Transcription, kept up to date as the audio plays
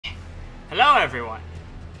Hello everyone!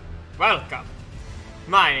 Welcome!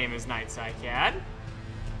 My name is Nightcycad.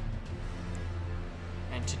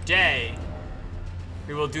 And today,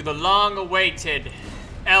 we will do the long-awaited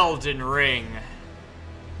Elden Ring.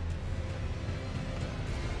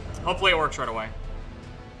 Hopefully it works right away.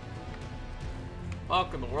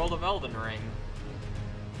 Welcome to the world of Elden Ring.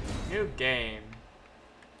 New game.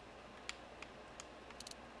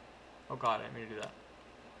 Oh god, I didn't mean to do that.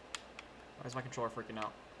 Why is my controller freaking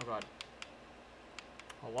out? Oh god.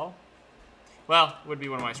 Hello? Well, would be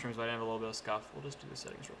one of my streams, but I have a little bit of scuff. We'll just do the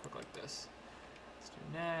settings real quick like this. Let's do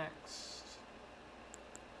next.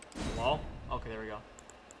 Hello? Okay, there we go.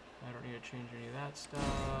 I don't need to change any of that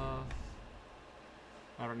stuff.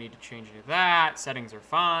 I don't need to change any of that. Settings are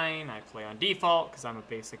fine. I play on default because I'm a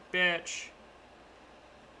basic bitch.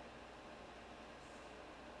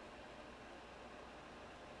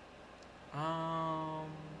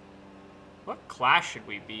 What class should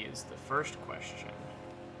we be is the first question.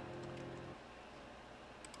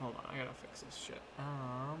 Hold on, I gotta fix this shit.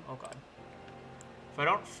 Oh god. If I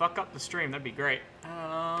don't fuck up the stream, that'd be great.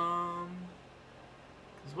 Cause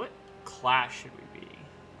what class should we be?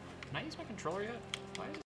 Can I use my controller yet? Why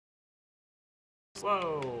is it...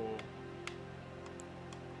 Whoa.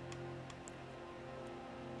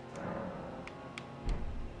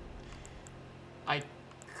 I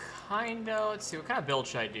kinda, let's see, what kind of build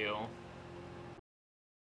should I do?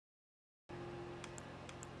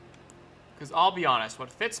 Because I'll be honest, what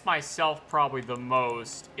fits myself probably the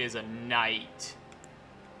most is a knight.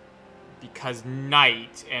 Because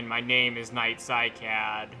knight, and my name is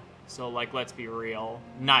Nightcycad. So, like, let's be real.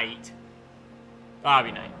 Knight. That'll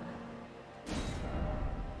be knight.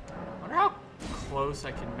 I wonder how close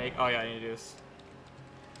I can make... Oh, yeah, I need to do this.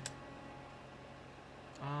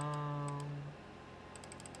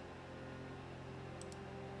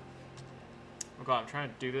 Oh god, I'm trying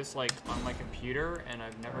to do this, like, on my computer, and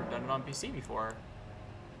I've never done it on PC before.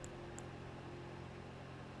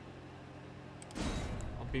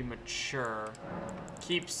 I'll be mature.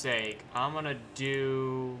 Keepsake. I'm gonna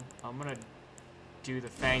do the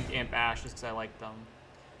Fanged Imp Ash just because I like them.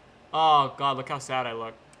 Oh god, look how sad I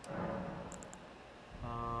look.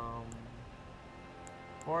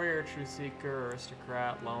 Warrior, Truth Seeker,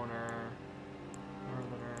 Aristocrat, Loner,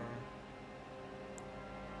 Northerner.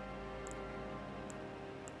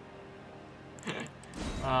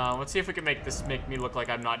 Let's see if we can make this make me look like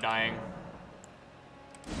I'm not dying.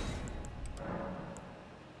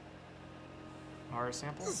 Horror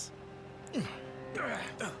samples?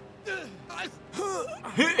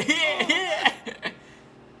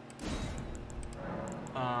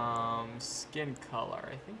 Skin color.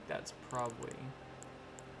 I think that's probably...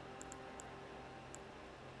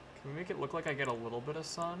 Can we make it look like I get a little bit of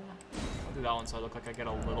sun? I'll do that one so I look like I get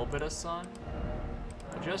a little bit of sun.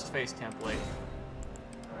 Just face template.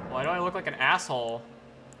 Why do I look like an asshole?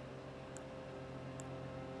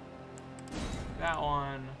 That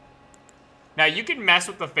one. Now, you can mess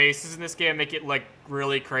with the faces in this game and make it, like,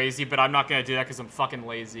 really crazy, but I'm not going to do that because I'm fucking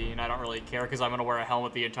lazy, and I don't really care because I'm going to wear a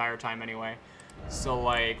helmet the entire time anyway. So,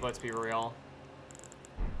 like, let's be real.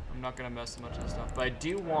 I'm not going to mess with much of this stuff, but I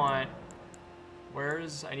do want...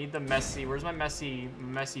 I need the messy... Where's my messy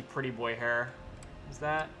pretty boy hair? Is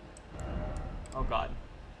that... Oh, God.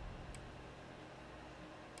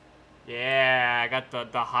 Yeah, I got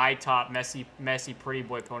the high top, messy pretty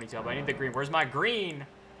boy ponytail, but I need the green. Where's my green?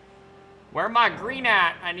 Where my green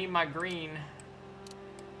at? I need my green.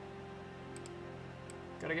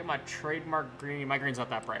 Gotta get my trademark green. My green's not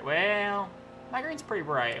that bright. Well, my green's pretty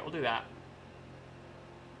bright. We'll do that.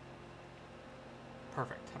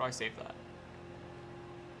 Perfect. How do I save that?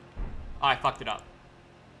 Oh, I fucked it up.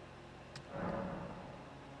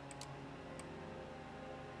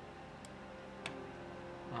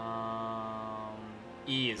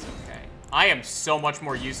 E is okay. I am so much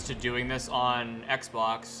more used to doing this on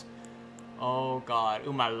Xbox. Oh god.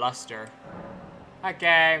 Ooh, my luster. Hi,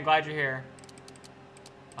 Kay. I'm glad you're here.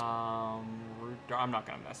 I'm not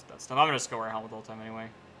gonna mess with that stuff. I'm gonna just go wear a helmet the whole time anyway.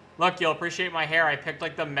 Look, you'll appreciate my hair. I picked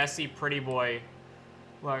like the messy pretty boy.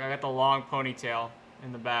 Look, I got the long ponytail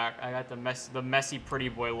in the back. I got the messy pretty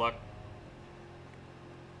boy look.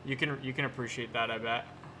 You can appreciate that, I bet.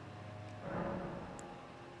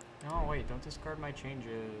 No, wait, don't discard my changes.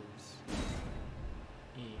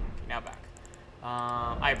 E. Okay, now back.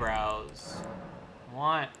 Eyebrows. I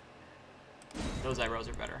want... Those eyebrows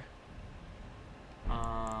are better.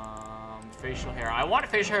 Facial hair. I want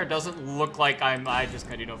facial hair that doesn't look like I just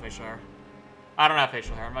gonna do no facial hair. I don't have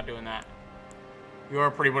facial hair. I'm not doing that. You're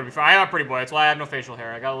a pretty boy before. I am a pretty boy. That's why I have no facial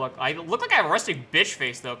hair. I look like I have a rusty bitch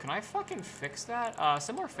face, though. Can I fucking fix that?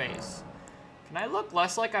 Similar face. Can I look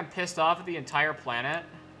less like I'm pissed off at the entire planet?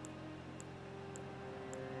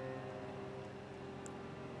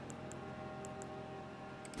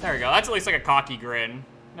 There we go. That's at least like a cocky grin.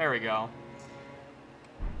 There we go.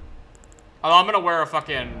 Although I'm gonna wear a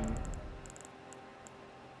fucking...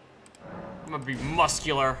 I'm gonna be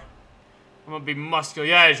muscular. I'm gonna be muscular.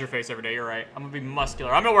 Yeah, it's your face every day. You're right. I'm gonna be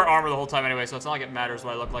muscular. I'm gonna wear armor the whole time anyway, so it's not like it matters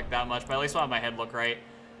what I look like that much, but at least I'll have my head look right.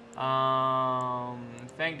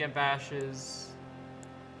 Fang Dimp Ashes.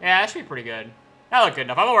 Yeah, that should be pretty good. That looked good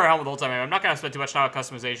enough. I'm gonna wear a helmet the whole time anyway. I'm not gonna spend too much time on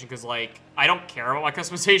customization because, like, I don't care about my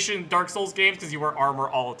customization in Dark Souls games because you wear armor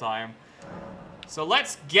all the time. So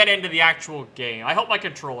let's get into the actual game. I hope my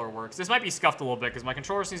controller works. This might be scuffed a little bit because my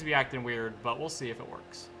controller seems to be acting weird, but we'll see if it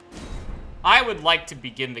works. I would like to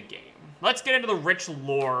begin the game. Let's get into the rich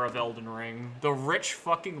lore of Elden Ring. The rich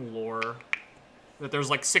fucking lore that there's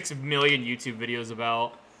like 6 million YouTube videos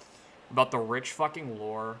about. About the rich fucking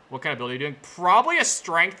lore. What kind of build are you doing? Probably a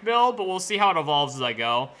strength build, but we'll see how it evolves as I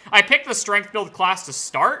go. I picked the strength build class to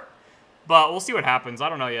start, but we'll see what happens. I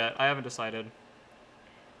don't know yet. I haven't decided.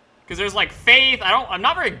 Because there's like faith. I'm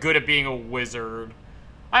not very good at being a wizard.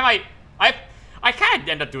 I kind of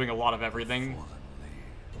end up doing a lot of everything.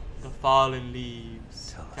 The Fallen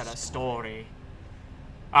Leaves. Tell a story.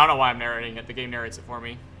 I don't know why I'm narrating it. The game narrates it for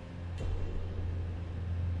me.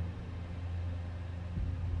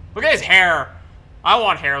 Look at his hair. I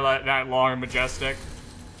want hair that long and majestic.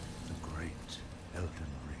 The great Elden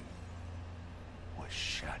Ring was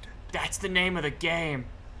shattered. That's the name of the game.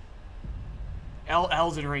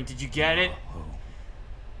 Elden Ring. Did you get it?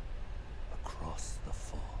 Across the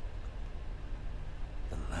fog.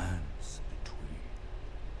 The lands between.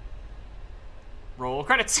 Roll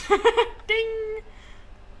credits. Ding.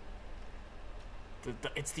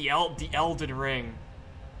 It's the Elden Ring.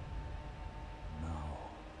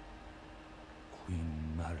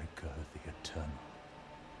 Queen Marika the Eternal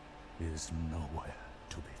is nowhere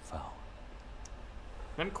to be found.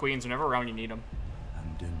 Them queens are never around when you need them.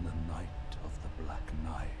 And in the night of the Black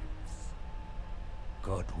Knives,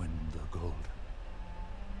 Godwyn the Golden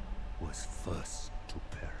was first to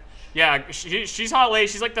perish. Yeah, she's hot lady.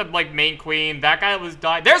 She's like the main queen. That guy was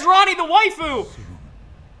died. There's Ronnie the waifu. Soon,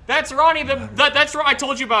 that's Ronnie the. That's I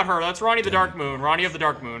told you about her. That's Ronnie the Dark Moon. Ronnie of the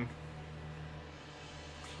Dark Moon.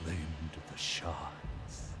 Claimed the shards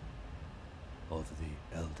of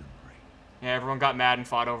the Elden Ring. Yeah, everyone got mad and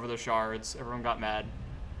fought over the shards. Everyone got mad.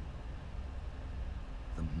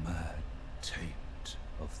 The mad taint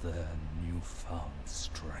of their newfound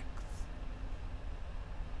strength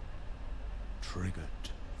triggered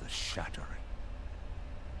the shattering.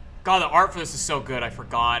 God, the art for this is so good. I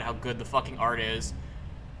forgot how good the fucking art is.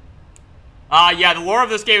 Yeah, the lore of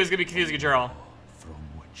this game is gonna be confusing, Jarrell. From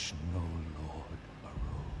which no lord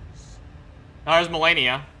arose. Now there's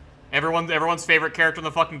Melania. Everyone's favorite character in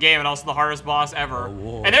the fucking game and also the hardest boss ever.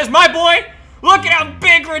 war. And there's my boy! Look at how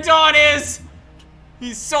big Radon is!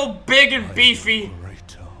 He's so big and beefy.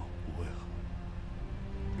 Greater will.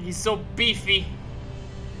 He's so beefy.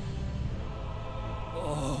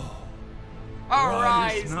 Oh.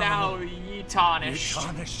 Arise now, ye tarnished. Ye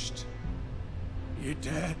tarnished. Ye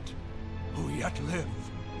dead, who yet live.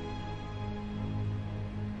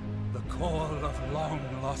 The call of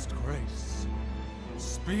long-lost grace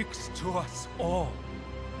speaks to us all.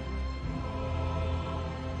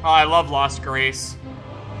 Oh, I love Lost Grace.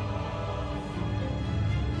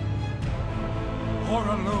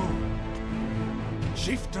 Horalu,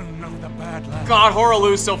 chieftain of the Badlands. God,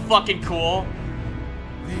 Horalu's so fucking cool.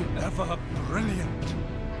 The ever-brilliant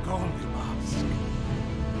Gold Mask.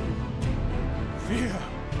 Fear,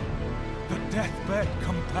 the deathbed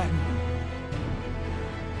companion.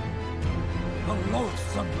 The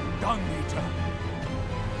loathsome dung-eater.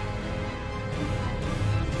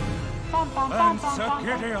 And Sir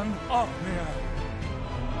Gideon Othmere.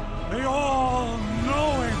 The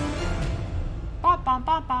all-knowing. Bum, bum,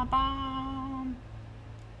 bum, bum, bum.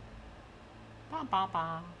 Bum, bum,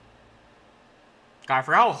 bum. God, I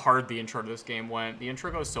forgot how hard the intro to this game went. The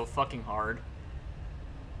intro goes so fucking hard.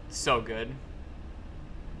 So good.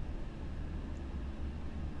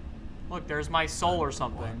 Look, there's my soul or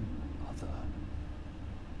something. One other,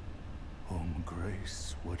 whom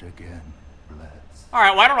grace would again bless.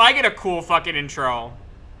 Alright, why don't I get a cool fucking intro?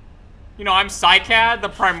 You know, I'm Psycad, the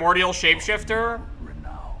primordial shapeshifter.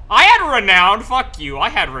 Renown. I had renowned. Fuck you. I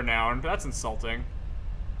had renowned. That's insulting.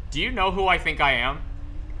 Do you know who I think I am?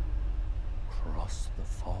 Cross the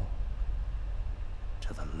fog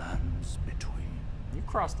to the lands between. You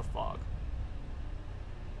cross the fog.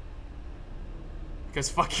 Because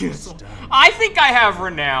fuck you. I think I have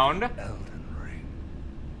renowned. Elden Ring.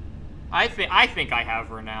 I think I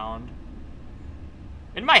have renowned.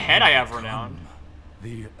 In my head, I have renown.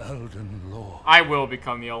 The Elden Lord. I will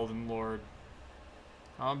become the Elden Lord.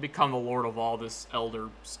 I'll become the Lord of all this Elder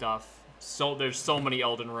stuff. So there's so many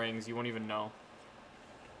Elden Rings, you won't even know.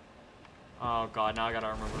 Oh god, now I gotta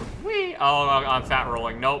remember. Whee! Oh, I'm fat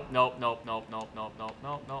rolling. Nope, nope, nope, nope, nope, nope, nope,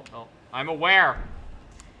 nope, nope, nope. I'm aware.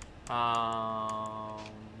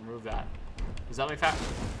 Remove that. Does that let me fast?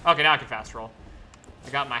 Okay, now I can fast roll. I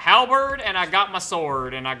got my halberd, and I got my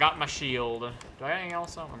sword, and I got my shield. Do I have anything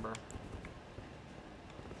else? I don't remember.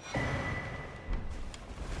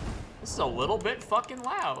 This is a little bit fucking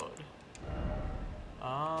loud. Am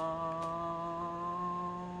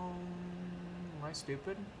I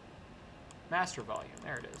stupid? Master volume,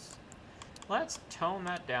 there it is. Let's tone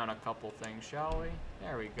that down a couple things, shall we?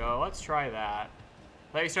 There we go, let's try that.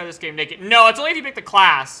 Let you start this game naked. No, it's only if you pick the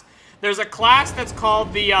class. There's a class that's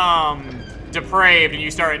called the, Depraved, and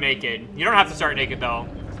you start it naked. You don't have to start naked, though.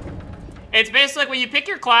 It's basically, when you pick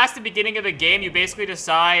your class at the beginning of the game, you basically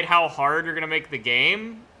decide how hard you're gonna make the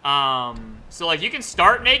game. So, like, you can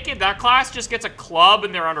start naked. That class just gets a club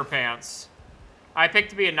and their underpants. I picked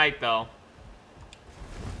to be a knight, though.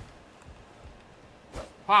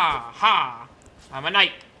 Ha, ha. I'm a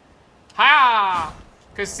knight. Ha!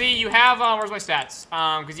 Because, see, you have, where's my stats?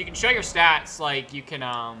 Because you can show your stats, like, you can,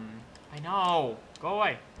 I know. Go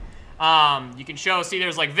away. You can show, see,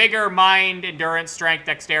 there's, like, vigor, mind, endurance, strength,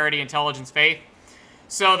 dexterity, intelligence, faith.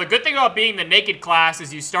 So, the good thing about being the naked class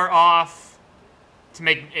is you start off to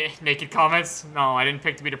make naked comments. No, I didn't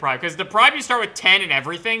pick to be deprived. Because deprived, you start with 10 and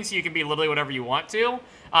everything, so you can be literally whatever you want to.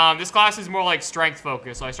 This class is more, like, strength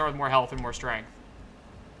focused, so I start with more health and more strength.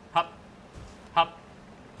 Hop. Hop.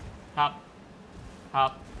 Hop.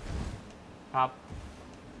 Hop. Hop.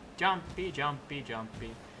 Jumpy, jumpy,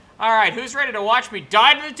 jumpy. Alright, who's ready to watch me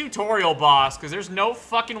die to the tutorial boss? Because there's no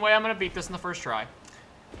fucking way I'm going to beat this in the first try.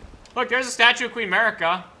 Look, there's a statue of Queen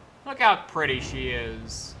America. Look how pretty she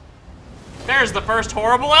is. There's the first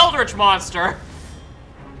horrible eldritch monster.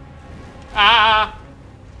 Ah.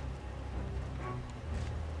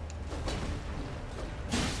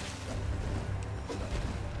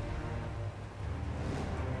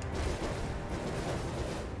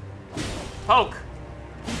 Poke.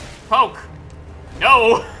 Poke.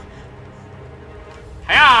 No.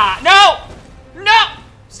 Hiya. No. No.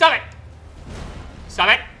 Stop it. Stop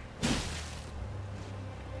it.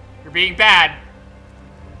 You're being bad.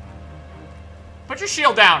 Put your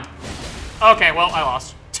shield down. Okay, well, I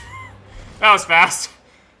lost. That was fast.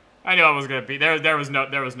 I knew I was gonna beat. There was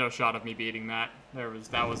no shot of me beating that.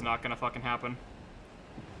 That was not gonna fucking happen.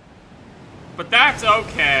 But that's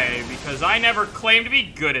okay, because I never claimed to be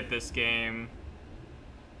good at this game.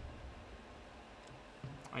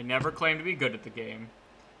 I never claimed to be good at the game.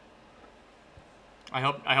 I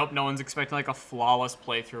hope no one's expecting like a flawless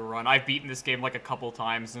playthrough run. I've beaten this game like a couple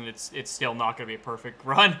times, and it's still not gonna be a perfect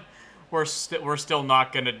run. We're still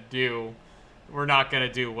not gonna do. We're not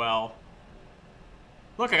gonna do well.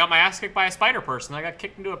 Look, I got my ass kicked by a spider person. I got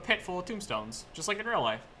kicked into a pit full of tombstones, just like in real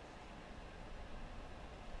life.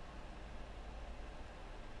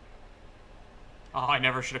 Oh, I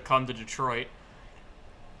never should have come to Detroit.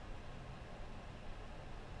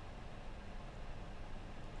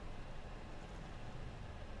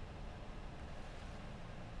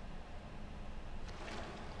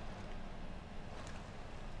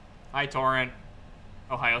 Hi, Torrent.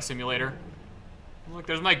 Ohio Simulator. Look,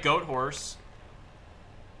 there's my goat horse.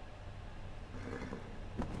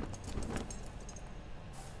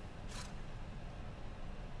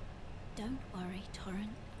 Don't worry, Torrent.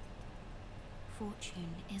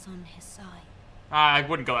 Fortune is on his side. I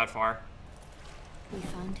wouldn't go that far. We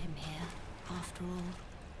found him here, after all.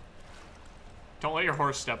 Don't let your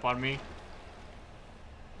horse step on me.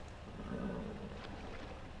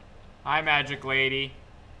 Hi, Magic Lady.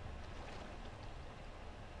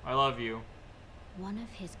 I love you. One of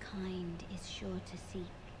his kind is sure to seek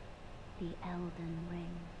the Elden Ring.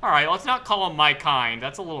 Alright, let's not call him my kind.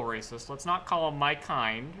 That's a little racist. Let's not call him my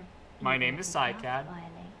kind. My name is Psycat. Violate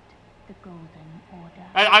the Golden Order.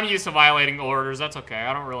 I'm used to violating orders. That's okay.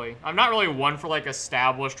 I'm not really one for like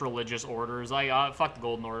established religious orders. Fuck the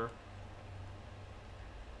Golden Order.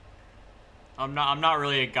 I'm not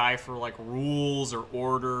really a guy for like rules or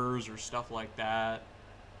orders or stuff like that.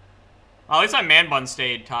 At least my man bun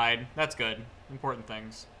stayed tied. That's good. Important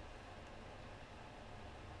things.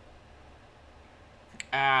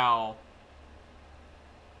 Ow.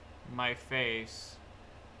 My face.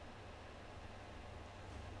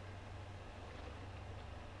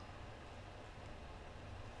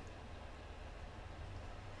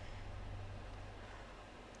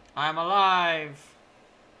 I'm alive.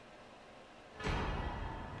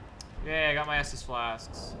 Yeah, I got my Estus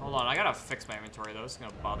flasks. Hold on, I gotta fix my inventory though. It's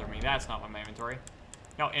gonna bother me. That's not my inventory.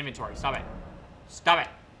 No, inventory. Stop it. Stop it.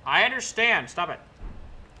 I understand. Stop it.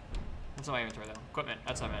 That's not my inventory though. Equipment.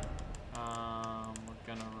 That's what I meant.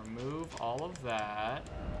 We're gonna remove all of that.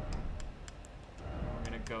 We're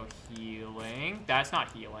gonna go healing. That's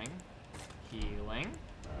not healing. Healing.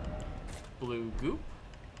 Blue goop.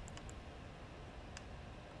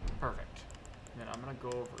 Perfect. And then I'm gonna go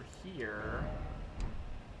over here.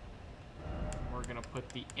 We're gonna put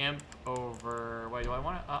the imp over. Wait, do I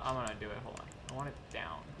want to? I'm gonna do it. Hold on. I want it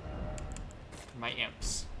down. My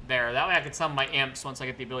imps. There. That way I can summon my imps once I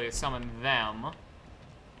get the ability to summon them.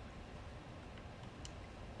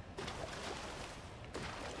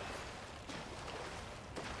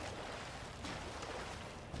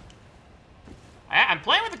 I'm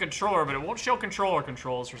playing with the controller, but it won't show controller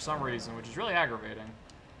controls for some reason, which is really aggravating.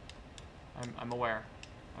 I'm aware.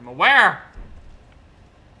 I'm aware!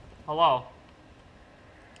 Hello.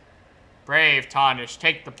 Brave Tarnish,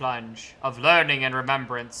 take the plunge of learning and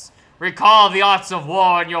remembrance. Recall the arts of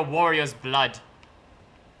war in your warrior's blood.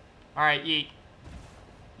 Alright, yeet.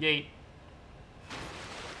 Yeet.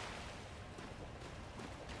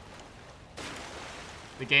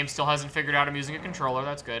 The game still hasn't figured out I'm using a controller,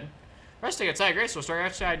 that's good. Resting outside Grace will start.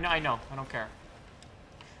 Actually, I know. I don't care.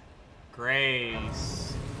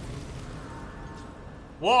 Grace.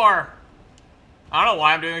 War! I don't know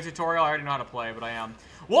why I'm doing a tutorial. I already know how to play, but I am.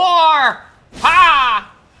 War!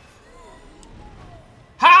 Ha!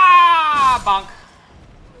 Ha! Bonk.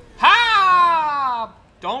 Ha!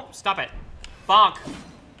 Don't. Stop it. Bonk.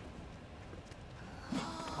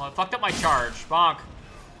 Well, it fucked up my charge. Bonk.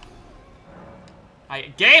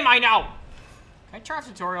 Game, I know! Can I try a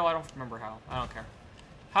tutorial? I don't remember how. I don't care.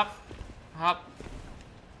 Hop. Hop.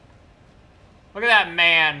 Look at that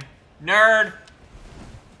man. Nerd.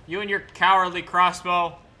 You and your cowardly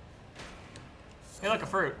crossbow. Hey, look, a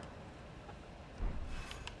fruit.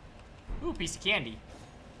 Ooh, piece of candy.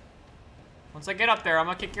 Once I get up there, I'm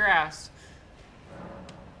gonna kick your ass.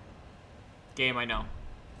 Game, I know.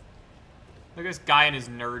 Look at this guy in his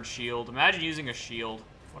nerd shield. Imagine using a shield.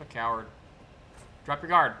 What a coward. Drop your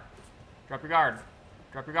guard. Drop your guard.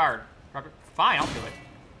 Drop your guard. Drop your... Fine, I'll do it.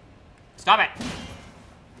 Stop it.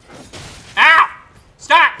 Ow!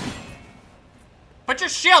 Stop! Put your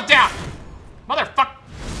shield down! Motherfuck...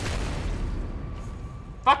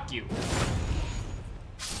 Fuck you.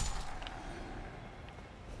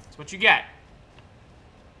 That's what you get.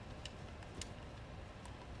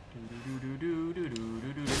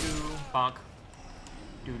 Do-do-do-do-do-do-do-do-do-do. Bonk.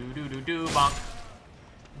 Do-do-do-do-do, bonk.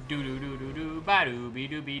 Do-do-do-do-do,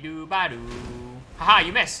 ba-doo-be-doo-be-doo, ba-doo. Haha,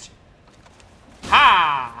 you missed.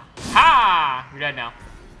 Ha! Ha! You're dead now.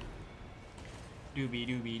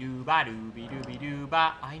 Doo-be-doo-be-doo, ba-doo-be-doo-be-doo,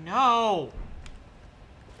 ba. I know!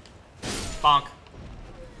 Bonk.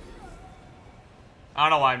 I don't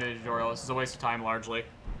know why I'm doing a tutorial. This is a waste of time, largely.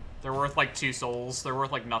 They're worth, like, 2 souls. They're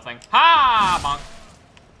worth, like, nothing. Ha! Bonk.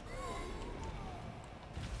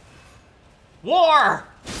 War!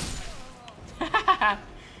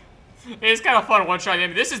 It's kind of fun one-shot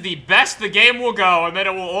him. This is the best the game will go, and then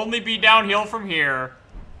it will only be downhill from here.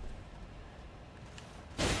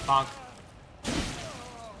 Bonk.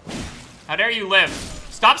 How dare you live?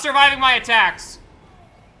 Stop surviving my attacks.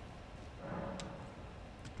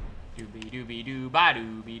 Doobie-doobie-doo,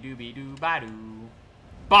 ba-doo-be-doo-be-doo, ba-doo.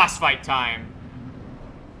 Boss fight time.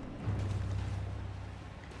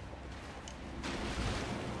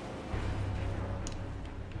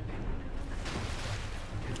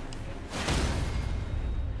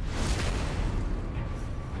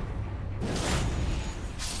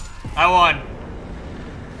 I won.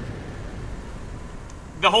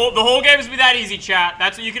 The whole game's be that easy, chat.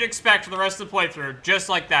 That's what you can expect for the rest of the playthrough. Just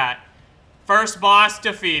like that. First boss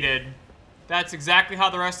defeated. That's exactly how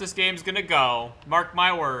the rest of this game's gonna go. Mark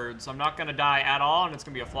my words. I'm not gonna die at all, and it's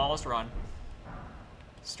gonna be a flawless run.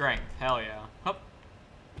 Strength. Hell yeah. Hup.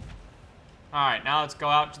 Alright, now let's go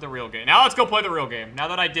out to the real game. Now let's go play the real game. Now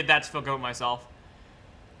that I did that to feel good with myself.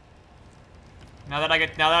 Now that I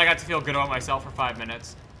got to feel good about myself for 5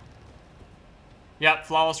 minutes. Yep,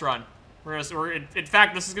 flawless run. In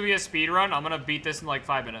fact, this is gonna be a speed run. I'm gonna beat this in like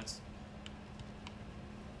 5 minutes.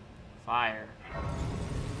 Fire.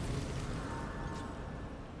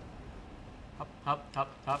 Up, up, up,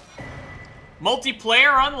 up.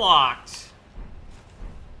 Multiplayer unlocked.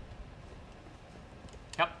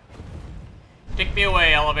 Yep. Take me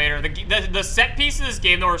away, elevator. The set pieces of this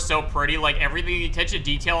game, though, are so pretty. Like, everything, the attention to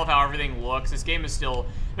detail of how everything looks. This game is still...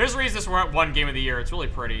 There's a reason this won Game of the Year. It's really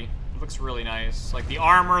pretty. It looks really nice. Like, the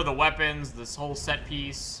armor, the weapons, this whole set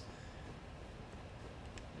piece.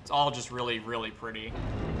 It's all just really, really pretty.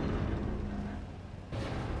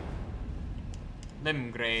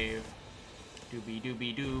 Limgrave. Doobie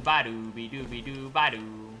doobie doo ba doobie doobie doo ba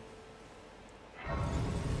doo.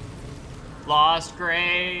 Lost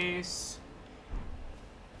Grace.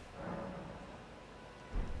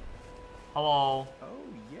 Hello. Oh,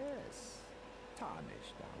 yes.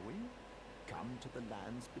 Tarnished, are we? Come to the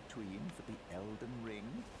lands between for the Elden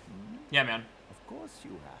Ring? Hmm? Yeah, man. Of course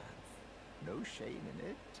you have. No shame in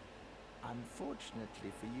it.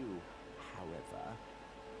 Unfortunately for you, however,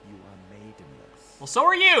 you are maidenless. Well, so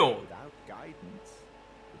are you. Without guidance,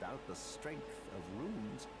 without the strength of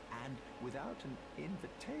runes, and without an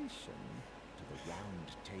invitation to the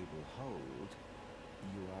round table hold,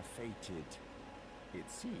 you are fated, it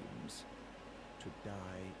seems, to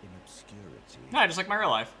die in obscurity. Yeah, just like my real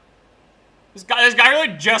life. This guy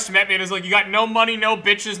really just met me and is like, you got no money, no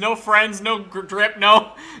bitches, no friends, no drip,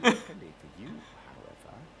 no. Luckily for you,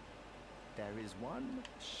 however, there is one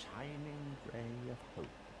shining ray of hope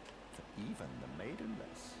for even the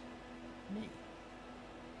maidenless. Me.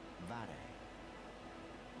 Vare.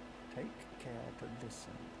 Take care to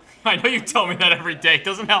listen. I know you tell me that every day. It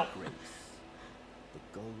doesn't help. Grace, the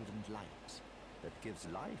golden light that gives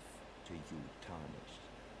life to you, tarnished.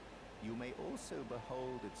 You may also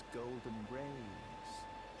behold its golden rays,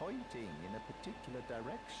 pointing in a particular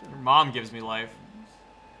direction. Your mom gives me life.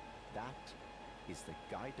 That is the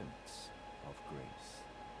guidance of grace,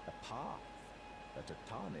 a path that a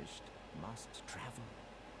tarnished must travel.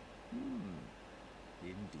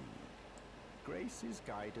 Indeed. Grace's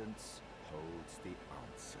guidance holds the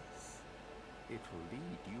answers. It will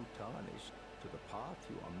lead you, tarnished, to the path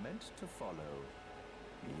you are meant to follow,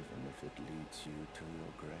 even if it leads you to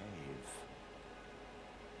your grave.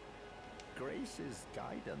 Grace's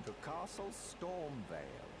guidance to Castle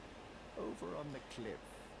Stormvale, over on the cliff,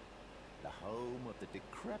 the home of the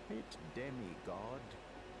decrepit demigod,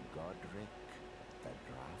 Godric the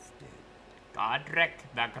Grafted. Godric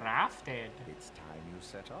the Grafted. It's time you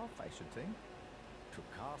set off, I should think, to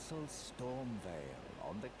Castle Stormvale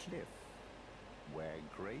on the cliff, where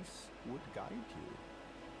Grace would guide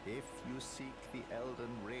you. If you seek the Elden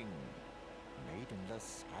Ring,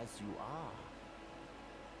 maidenless as you are.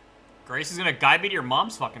 Grace is gonna guide me to your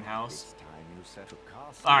mom's fucking house. It's time you set to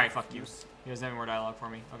Castle. Alright, fuck you. He doesn't have any more dialogue for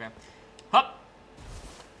me. Okay. Hup!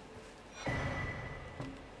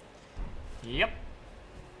 Yep.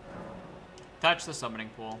 Touch the summoning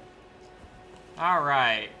pool.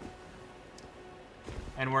 Alright.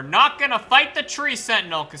 And we're not gonna fight the tree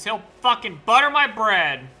sentinel, because he'll fucking butter my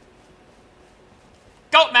bread.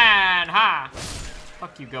 Goat man! Ha!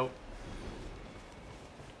 Fuck you, goat.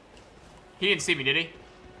 He didn't see me, did he?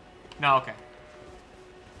 No, okay.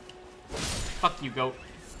 Fuck you, goat.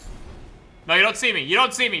 No, you don't see me. You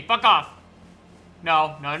don't see me. Fuck off.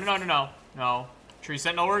 No, no, no, no, no, no. No. Tree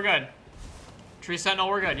sentinel, we're good. Tree sentinel,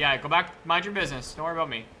 we're good. Yeah, go back. Mind your business. Don't worry about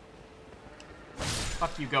me.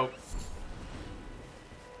 Fuck you, goat.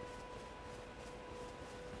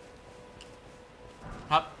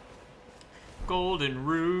 Up. Golden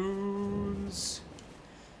runes.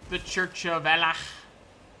 The Church of Elach.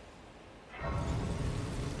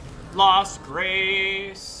 Lost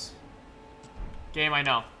Grace. Game I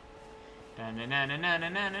know.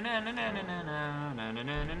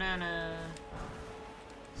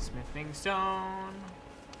 Smithing stone.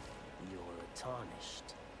 You're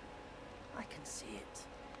tarnished. I can see it.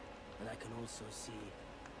 And I can also see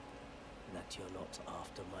that you're not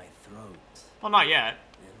after my throat. Well, not yet.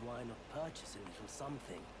 Then why not purchase a little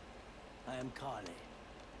something? I am Kale,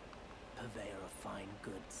 purveyor of fine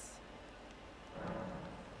goods.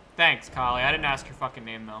 Thanks, Kali. I didn't ask your fucking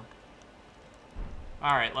name, though.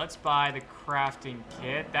 Alright, let's buy the crafting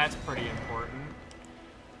kit. That's pretty important.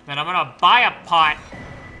 Then I'm gonna buy a pot.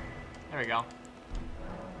 There we go.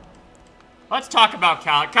 Let's talk about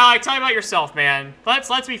Kali. Kali, tell me about yourself, man.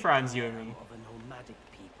 Let's be friends, you and me. Of a nomadic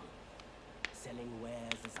people, selling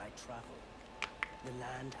wares as I travel. The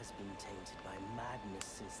land has been tainted by madness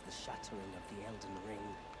since the shattering of the Elden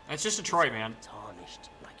Ring. It's just Detroit, man. Tarnished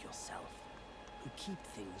like yourself, who keep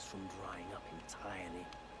things from drying up entirely.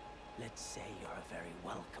 Let's say you're a very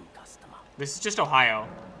welcome customer. This is just Ohio.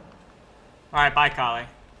 Alright, bye, Kali.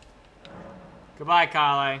 Goodbye,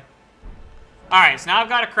 Kali. Alright, so now I've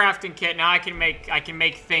got a crafting kit. Now I can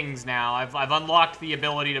make things now. I've unlocked the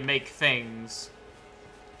ability to make things.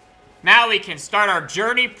 Now we can start our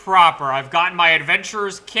journey proper. I've gotten my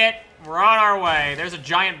adventurer's kit. We're on our way. There's a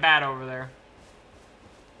giant bat over there.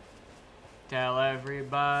 Tell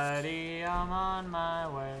everybody I'm on my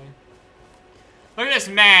way. Look at this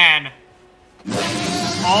man.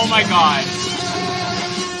 Oh my god.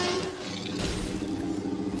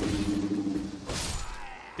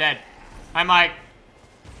 Dead. Hi, Mike.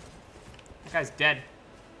 That guy's dead.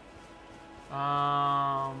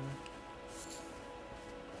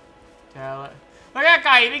 Look at that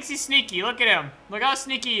guy. He thinks he's sneaky. Look at him. Look how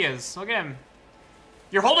sneaky he is. Look at him.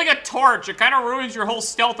 You're holding a torch. It kind of ruins your whole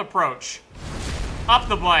stealth approach. Up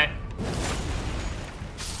the butt.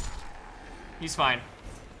 He's fine.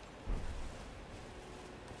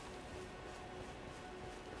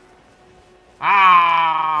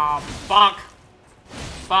 Ah! Bonk.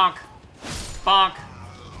 Bonk. Bonk.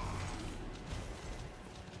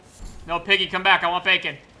 No, Piggy, come back. I want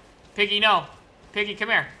bacon. Piggy, no. Piggy, come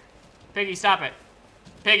here. Piggy, stop it.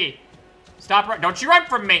 Piggy, stop. Don't you run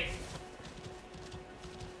from me.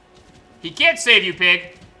 He can't save you,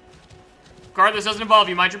 pig. Guard, this doesn't involve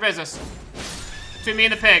you. Mind your business. Between me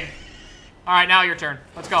and the pig. All right, now your turn.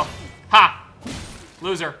 Let's go. Ha!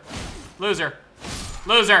 Loser. Loser.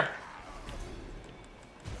 Loser.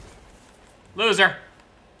 Loser.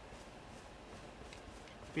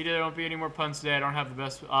 Peter, there won't be any more puns today. I don't have the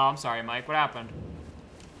best. Oh, I'm sorry, Mike. What happened?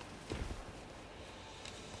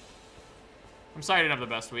 I'm sorry I didn't have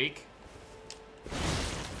the best week.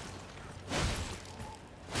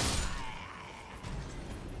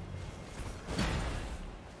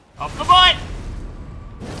 Up the butt!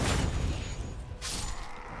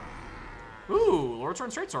 Ooh, Lord Sword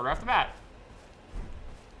and Straight Sword off the bat.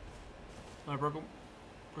 I broke a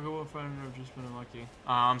friend. I've just been unlucky.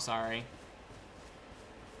 Oh, I'm sorry.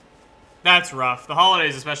 That's rough. The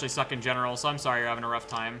holidays especially suck in general, so I'm sorry you're having a rough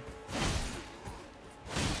time.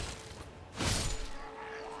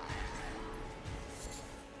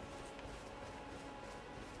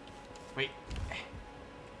 Wait.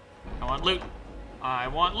 I want loot. I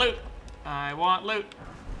want loot. I want loot.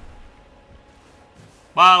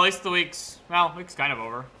 Well, at least the week's kind of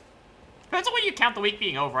over. Depends on when you count the week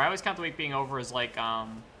being over. I always count the week being over as like,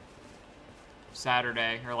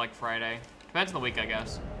 Saturday or like Friday. Depends on the week, I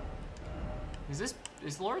guess.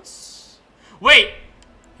 Is Lord's? Wait!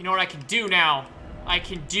 You know what I can do now? I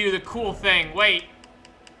can do the cool thing. Wait.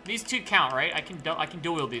 These two count, right? I can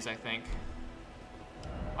dual wield these, I think.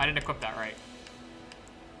 I didn't equip that right.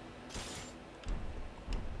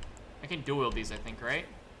 I can dual wield these, I think, right?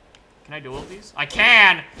 Can I dual wield these? I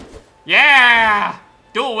can! Yeah!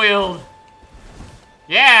 Dual wield!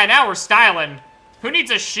 Yeah, now we're styling. Who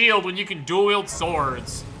needs a shield when you can dual wield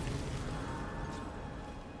swords?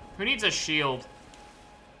 Who needs a shield?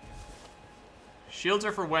 Shields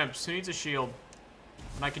are for wimps. Who needs a shield?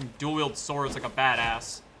 And I can dual wield swords like a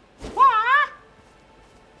badass. Wah!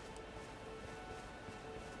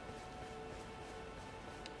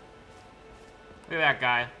 Look at that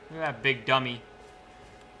guy. Look at that big dummy.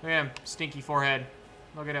 Look at him. Stinky forehead.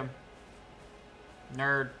 Look at him.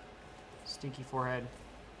 Nerd. Stinky forehead.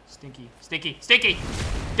 Stinky. Stinky. Stinky!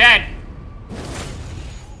 Dead!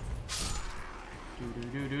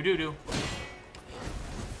 Do-do-do-do-do-do.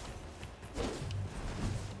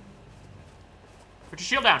 Put your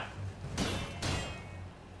shield down.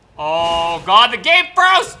 Oh, God, the game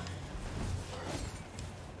froze!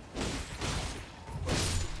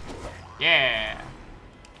 Yeah.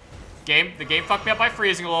 The game fucked me up by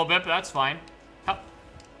freezing a little bit, but that's fine. Hup.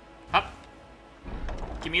 Hup.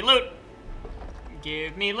 Give me loot.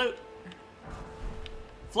 Give me loot.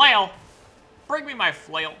 Flail. Bring me my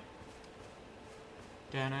flail.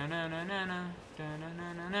 Da-na-na-na-na-na.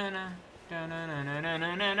 Da-na-na-na-na-na.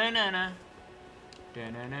 Da-na-na-na-na-na-na-na.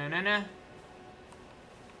 Da-na-na-na-na.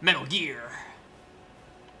 Metal Gear.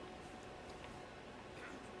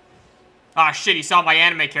 Ah, shit, he saw my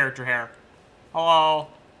anime character hair. Hello.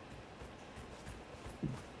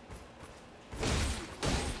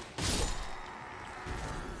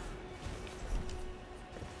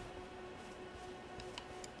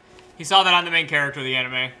 He saw that I'm the main character of the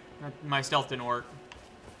anime. My stealth didn't work.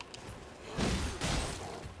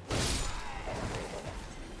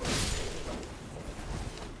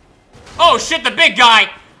 Oh shit, the big guy!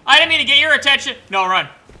 I didn't mean to get your attention. No, run.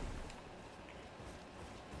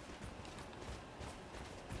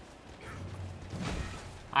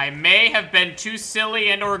 I may have been too silly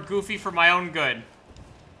and or goofy for my own good.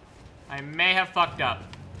 I may have fucked up.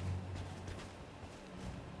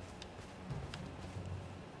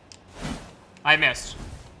 I missed.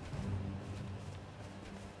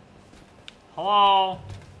 Hello?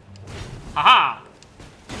 Haha!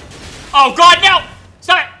 Oh god, no!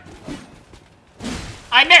 Stop it!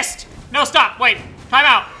 I missed! No, stop! Wait, time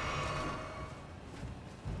out!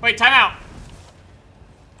 Wait, time out!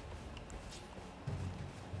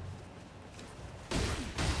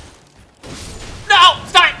 No!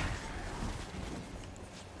 Stop it!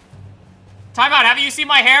 Time out, haven't you seen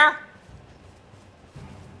my hair?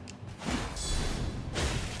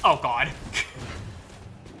 Oh god.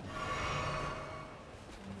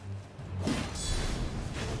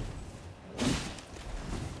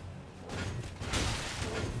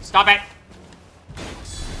 Stop it!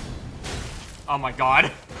 Oh my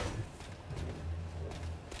god.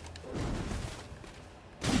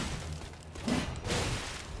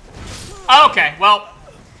 Okay, well.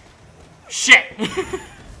 Shit.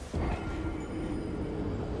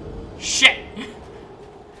 Shit.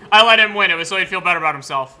 I let him win. It was so he'd feel better about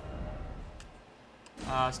himself.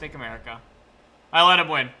 Steak America. I let him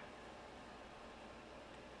win.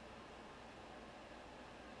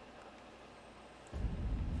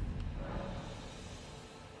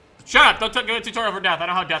 Shut up! Don't give a tutorial for death. I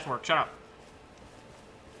know how death works. Shut up.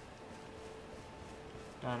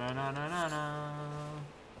 Da-na-na-na-na-na.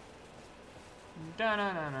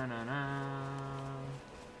 Da-na-na-na-na-na.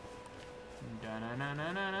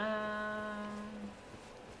 Da-na-na-na-na-na.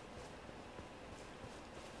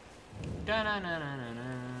 Da-na-na-na-na-na.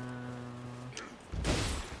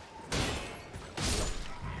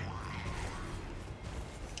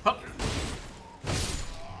 Hup.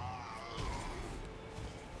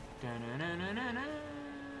 Da-na-na-na-na-na.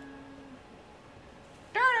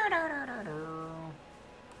 Da-da-da-da-da-da.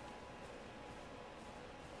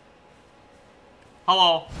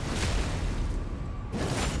 Hello.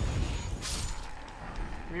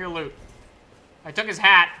 Give me your loot. I took his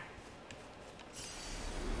hat.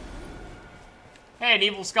 Hey, an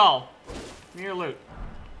evil skull. Give me your loot.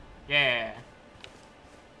 Yeah.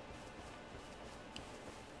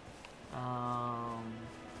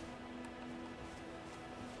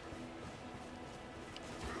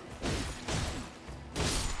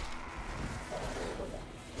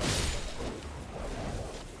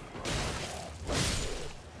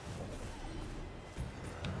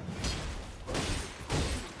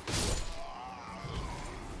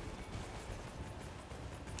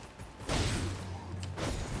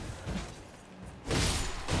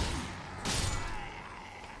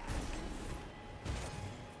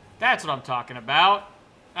 That's what I'm talking about.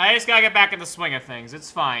 I just gotta get back in the swing of things. It's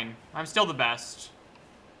fine. I'm still the best.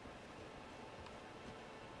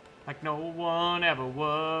 Like no one ever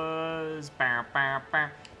was. Bow, bow, bow.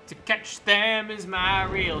 To catch them is my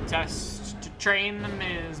real test. To train them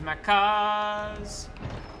is my cause.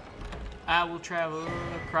 I will travel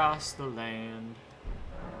across the land,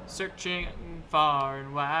 searching far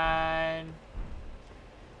and wide.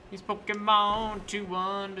 These Pokemon to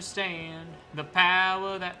understand the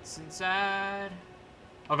power that's inside.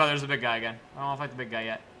 Oh god, there's the big guy again. I don't want to fight the big guy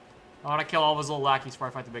yet. I want to kill all of his little lackeys before I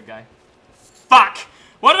fight the big guy. Fuck!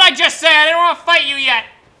 What did I just say? I didn't want to fight you yet!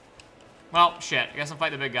 Well, shit. I guess I'm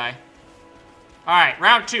fighting the big guy. Alright,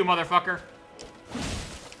 round 2, motherfucker.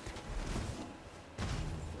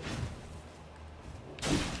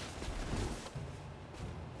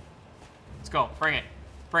 Let's go. Bring it.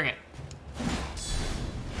 Bring it.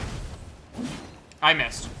 I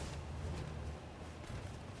missed.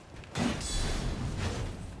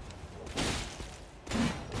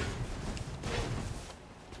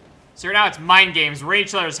 So now it's mind games. We're in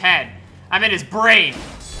each other's head. I'm in his brain.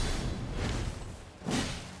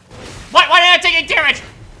 What? Why did I take any damage?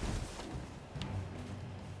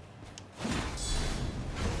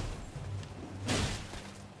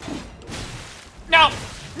 No!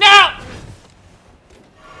 No!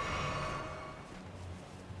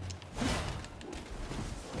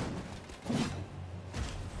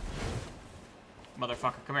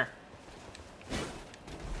 Motherfucker, come here.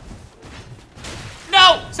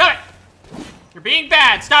 No! Stop it! You're being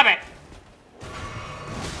bad. Stop it!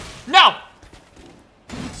 No!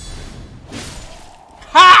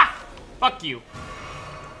 Ha! Fuck you.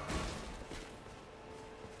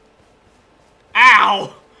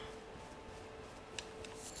 Ow!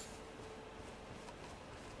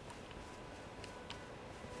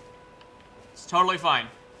 It's totally fine.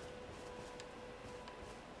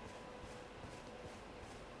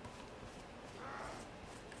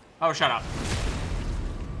 Oh, shut up.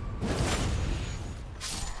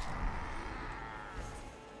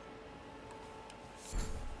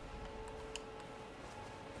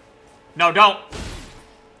 No, don't.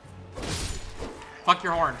 Fuck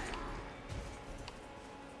your horn.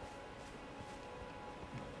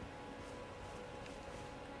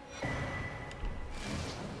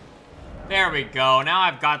 There we go. Now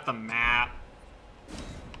I've got the map.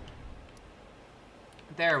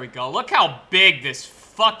 There we go. Look how big this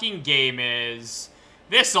fucking game is.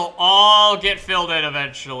 This'll all get filled in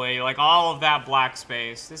eventually. Like all of that black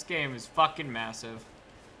space. This game is fucking massive.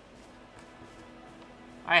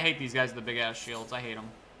 I hate these guys with the big ass shields. I hate them.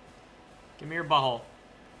 Give me your butthole.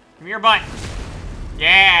 Give me your butt.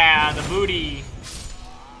 Yeah, the booty.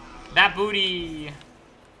 That booty.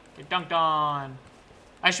 Get dunked on.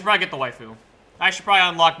 I should probably get the waifu. I should probably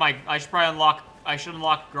unlock my. I should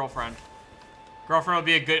unlock girlfriend. Girlfriend would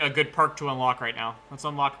be a good perk to unlock right now. Let's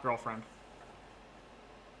unlock girlfriend.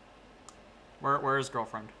 Where is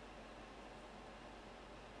girlfriend?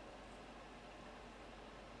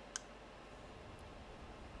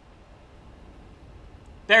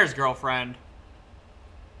 There's girlfriend.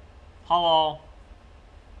 Hello.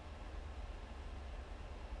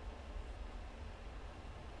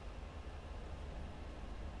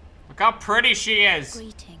 Look how pretty she is.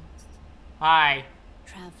 Greetings, Hi.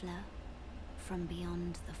 traveler from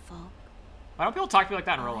beyond the fog. Why don't people talk to me like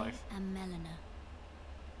that in real life? I am Melina.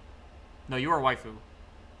 No, you are waifu.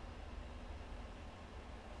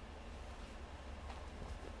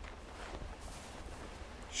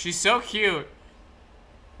 She's so cute.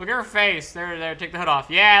 Look at her face. There, take the hood off.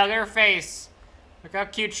 Yeah, look at her face. Look how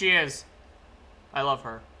cute she is. I love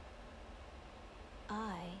her.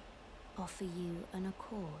 I offer you an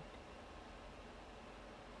accord.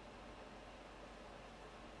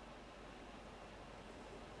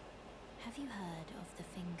 Have you heard of the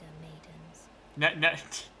Finger Maidens?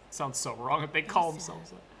 Sounds so wrong if they call These are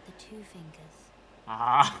themselves that. the Two Fingers,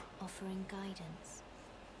 Ah. offering guidance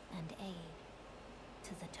and aid to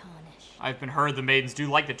the Tarnished. I've been heard the maidens do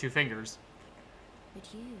like the Two Fingers.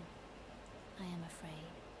 But you, I am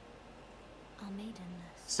afraid, are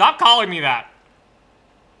maidenless. Stop calling me that.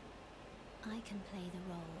 I can play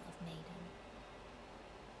the role of maiden,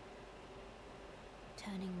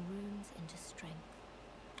 turning runes into strength.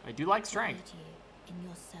 I do like To strength. aid you in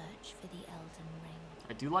your search for the Elden Ring.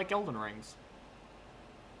 I do like Elden Rings.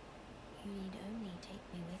 You need only take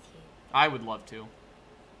me with you I would love to.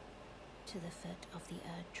 to the foot of the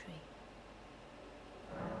Erd Tree.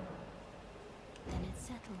 Then it's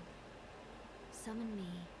settled. Summon me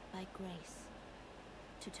by grace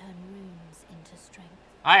to turn runes into strength.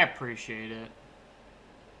 I appreciate it.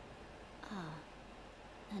 Ah,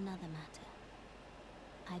 another matter.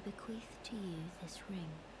 I bequeath to you this ring.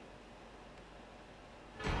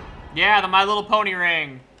 Yeah, the My Little Pony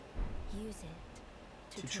ring. Use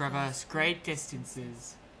it To traverse great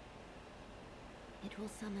distances. It will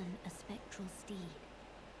summon a spectral steed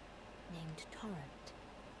named Torrent.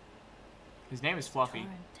 His name is Fluffy.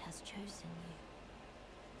 Torrent has chosen you.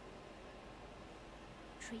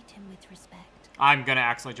 Treat him with respect. I'm gonna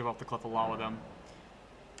accidentally jump off the cliff a lot with him.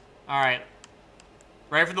 Alright.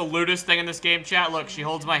 Ready for the lewdest thing in this game, chat? Look, she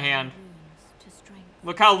holds my hand. Runes to strength.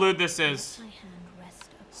 Look how lewd this is. Let my hand rest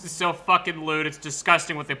This upon is so fucking lewd. It's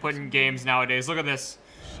disgusting what they put in games nowadays. Look at this.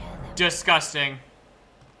 share them Disgusting.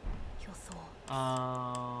 your thoughts,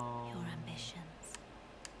 Oh. your ambitions,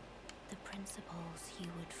 the principles you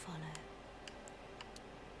would follow.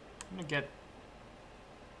 I'm gonna get...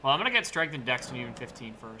 Well, I'm gonna get strength and dex to even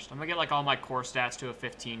 15 first. I'm gonna get like all my core stats to a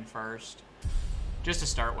 15 first. Just to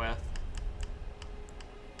start with.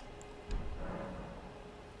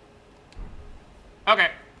 Okay.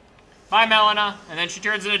 Bye, Melina. And then she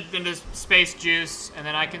turns into space juice, and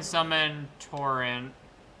then I can summon Torrent.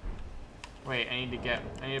 Wait, I need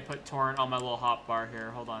to put Torrent on my little hot bar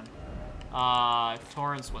here. Hold on.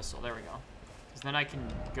 Torrent's whistle. There we go. Because then I can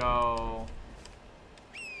go...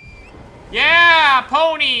 Yeah,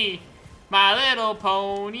 pony! My little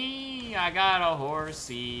pony. I got a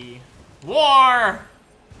horsey. War!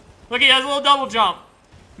 Look, he has a little double jump.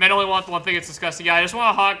 Men only want the one thing that's disgusting. Yeah, I just want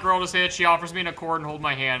a hot girl to say that she offers me an accord and hold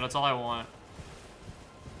my hand. That's all I want.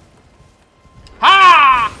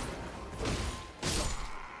 Ha!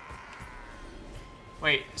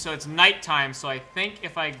 Wait, so it's nighttime, so I think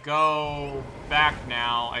if I go back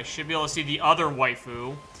now, I should be able to see the other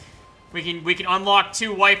waifu. We can unlock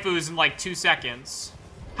 2 waifus in like 2 seconds.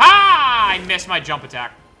 Ha! I missed my jump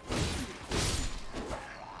attack.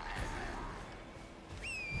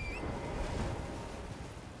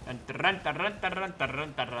 I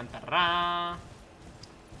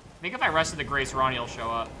think if I rested the Grace, Ronnie will show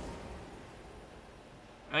up.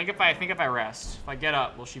 I think if I rest, if I get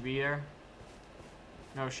up, will she be there?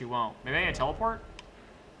 No, she won't. Maybe I need to teleport?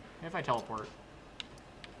 Maybe if I teleport. What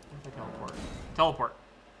if I teleport? Teleport.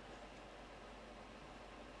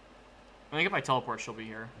 I think if I teleport, she'll be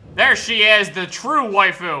here. There she is, the true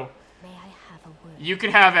waifu! May I have a word? You can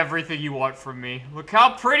have everything you want from me. Look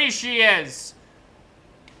how pretty she is!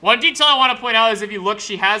 One detail I want to point out is if you look,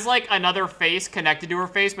 she has like another face connected to her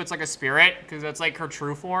face, but it's like a spirit, because that's like her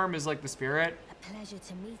true form is like the spirit. A pleasure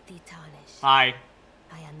to meet thee, Tarnished. Hi.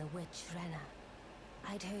 I am the witch Renna.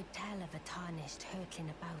 I'd heard tell of a Tarnished hurtling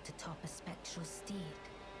about atop a spectral steed,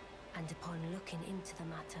 and upon looking into the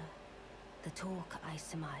matter, the talk I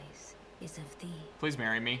surmise is of thee. Please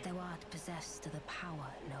marry me. Thou art possessed of the power,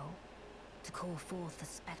 no? To call forth a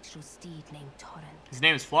spectral steed named Torrent. His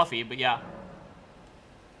name is Fluffy, but yeah.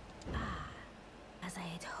 As I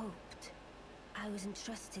had hoped, I was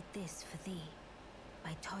entrusted this for thee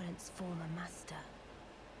by Torrent's former master.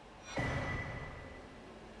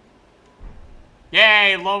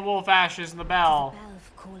 Yay, Lone Wolf Ashes in the bell. Tis a bell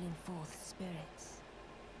for calling forth spirits.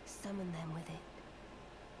 Summon them with it.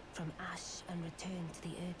 From ash and return to the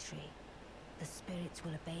Erdtree. The spirits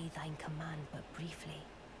will obey thine command but briefly,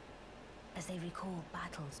 as they recall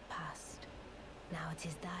battles past. Now it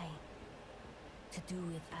is thine, to do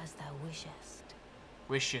with as thou wishest.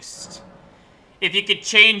 Wishest. If you could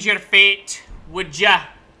change your fate, would ya?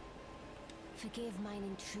 Forgive mine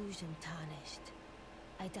intrusion, Tarnished.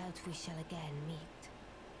 I doubt we shall again meet.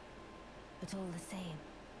 But all the same,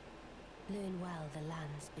 learn well the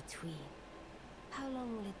lands between. How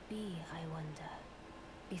long will it be, I wonder,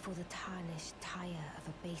 before the Tarnished tire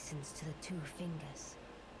of obeisance to the two fingers?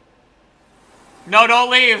 No,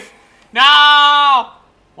 don't leave! No!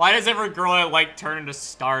 Why does every girl I like turn into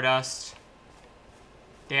Stardust?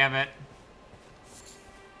 Damn it.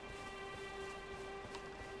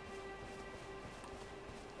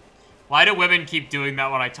 Why do women keep doing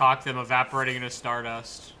that when I talk to them, evaporating into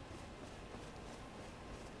Stardust?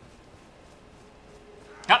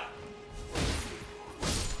 Yep.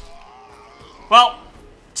 Well,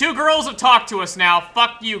 two girls have talked to us now.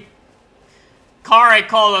 Fuck you. Kare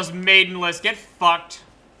called us maidenless. Get fucked.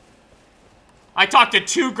 I talked to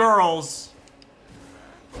two girls.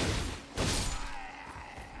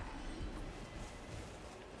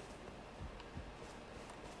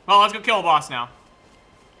 Well, let's go kill a boss now.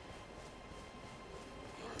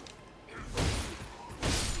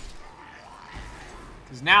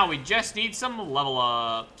 Because now we just need some level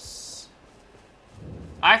ups.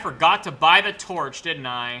 I forgot to buy the torch, didn't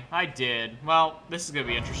I? I did. Well, this is going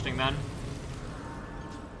to be interesting then.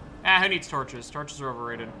 Who needs torches? Torches are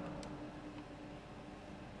overrated.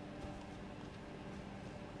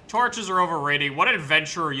 Torches are overrated. What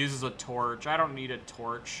adventurer uses a torch? I don't need a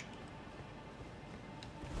torch.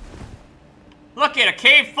 Look at a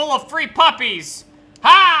cave full of free puppies!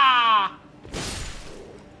 Ha!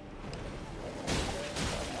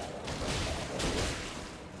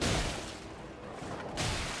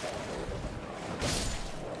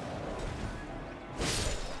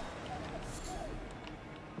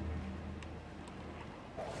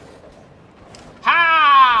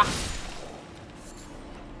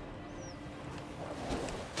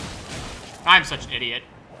 I'm such an idiot.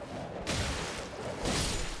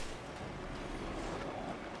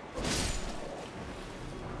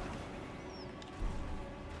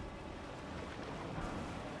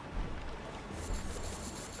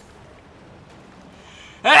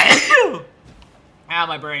 Ow,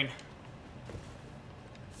 my brain.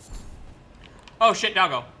 Oh shit,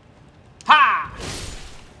 doggo. Ha!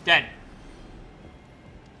 Dead.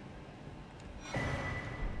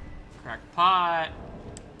 Cracked pot.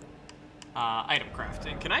 Item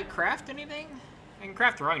crafting. Can I craft anything? I can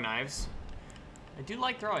craft throwing knives. I do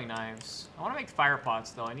like throwing knives. I want to make fire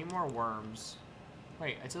pots, though. I need more worms.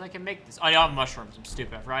 Wait, I said I can make this. Oh, I don't have mushrooms. I'm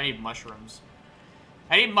stupid. I forgot I need mushrooms.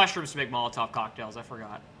 I need mushrooms to make Molotov cocktails. I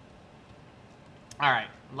forgot. Alright,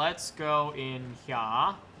 let's go in here.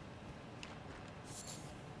 Alright,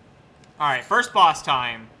 first boss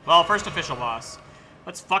time. Well, first official boss.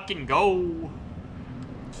 Let's fucking go.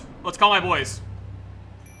 Let's call my boys.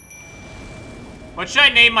 What should I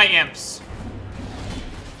name my imps?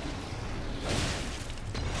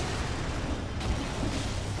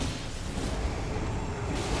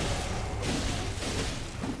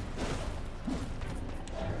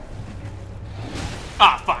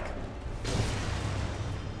 Ah, fuck.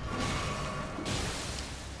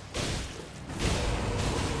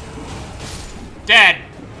 Dead.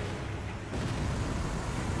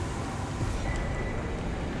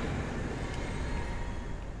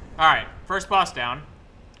 Alright, first boss down.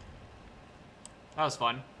 That was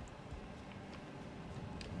fun.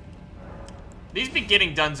 These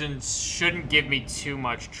beginning dungeons shouldn't give me too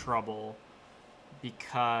much trouble.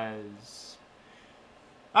 Because...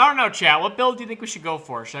 I don't know, chat. What build do you think we should go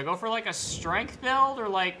for? Should I go for, like, a strength build? Or,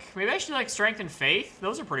 like, maybe I should do, like, strength and faith?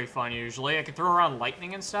 Those are pretty fun, usually. I can throw around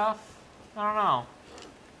lightning and stuff. I don't know.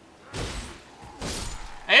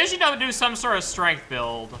 I usually don't do some sort of strength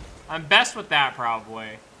build. I'm best with that,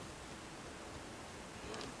 probably.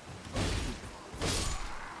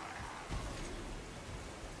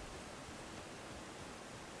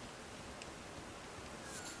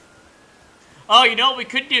 Oh, you know what we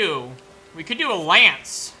could do? We could do a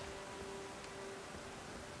lance.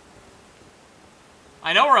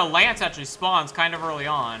 I know where a lance actually spawns kind of early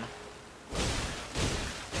on.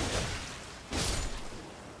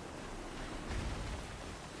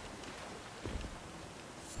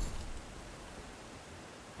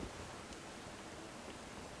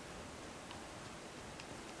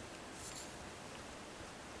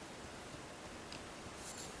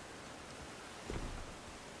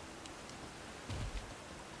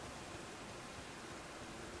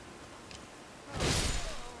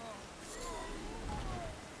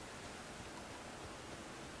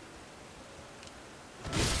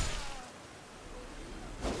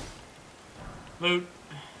 Loot.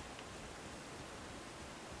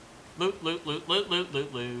 Loot, loot, loot, loot, loot,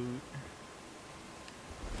 loot, loot.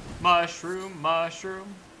 Mushroom, mushroom.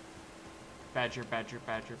 Badger, badger,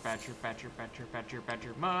 badger, badger, badger, badger, badger,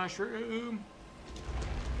 badger, mushroom.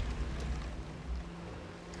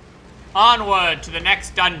 Onward to the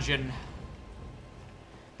next dungeon.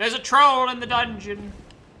 There's a troll in the dungeon.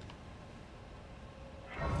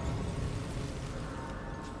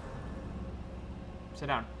 Sit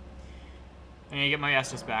down. I need to get my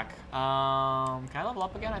Estus back. Can I level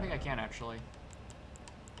up again? I think I can, actually.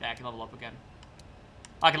 Yeah, I can level up again.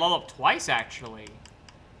 Oh, I can level up twice, actually.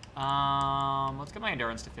 Let's get my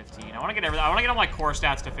endurance to 15. I want to get everything. I want to get all my core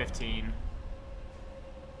stats to 15.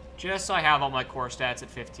 Just so I have all my core stats at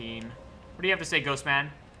 15. What do you have to say, Ghostman?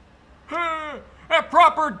 A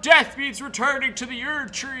proper death means returning to the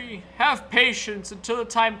Erd Tree. Have patience until the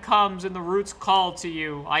time comes and the roots call to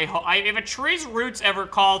you. If a tree's roots ever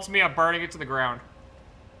call to me, I'm burning it to the ground.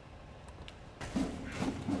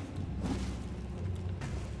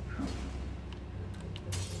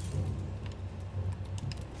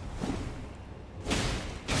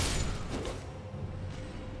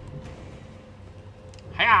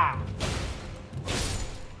 Hiya!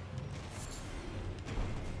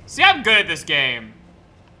 See, I'm good at this game.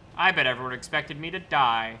 I bet everyone expected me to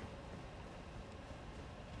die.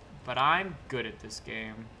 But I'm good at this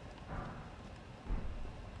game.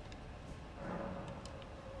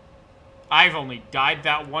 I've only died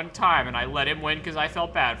that one time, and I let him win because I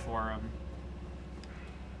felt bad for him.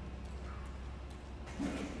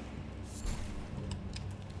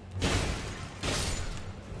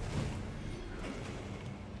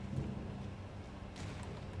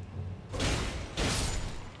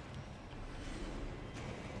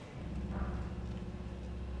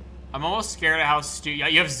 I'm almost scared of how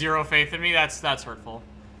you have zero faith in me. That's hurtful.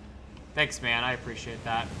 Thanks, man. I appreciate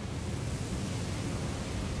that.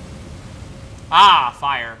 Ah,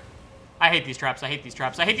 fire. I hate these traps. I hate these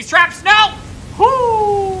traps. I hate these traps. No!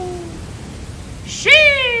 Whoo!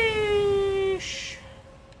 Sheesh!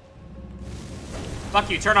 Fuck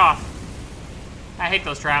you. Turn off. I hate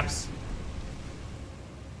those traps.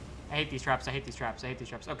 I hate these traps. I hate these traps. I hate these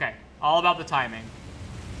traps. Okay. All about the timing.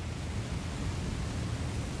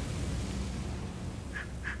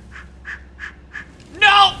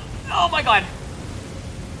 No! Oh my god.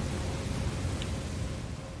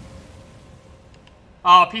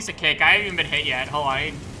 Oh, piece of cake. I haven't even been hit yet. Hold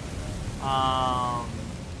on. I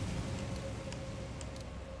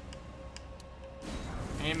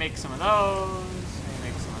need to make some of those. I need to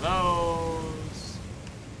make some of those.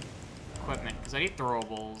 Equipment, because I need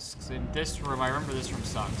throwables. Because in this room, I remember this room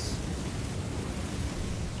sucks.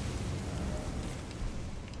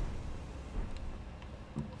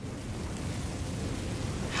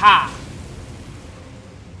 Ha!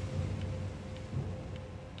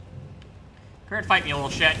 Come here and fight me, you little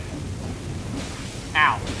shit.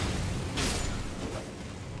 Ow.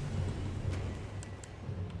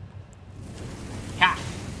 Ha!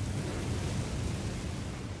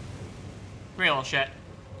 Come here, little shit.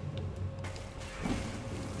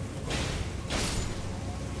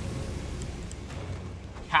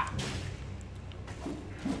 Ha!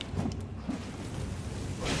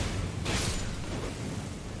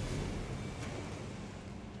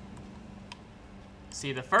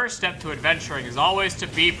 See, the first step to adventuring is always to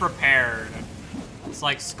be prepared. It's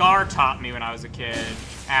like Scar taught me when I was a kid.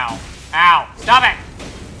 Ow. Ow. Stop it!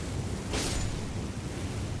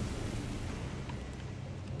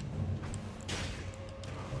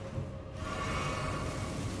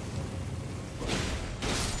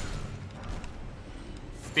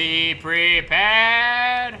 Be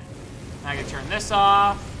prepared. I can turn this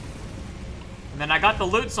off. And then I got the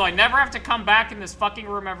loot, so I never have to come back in this fucking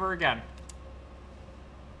room ever again.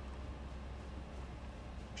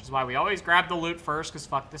 Which is why we always grab the loot first, because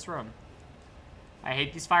fuck this room. I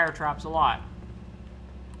hate these fire traps a lot.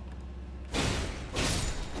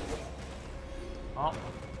 Oh.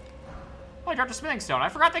 Oh, I dropped a smithing stone. I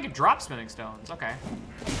forgot they could drop smithing stones. Okay.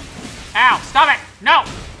 Ow! Stop it! No!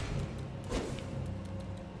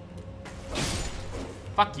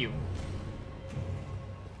 Fuck you.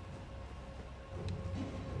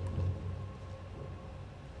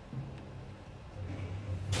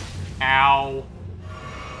 Ow.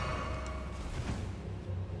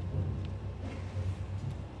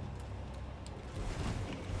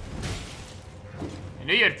 I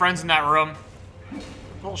knew you had friends in that room.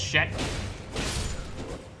 Bullshit.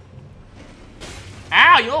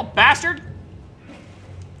 Ow, you little bastard!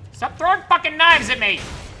 Stop throwing fucking knives at me!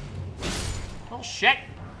 Bullshit.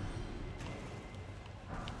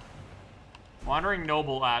 Wandering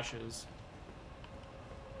Noble Ashes.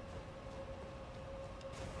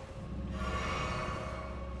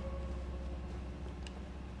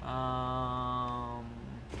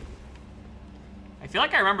 feel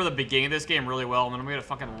like I remember the beginning of this game really well, and then I'm gonna get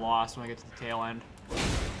fucking lost when I get to the tail end.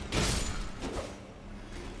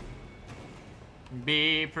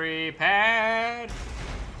 Be prepared.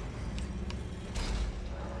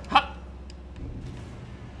 Ha!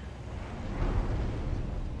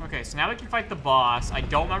 Okay, so now we can fight the boss. I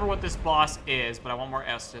don't remember what this boss is, but I want more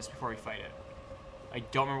Estus before we fight it. I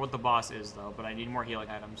don't remember what the boss is, though, but I need more healing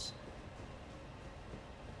items.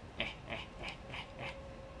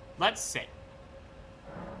 Let's see.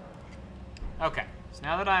 Okay, so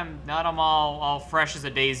now that I'm all fresh as a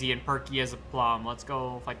daisy and perky as a plum, let's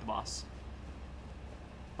go fight the boss.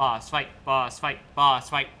 Boss fight, boss fight, boss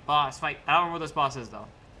fight, boss fight. I don't remember what this boss is, though.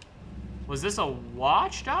 Was this a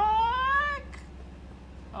watchdog?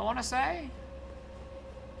 I want to say?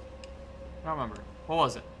 I don't remember. What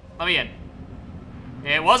was it? Let me in.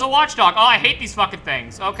 It was a watchdog. Oh, I hate these fucking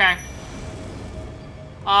things. Okay.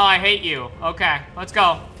 Oh, I hate you. Okay, let's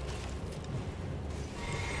go.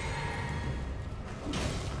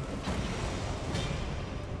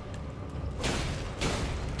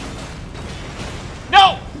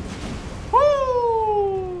 No!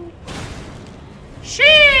 Woo!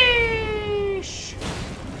 Sheesh!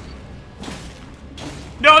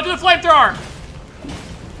 No, do the flamethrower!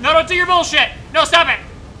 No, don't do your bullshit! No, stop it!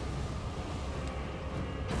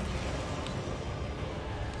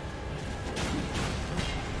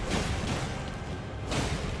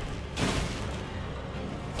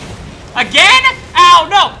 Again? Ow,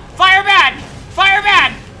 no! Fire bad! Fire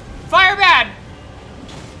bad! Fire bad!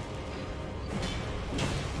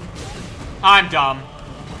 I'm dumb.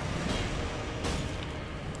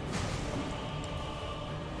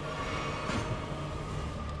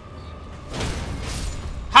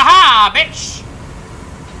 Haha, bitch!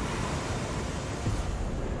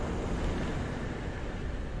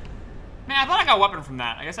 Man, I thought I got a weapon from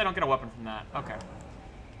that. I guess I don't get a weapon from that. Okay.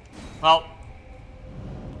 Well.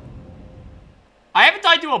 I haven't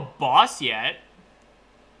died to a boss yet.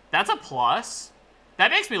 That's a plus. That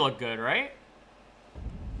makes me look good, right?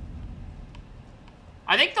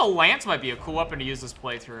 I think the lance might be a cool weapon to use this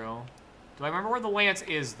playthrough. Do I remember where the lance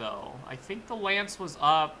is, though? I think the lance was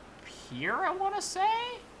up here, I want to say?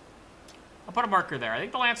 I'll put a marker there. I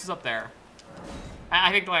think the lance is up there.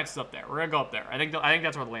 I think the lance is up there. We're going to go up there. I think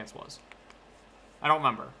that's where the lance was. I don't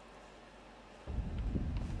remember.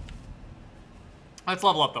 Let's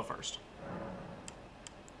level up, though, first.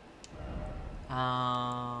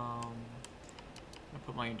 I'm gonna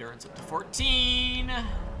put my endurance up to 14.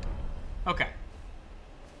 Okay.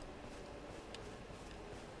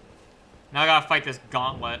 Now I gotta fight this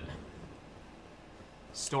gauntlet.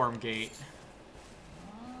 Stormgate.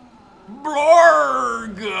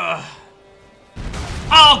 Brorg!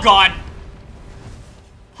 Oh, God!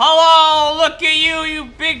 Hello! Look at you, you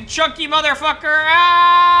big chunky motherfucker!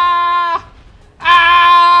 Ah!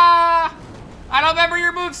 Ah! I don't remember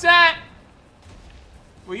your moveset!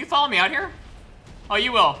 Will you follow me out here? Oh,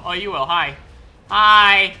 you will. Oh, you will. Hi.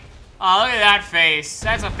 Hi. Oh, look at that face.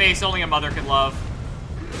 That's a face only a mother could love.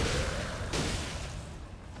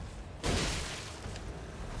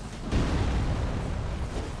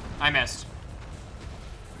 I missed.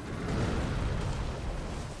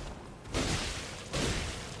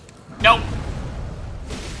 Nope.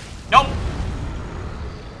 Nope.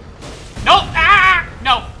 Nope. Ah!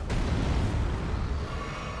 No.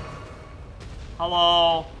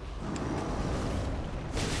 Hello.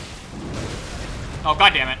 Oh,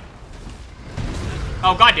 God damn it.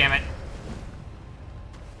 Oh, God damn it.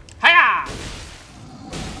 Hiya!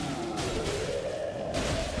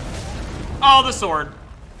 Oh, the sword.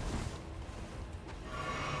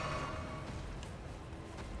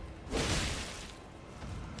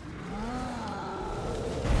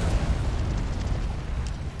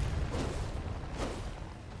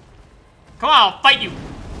 Come on, I'll fight you.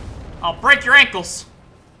 I'll break your ankles.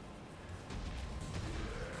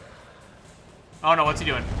 Oh no, what's he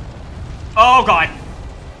doing? Oh God.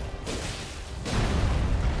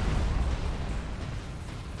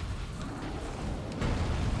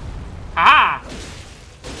 Ha!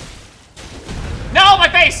 No, my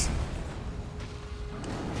face!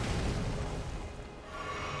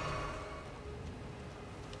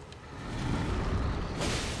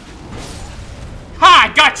 Ha!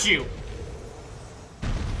 I got you!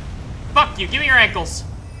 Fuck you, give me your ankles.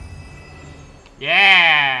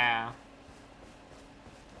 Yeah.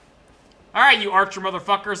 Alright, you archer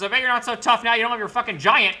motherfuckers. I bet you're not so tough now you don't have your fucking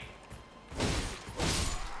giant.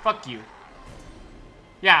 Fuck you.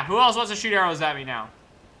 Yeah, who else wants to shoot arrows at me now?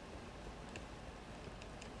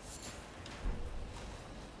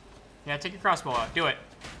 Yeah, take your crossbow out. Do it.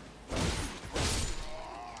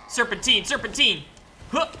 Serpentine, serpentine.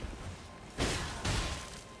 Huh.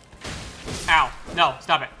 No,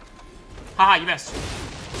 stop it. Haha, you missed.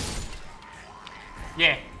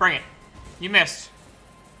 Yeah, bring it. You missed.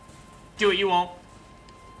 Do it, you won't.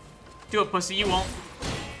 Do it, pussy, you won't.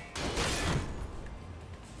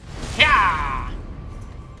 Yeah!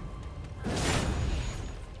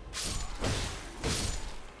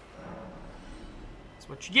 That's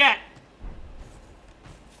what you get.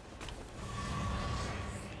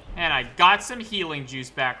 And I got some healing juice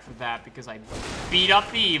back for that because I beat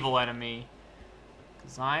up the evil enemy.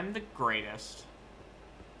 Because I'm the greatest.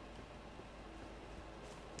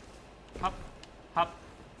 Hup, hup.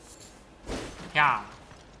 Yeah.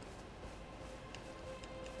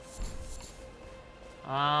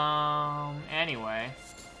 Anyway.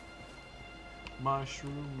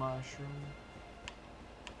 Mushroom, mushroom.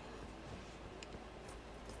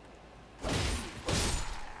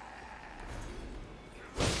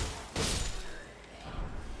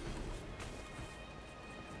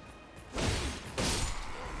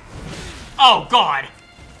 Oh, God.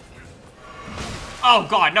 Oh,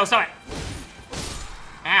 God. No, stop it.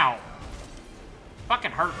 Ow.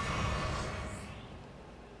 Fucking hurt.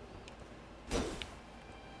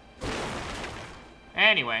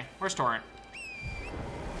 Anyway, where's Torrent?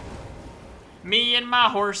 Me and my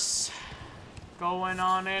horse going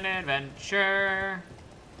on an adventure.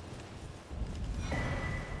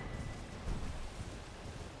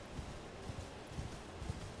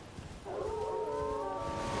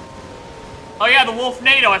 Oh yeah, the Wolf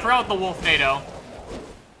NATO. I forgot the Wolf NATO.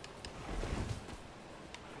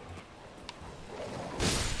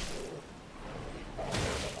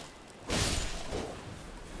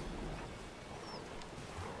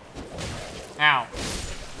 Ow.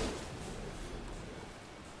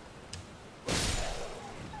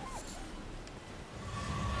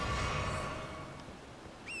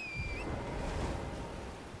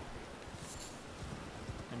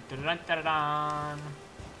 Dun, dun, dun, dun, dun.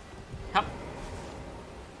 Hup.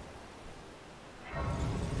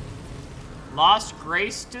 Lost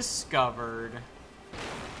Grace discovered.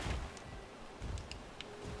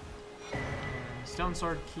 Stone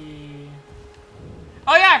sword key.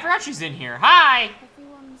 Oh yeah, I forgot she's in here. Hi!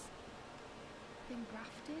 Everyone's been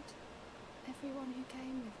grafted. Everyone who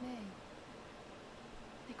came with me.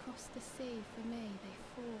 They crossed the sea for me. They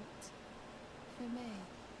fought for me.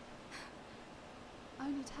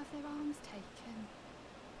 Only to have their arms taken.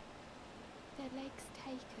 Their legs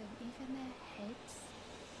taken. Even their heads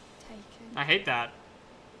taken. I hate that.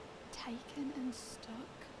 Taken and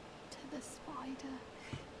stuck to the spider.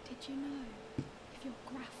 Did you know? If you're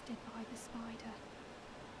grafted by the spider,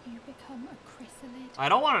 you become a chrysalid. I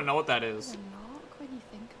don't want to know what that is. It's a lark when you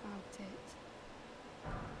think about it.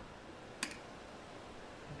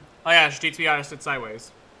 Oh yeah, she teaches me how to sit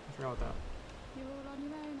sideways. I forgot about that. You're all on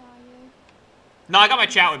your own, are you? No, I got my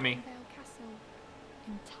chat with me. Vale Castle.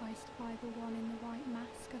 Enticed by the one in the white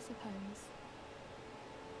mask, I suppose.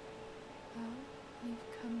 Well, you've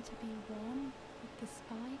come to be one with the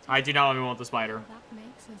spider. I do not want to be one with the spider. Well, that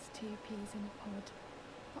makes us two peas in a pod.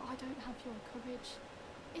 But I don't have your courage.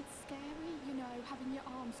 It's scary, you know, having your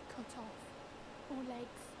arms cut off, or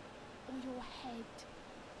legs, or your head.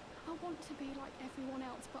 I want to be like everyone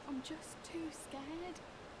else, but I'm just too scared.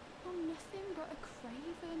 I'm nothing but a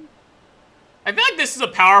craven. I feel like this is a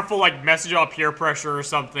powerful, like, message about peer pressure or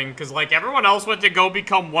something, because, like, everyone else went to go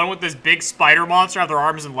become one with this big spider monster, have their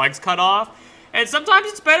arms and legs cut off, and sometimes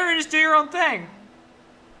it's better to just do your own thing.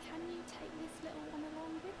 Can you take this little one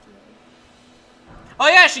along with you? Oh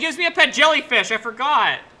yeah, she gives me a pet jellyfish, I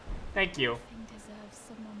forgot. Thank you. Nothing deserves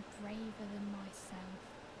someone braver than myself.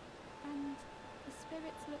 And the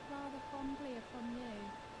spirits look rather fondly upon you.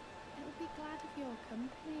 It'll be glad of your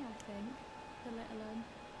company, I think, the little one.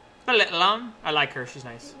 The little one. I like her, she's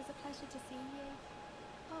nice. It was a pleasure to see you.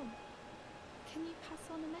 Oh, can you pass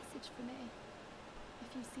on a message for me?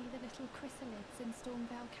 If you see the little chrysalids in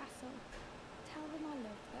Stormvale Castle, tell them I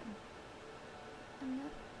love them. And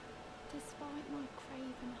that, despite my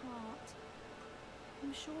craven heart,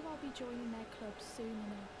 I'm sure I'll be joining their club soon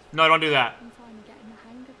enough. No, don't do that. I'm finally getting the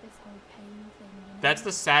hang of this whole pain thing, you know? That's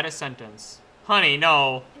the saddest sentence. Honey,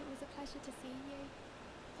 no. It was a pleasure to see you.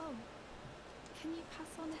 Oh, can you pass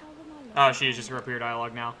on tell them I love Oh, them? she's just rip your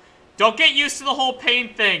dialogue now. Don't get used to the whole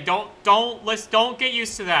pain thing. Don't get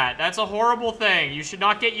used to that. That's a horrible thing. You should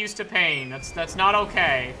not get used to pain. That's not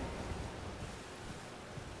okay.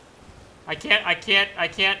 I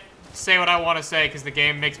can't say what I want to say because the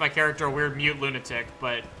game makes my character a weird mute lunatic,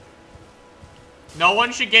 but no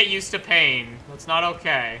one should get used to pain. That's not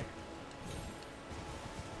okay.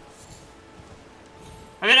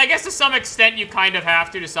 I mean, I guess to some extent you kind of have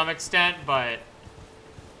to some extent, but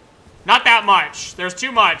not that much. There's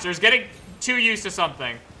too much. There's getting too used to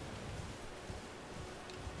something.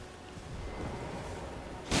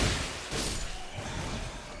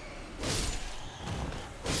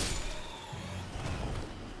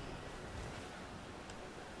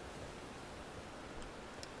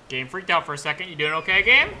 Game freaked out for a second. You doing okay,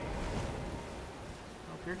 game? Hope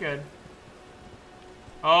you're good.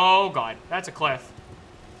 Oh, God. That's a cliff.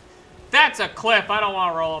 That's a cliff. I don't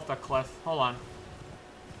want to roll off the cliff. Hold on.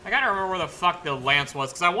 I gotta remember where the fuck the lance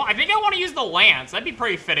was, because I think I want to use the lance. That'd be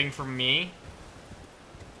pretty fitting for me.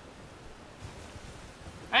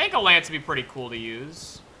 I think a lance would be pretty cool to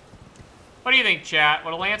use. What do you think, chat?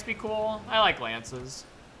 Would a lance be cool? I like lances.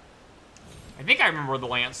 I think I remember where the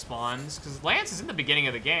lance spawns, because lance is in the beginning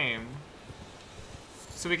of the game.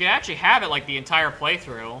 So we could actually have it like the entire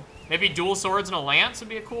playthrough. Maybe dual swords and a lance would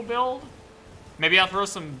be a cool build. Maybe I'll throw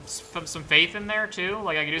some faith in there too.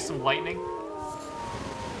 Like I could do some lightning.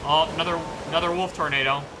 Oh, another wolf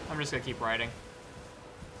tornado. I'm just gonna keep riding.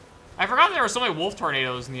 I forgot there were so many wolf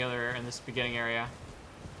tornadoes in this beginning area.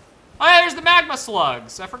 Oh yeah, there's the magma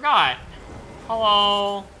slugs. I forgot.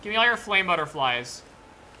 Hello. Give me all your flame butterflies.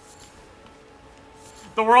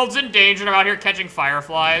 The world's in danger and I'm out here catching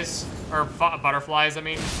fireflies. Or butterflies, I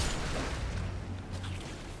mean.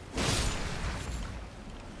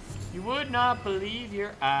 You would not believe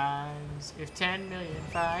your eyes if 10 million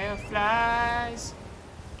fireflies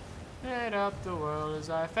lit up the world as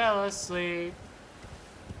I fell asleep.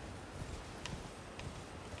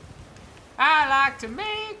 I like to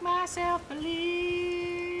make myself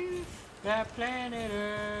believe that planet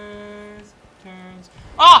Earth turns.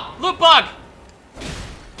 Oh, loot bug!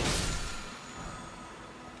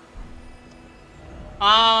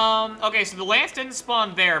 Okay, so the lance didn't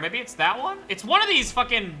spawn there. Maybe it's that one? It's one of these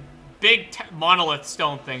fucking big monolith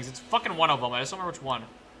stone things. It's fucking one of them. I just don't remember which one.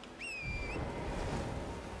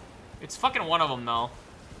 It's fucking one of them, though.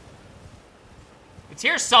 It's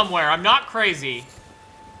here somewhere. I'm not crazy.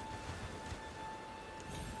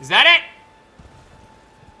 Is that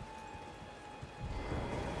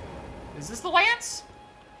it? Is this the lance?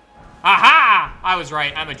 Aha! I was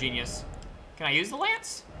right. I'm a genius. Can I use the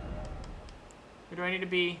lance? Or do I need to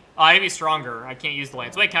be... Oh, I need to be stronger. I can't use the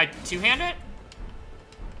lance. Wait, can I two-hand it?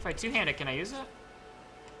 If I two-hand it, can I use it?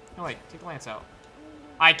 No, wait. Take the lance out.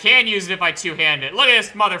 I can use it if I two-hand it. Look at this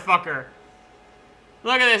motherfucker.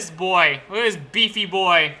 Look at this boy. Look at this beefy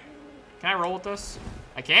boy. Can I roll with this?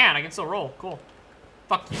 I can. I can still roll. Cool.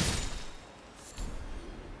 Fuck you.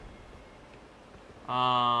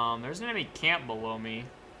 There's an enemy camp below me.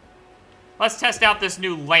 Let's test out this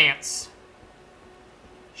new lance.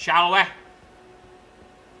 Shall we?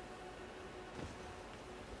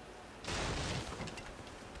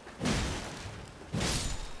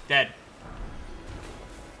 Dead.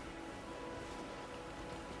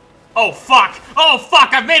 Oh, fuck! Oh,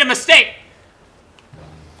 fuck! I've made a mistake!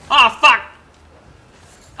 Oh, fuck!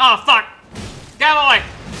 Oh, fuck! Get out of my way!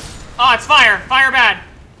 Oh, it's fire! Fire bad!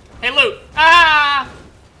 Hey, loot! Ah!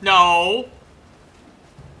 No!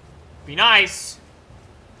 Be nice.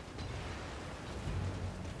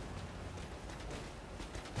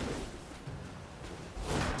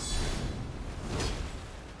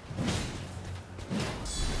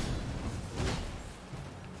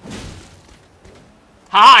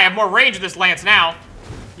 Haha, I have more range with this lance now.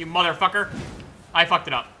 You motherfucker. I fucked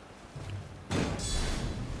it up.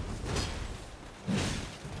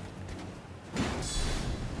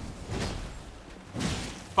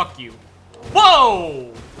 Fuck you.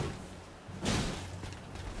 Whoa!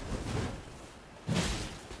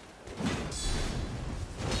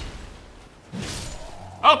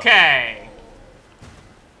 Okay.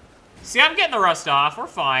 See, I'm getting the rust off. We're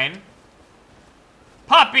fine.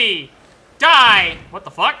 Puppy! Die! What the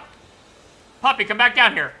fuck? Puppy, come back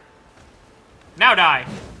down here. Now die.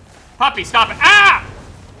 Puppy, stop it. Ah!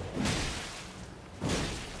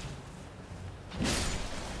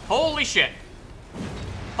 Holy shit.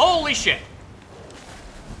 Holy shit.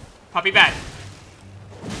 Puppy bad.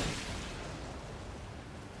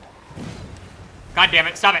 God damn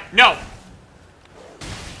it, stop it. No.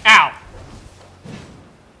 Ow.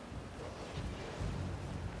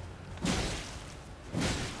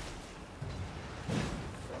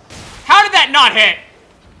 How did that not hit?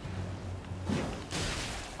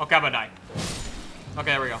 Okay, I'm gonna die.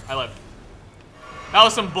 Okay, there we go. I live. That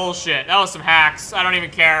was some bullshit. That was some hacks. I don't even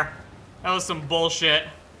care. That was some bullshit.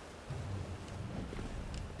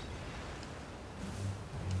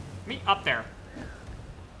 Me up there.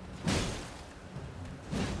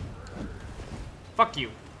 Fuck you.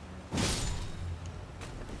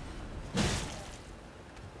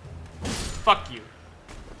 Fuck you.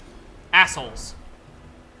 Assholes.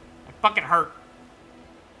 I fucking hurt.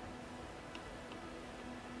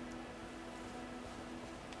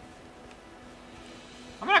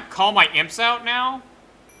 call my imps out now.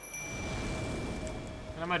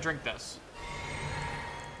 And I'm gonna drink this.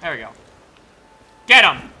 There we go. Get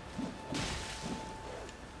him!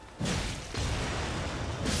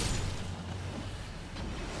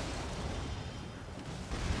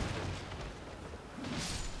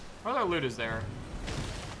 What other loot is there?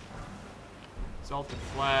 Salted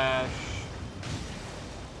flesh.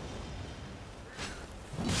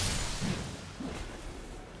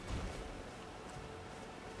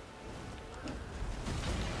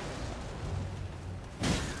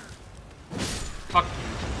 Fuck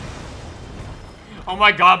you. Oh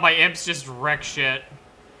my god, my imps just wreck shit.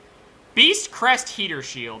 Beast Crest Heater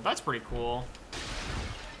Shield. That's pretty cool.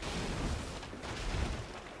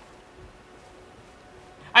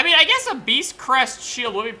 I mean, I guess a Beast Crest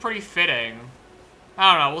Shield would be pretty fitting.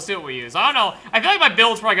 I don't know. We'll see what we use. I don't know. I feel like my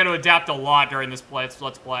build's probably going to adapt a lot during this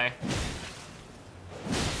let's play.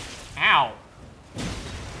 Ow.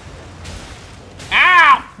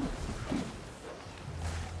 Ow!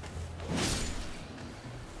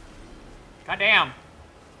 Goddamn.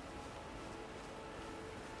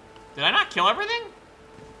 Did I not kill everything?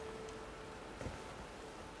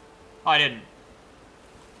 Oh, I didn't.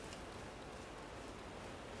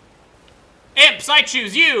 Imps, I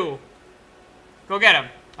choose you! Go get him.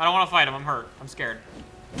 I don't want to fight him. I'm hurt. I'm scared.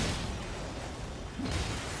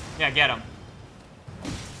 Yeah, get him.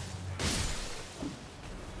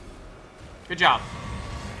 Good job.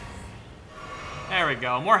 There we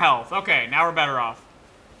go. More health. Okay, now we're better off.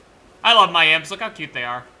 I love my imps. Look how cute they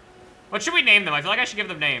are. What should we name them? I feel like I should give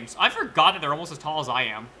them names. I forgot that they're almost as tall as I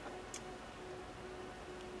am.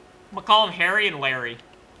 I'm gonna call them Harry and Larry.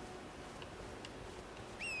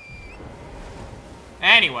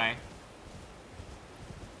 Anyway.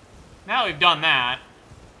 Now we've done that.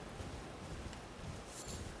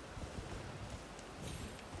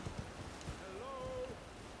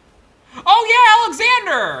 Hello? Oh yeah,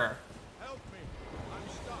 Alexander! Help me. I'm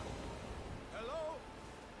stuck. Hello?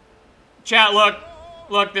 Chat, look.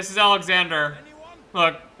 Look, this is Alexander. Anyone?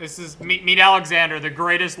 Look, this is meet Alexander, the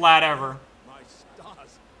greatest lad ever. My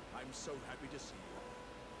stars. I'm so happy to see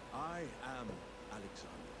you. I am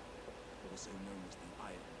Alexander, also known as the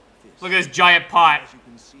Iron Fist. Look at this giant pot. As you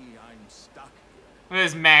can see, I'm stuck here. Look at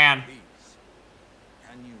this man. Please,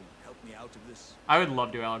 can you help me out of this? I would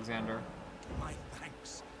love to, Alexander. My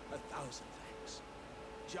thanks. 1,000 thanks.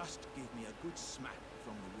 Just give me a good smack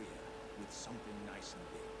from the rear with something nice and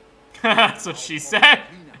big. That's what she said.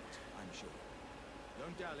 Clean out, I'm sure.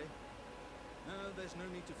 Don't dally. No, there's no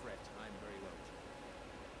need to fret. I'm very well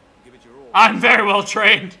trained. Give it your all. I'm very well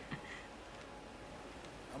trained.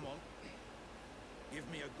 Come on. Give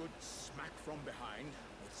me a good smack from behind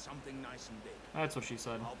with something nice and big. That's what she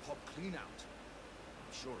said. I'll pop clean out.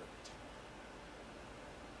 I'm sure of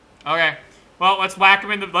it. Okay. Well, let's whack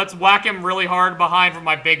him let's whack him really hard behind from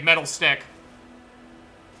my big metal stick.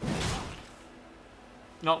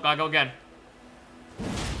 Nope, gotta go again.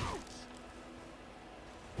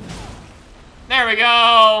 There we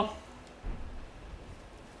go!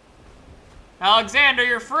 Alexander,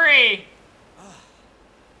 you're free!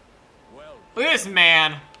 Well, Look at this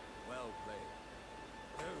man. well played.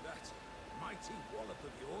 Oh, that mighty wallop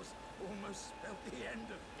of yours almost spelled the end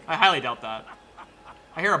of it. I highly doubt that.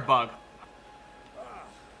 I hear a bug.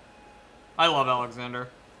 I love Alexander.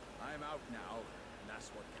 I'm out now, and that's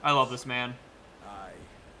what counts. I love this man. I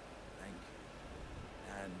thank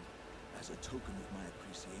you. And as a token of my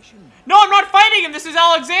appreciation, No, I'm not fighting him! This is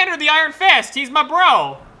Alexander the Iron Fist! He's my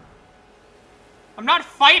bro! I'm not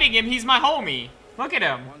fighting him, he's my homie. Look at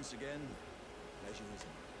him. once again, pleasure is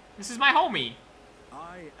mine. This is my homie.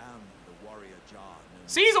 I am the warrior jar known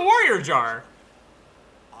See, he's a warrior jar.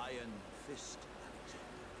 as Iron Fist Alexander.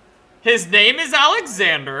 His name is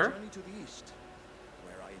Alexander. Journey to the east,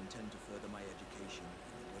 where I intend to further my education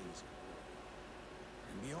in the ways of war.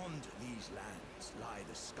 And beyond these lands lie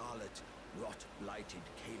the scarlet, rot-blighted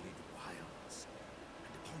Caelid wilds.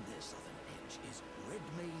 And upon their southern edge is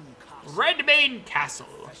Redmane Castle. Redmane Castle.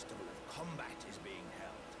 A festival of combat is being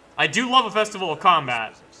held. I do love a festival of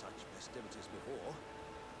combat. Of such festivities before,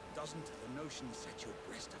 doesn't the notion set your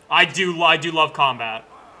breast aflame? I do love combat.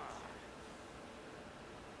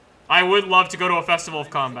 I would love to go to a festival of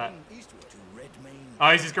combat. Eastward to Redmane.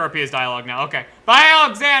 Oh, he's just gonna repeat his dialogue now. Okay. Bye,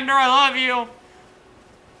 Alexander. I love you.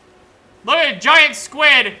 Look at a giant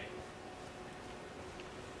squid.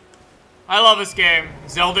 I love this game.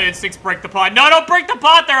 Zelda instincts break the pot. No, don't break the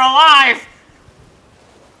pot. They're alive.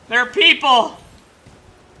 They're people.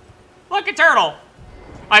 Look, a turtle.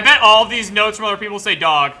 I bet all of these notes from other people say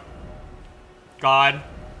dog. God.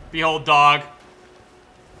 Behold dog.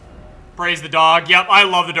 Praise the dog. Yep, I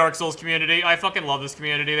love the Dark Souls community. I fucking love this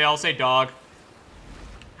community. They all say dog.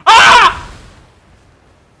 Ah!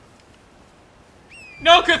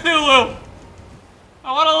 No, Cthulhu!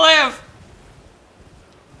 I want to live!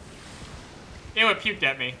 Ew, it puked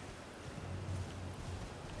at me.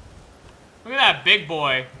 Look at that big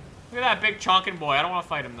boy. Look at that big chonkin' boy. I don't want to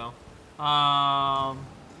fight him, though.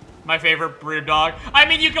 My favorite breed of dog. I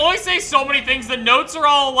mean, you can only say so many things. The notes are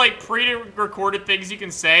all, like, pre-recorded things you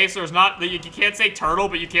can say, so there's not... You can't say turtle,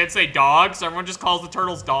 but you can't say dog, so everyone just calls the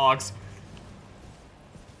turtles dogs.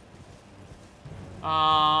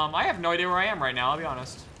 I have no idea where I am right now, I'll be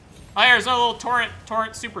honest. Oh, there's no little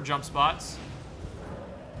torrent super jump spots.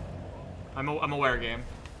 I'm aware, game.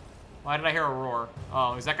 Why did I hear a roar?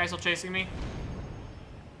 Oh, is that guy still chasing me?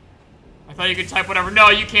 I thought you could type whatever.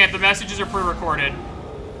 No, you can't. The messages are pre-recorded.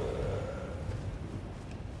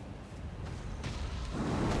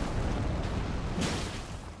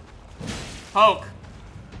 Poke.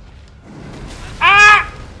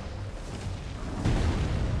 Ah!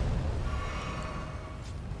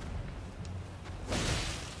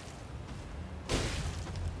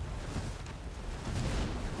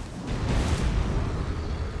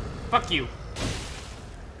 Fuck you.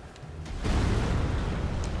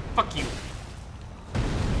 Fuck you.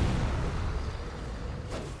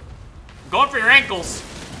 Going for your ankles.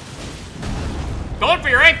 Going for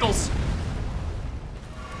your ankles.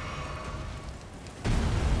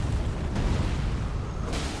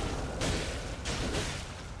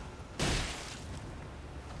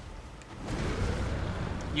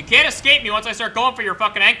 You can't escape me once I start going for your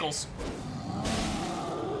fucking ankles.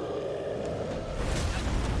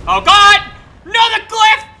 Oh god! No, the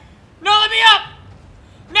cliff! No, let me up!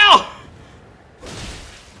 No!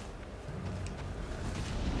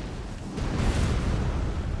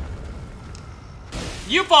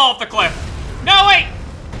 You fall off the cliff! No, wait!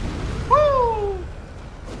 Woo!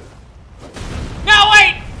 No,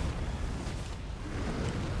 wait!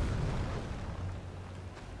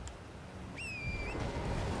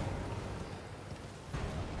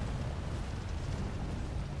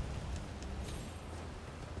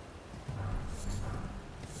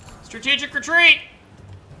 Strategic retreat!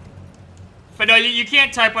 But no, you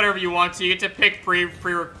can't type whatever you want to. You get to pick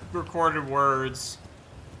pre-recorded words.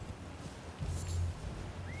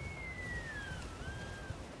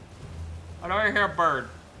 I don't hear a bird.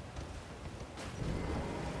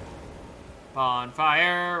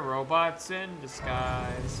 Bonfire, robots in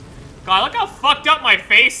disguise. God, look how fucked up my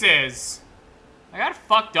face is. I got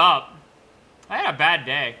fucked up. I had a bad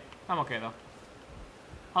day. I'm okay, though.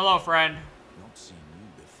 Hello, friend. Not seen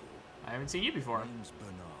you before. I haven't seen you before. Name's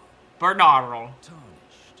Bernard. Bernardo.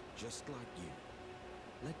 Tarnished, just like you.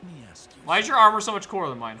 Let me ask you. Why is your armor so much cooler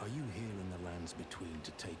than mine? Are you here in the lands between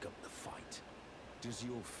to take up the fight? Does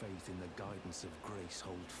your faith in the guidance of grace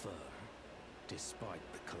hold firm, despite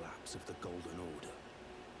the collapse of the Golden Order?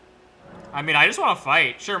 I mean, I just want to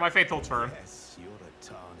fight. Sure, my faith holds firm. Yes, you're a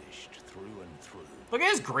tarnished through and through. Look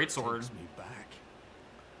at his greatsword. Takes me back.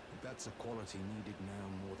 That's a quality needed now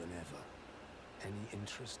more than ever. Any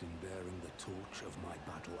interest in bearing the torch of my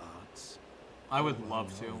battle arts? I would All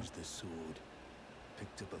love know to. is the sword.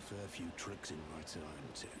 Picked up a fair few tricks in my time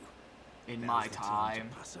too. In Now's my the time.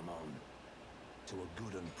 to pass 'em on to a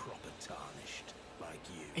good and proper tarnished like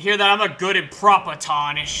you. Hear that? I'm a good and proper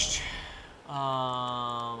tarnished.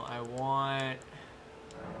 I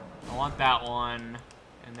want that one.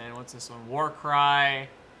 And then what's this one? War Cry.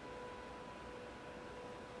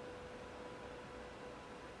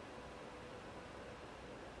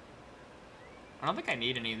 I don't think I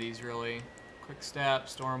need any of these really. Quick Step,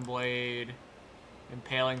 Stormblade,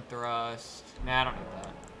 Impaling Thrust. Nah, I don't need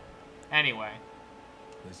that. Anyway.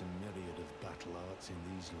 There's a myriad of battle arts in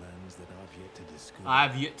these lands that I've yet to discover.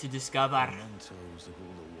 I've yet to discover. Mementos of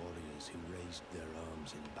all the warriors who raised their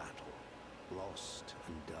arms in battle, lost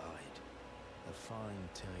and died. A fine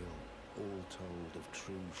tale, all told, of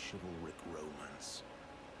true chivalric romance.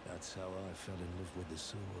 That's how I fell in love with the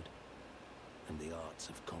sword and the arts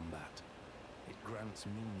of combat. It grants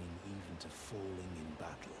meaning even to falling in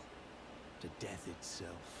battle, to death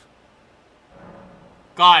itself.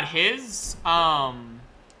 God, his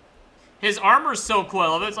armor's so cool. I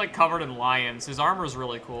love it. It's like covered in lions. His armor's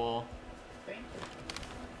really cool.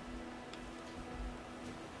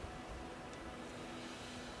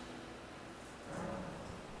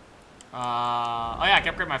 Oh yeah, I can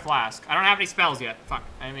upgrade my flask. I don't have any spells yet. Fuck,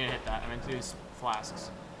 I didn't mean to hit that. I meant to use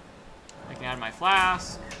flasks. I can add my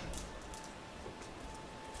flask.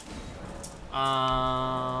 Can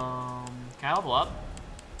I level up?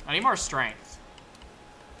 I need more strength.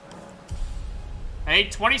 I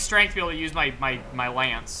need 20 strength to be able to use my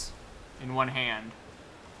lance. in one hand.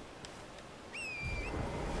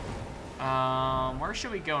 Where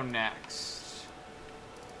should we go next?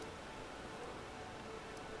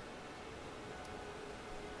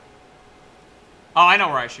 Oh, I know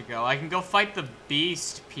where I should go. I can go fight the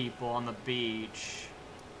beast people on the beach.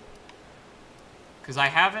 Because I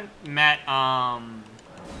haven't met,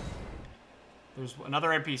 there's another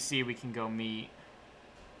NPC we can go meet.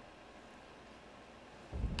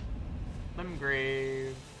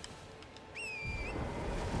 Limgrave.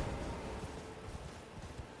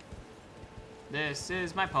 This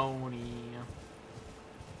is my pony.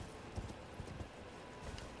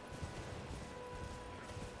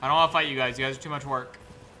 I don't want to fight you guys. You guys are too much work.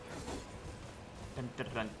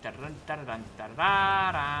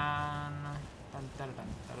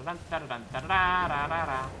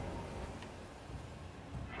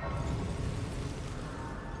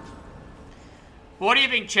 What do you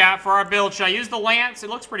think, chat, for our build? Should I use the lance? It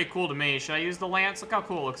looks pretty cool to me. Should I use the lance? Look how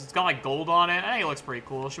cool it looks. It's got like gold on it. I think it looks pretty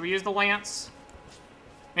cool. Should we use the lance?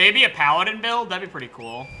 Maybe a paladin build? That'd be pretty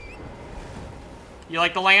cool. You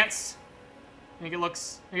like the lance? Think it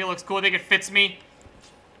looks cool? I think it fits me.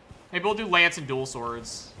 Maybe we'll do lance and dual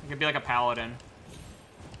swords. It could be like a paladin.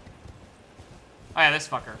 Oh yeah, this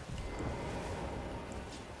fucker.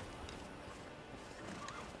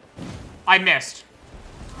 I missed.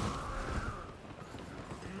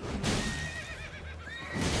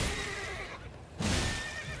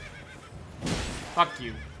 Fuck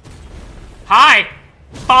you. Hi!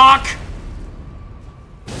 Fuck!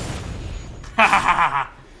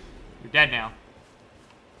 You're dead now.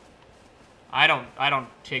 I don't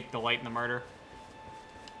take delight in the murder.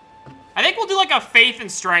 I think we'll do like a faith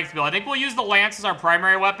and strength build. I think we'll use the lance as our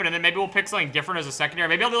primary weapon, and then maybe we'll pick something different as a secondary.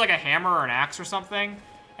 Maybe I'll do like a hammer or an axe or something.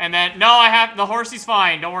 And then, no, the horse is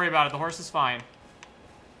fine. Don't worry about it. The horse is fine.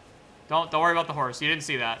 Don't worry about the horse. You didn't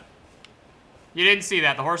see that. You didn't see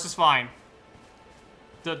that. The horse is fine.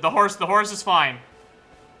 The horse is fine.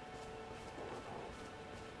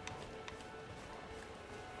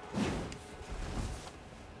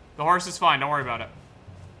 The horse is fine. Don't worry about it.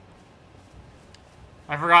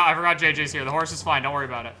 I forgot JJ's here. The horse is fine. Don't worry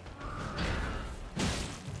about it.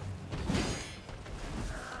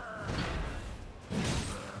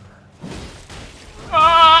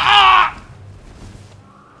 Ah!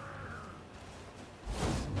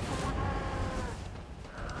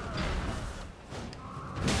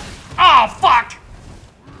 Oh, fuck!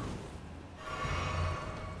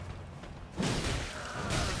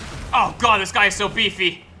 Oh, God, this guy is so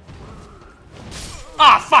beefy.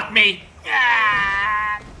 Ah, fuck me!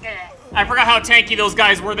 I forgot how tanky those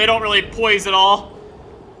guys were. They don't really poise at all.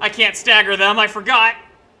 I can't stagger them. I forgot.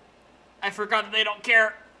 I forgot that they don't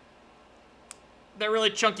care. They're really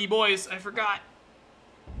chunky boys. I forgot.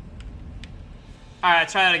 Alright,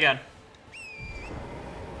 try that again.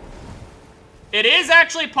 It is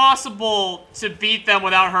actually possible to beat them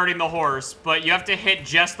without hurting the horse, but you have to hit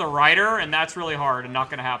just the rider, and that's really hard and not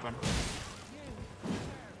gonna happen.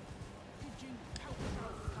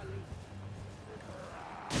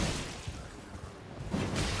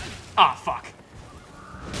 Ah, oh, fuck.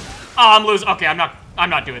 Oh, I'm losing. Okay, I'm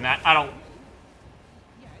not doing that. I don't.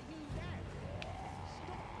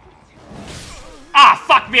 Ah,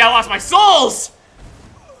 fuck me, I lost my souls!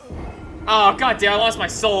 Oh, goddamn, I lost my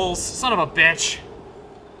souls. Son of a bitch.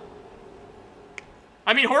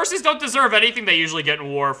 I mean, horses don't deserve anything they usually get in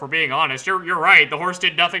war, if we're being honest. You're right, the horse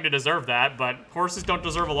did nothing to deserve that, but horses don't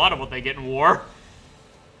deserve a lot of what they get in war.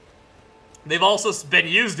 They've also been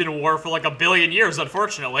used in war for like 1 billion years,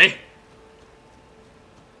 unfortunately.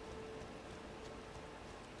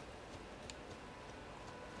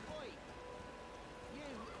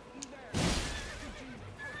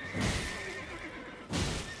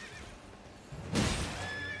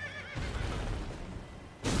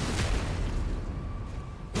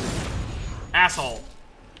 Asshole.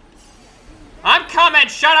 I'm coming,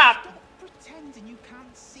 shut up! Pretending you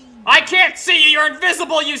can't see me. I can't see you, you're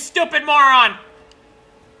invisible, you stupid moron!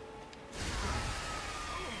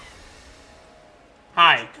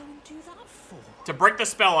 Hi. Go and do that for? To break the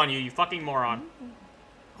spell on you, you fucking moron.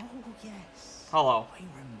 Oh, yes. Hello. I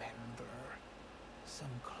remember.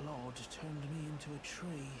 Some clod turned me into a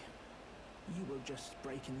tree. You were just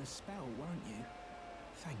breaking the spell, weren't you?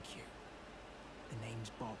 Thank you. The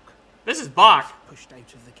name's Bok. This is Bok. Pushed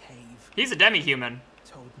out of the cave. He's a demi-human.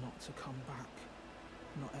 Told not to come back.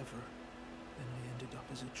 Not ever. Then I ended up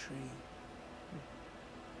as a tree.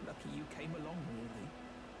 Lucky you came along, really.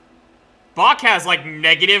 Bok has, like,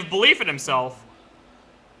 negative belief in himself.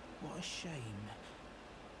 What a shame.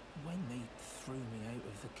 When they threw me out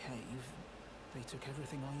of the cave, they took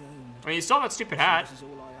everything I owned. I mean, you still have that stupid hat. This is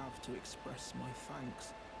all I have to express my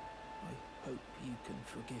thanks. I hope you can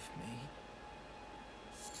forgive me.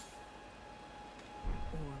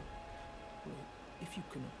 Or, well, if you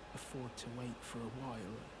can afford to wait for a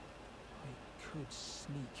while, I could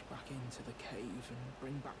sneak back into the cave and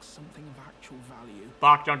bring back something of actual value.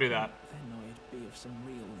 Bach, don't do that. Then I'd be of some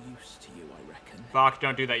real use to you, I reckon. Bach,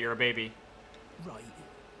 don't do that. You're a baby. Right,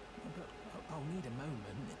 but I'll need a moment.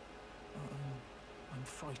 I'm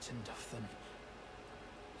frightened of them,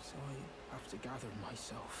 so I have to gather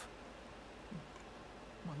myself.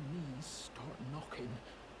 My knees start knocking,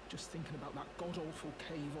 just thinking about that god-awful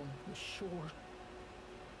cave on the shore.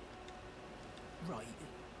 Right,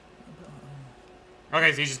 but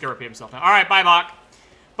Okay, so he's just gonna repeat himself now. All right, bye, Bach.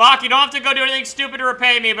 Bach, you don't have to go do anything stupid to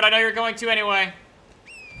repay me, but I know you're going to anyway.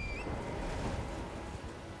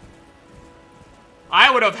 I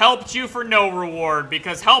would have helped you for no reward,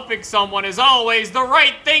 because helping someone is always the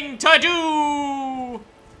right thing to do!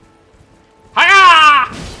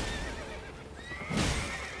 Hiya!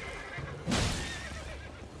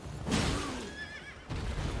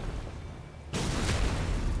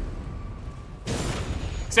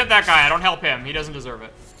 Except that guy, I don't help him. He doesn't deserve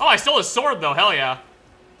it. Oh, I stole his sword, though. Hell yeah.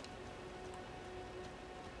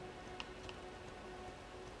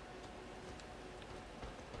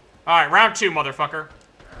 Alright, round 2, motherfucker.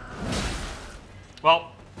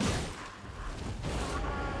 Well.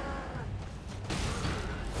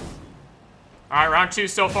 Alright, round 2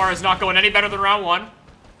 so far is not going any better than round 1.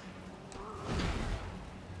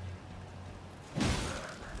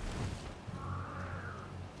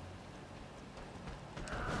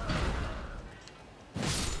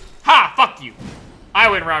 Ha! Fuck you. I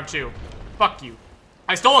win round 2. Fuck you.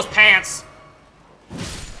 I stole his pants.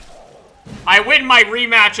 I win my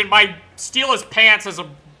rematch and my steal his pants as a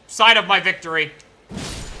sign of my victory.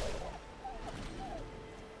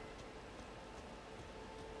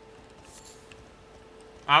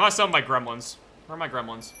 I must summon my gremlins. Where are my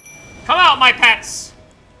gremlins? Come out, my pets!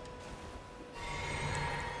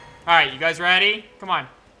 Alright, you guys ready? Come on.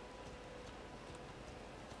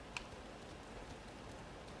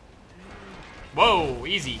 Whoa,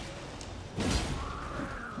 easy.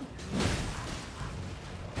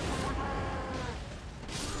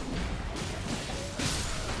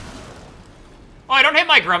 Oh, I don't hit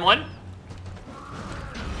my gremlin.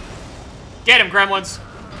 Get him, gremlins.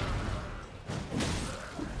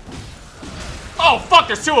 Oh, fuck,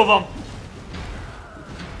 there's 2 of them.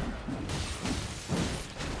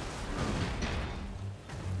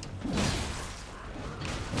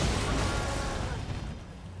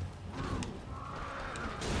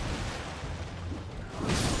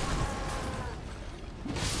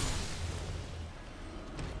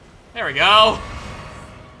 There we go.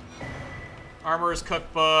 Armorer's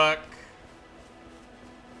cookbook.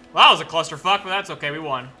 Well, that was a clusterfuck, but that's okay. We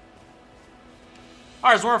won.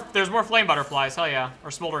 Oh, there's more flame butterflies. Hell yeah. Or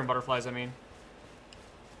smoldering butterflies, I mean.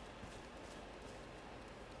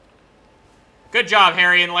 Good job,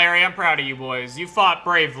 Harry and Larry. I'm proud of you boys. You fought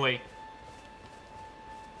bravely.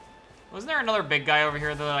 Wasn't there another big guy over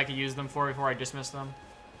here that I could use them for before I dismissed them?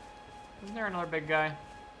 Wasn't there another big guy?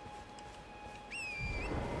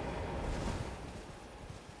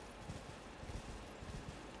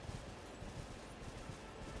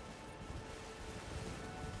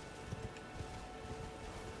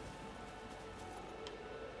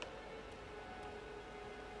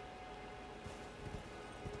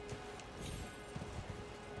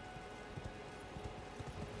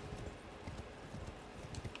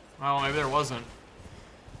 Oh, maybe there wasn't.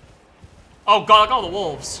 Oh god, look at all the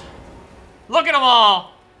wolves. Look at them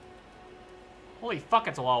all! Holy fuck,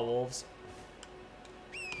 it's a lot of wolves.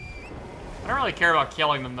 I don't really care about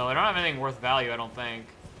killing them, though. They don't have anything worth value, I don't think.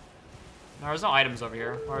 No, there's no items over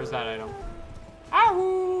here. Where's that item?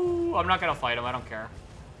 Ow! I'm not gonna fight them, I don't care.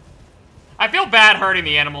 I feel bad hurting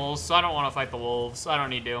the animals, so I don't want to fight the wolves. I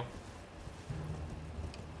don't need to.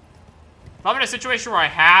 If I'm in a situation where I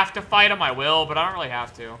have to fight them, I will, but I don't really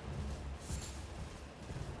have to.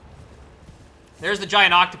 There's the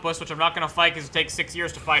giant octopus, which I'm not going to fight because it takes 6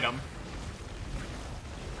 years to fight him.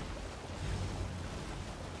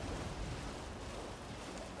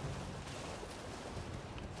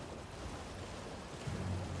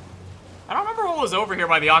 I don't remember what was over here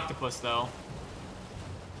by the octopus, though.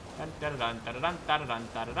 Dun, dun, dun, dun, dun, dun, dun,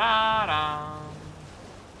 dun, dun, dun.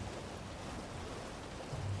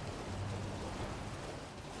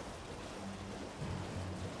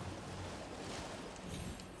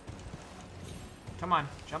 Come on,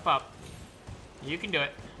 jump up. You can do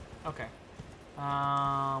it. Okay.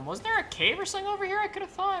 Wasn't there a cave or something over here I could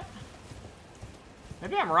have thought?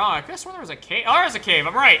 Maybe I'm wrong. I could have sworn there was a cave. Oh, there's a cave.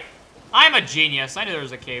 I'm right. I'm a genius. I knew there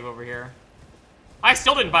was a cave over here. I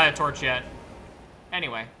still didn't buy a torch yet.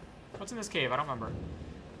 Anyway, what's in this cave? I don't remember.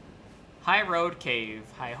 High Road Cave.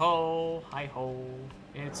 Hi-ho, hi-ho.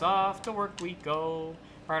 It's off to work we go.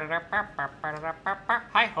 Hi-ho,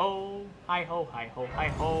 hi-ho, hi-ho,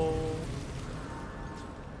 hi-ho.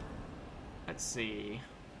 Let's see.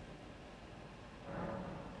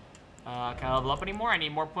 Can I level up anymore? I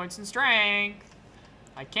need more points in strength.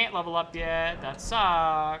 I can't level up yet. That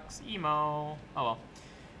sucks. Emo. Oh well.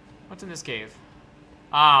 What's in this cave?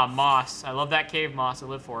 Ah, moss. I love that cave moss. I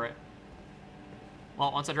live for it.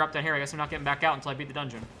 Well, once I drop down here, I guess I'm not getting back out until I beat the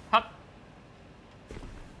dungeon. Hup.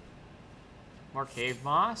 More cave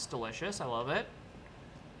moss. Delicious. I love it.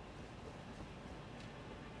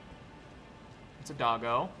 It's a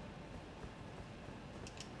doggo.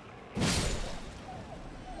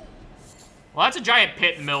 Well, that's a giant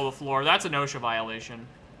pit in the middle of the floor. That's an OSHA violation.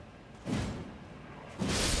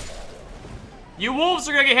 You wolves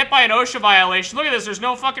are gonna get hit by an OSHA violation. Look at this. There's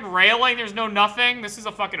no fucking railing. There's no nothing. This is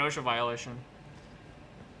a fucking OSHA violation.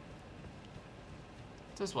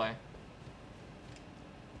 It's this way.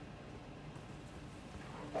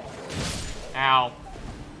 Ow.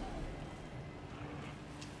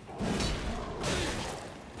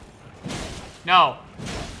 No.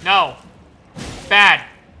 No. Bad.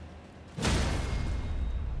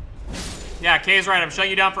 Yeah, Kay's right. I'm shutting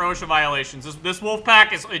you down for OSHA violations. This wolf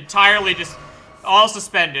pack is entirely just all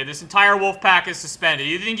suspended. This entire wolf pack is suspended.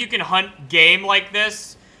 You think you can hunt game like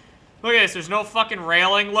this? Look at this. There's no fucking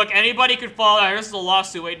railing. Look, anybody could fall down. This is a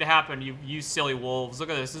lawsuit waiting to happen. You silly wolves. Look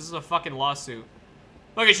at this. This is a fucking lawsuit.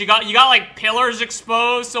 Look at you got like pillars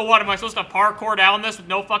exposed. So what? Am I supposed to parkour down this with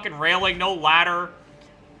no fucking railing, no ladder?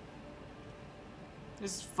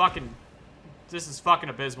 This is fucking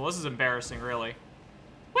abysmal. This is embarrassing, really.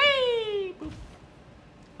 Whee! Boop.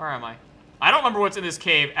 Where am I? I don't remember what's in this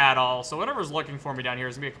cave at all, so whatever's looking for me down here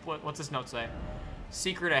is gonna be a... What's this note say?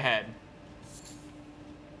 Secret ahead.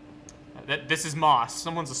 This is moss.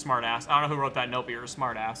 Someone's a smartass. I don't know who wrote that note, but you're a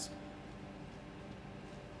smartass.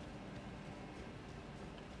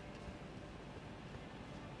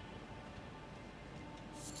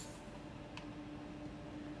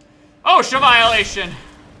 OSHA violation!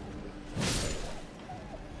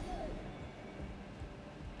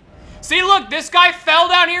 See, look, this guy fell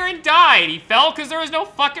down here and died. He fell because there was no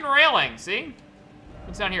fucking railing. See?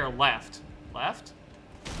 What's down here? Left. Left?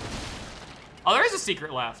 Oh, there is a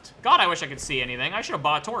secret left. God, I wish I could see anything. I should have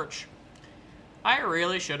bought a torch. I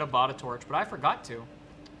really should have bought a torch, but I forgot to.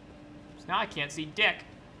 So now I can't see dick.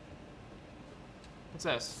 What's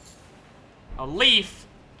this? A leaf.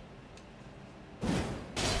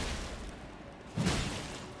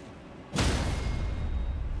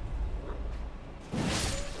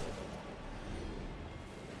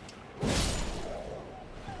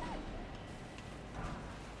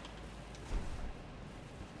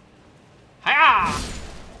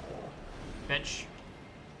 Bitch.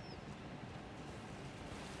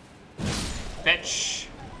 Bitch.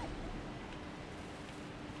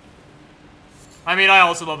 I mean, I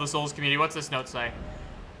also love the Souls community. What's this note say?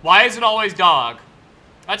 Why is it always dog?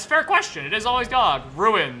 That's a fair question. It is always dog.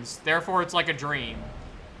 Ruins. Therefore, it's like a dream.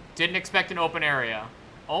 Didn't expect an open area.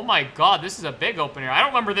 Oh my god, this is a big open area. I don't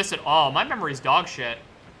remember this at all. My memory's dog shit.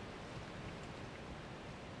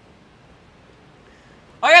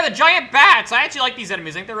 Oh yeah, the giant bats. I actually like these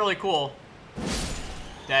enemies. I think they're really cool.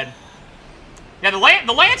 Dead. Yeah, the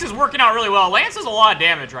lance is working out really well. Lance does a lot of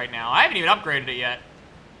damage right now. I haven't even upgraded it yet.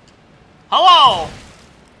 Hello!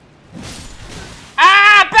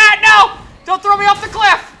 Ah, bat, no! Don't throw me off the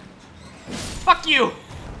cliff! Fuck you.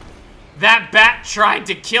 That bat tried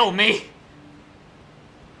to kill me.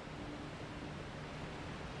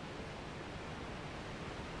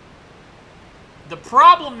 The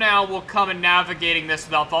problem now will come in navigating this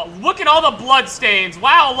without fall. Look at all the blood stains.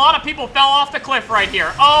 Wow, a lot of people fell off the cliff right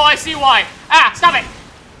here. Oh, I see why. Ah, stop it.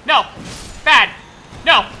 No. Bad.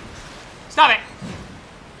 No. Stop it.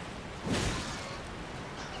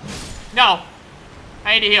 No.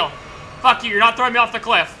 I need to heal. Fuck you, you're not throwing me off the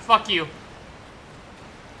cliff. Fuck you.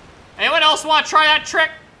 Anyone else want to try that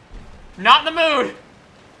trick? Not in the mood.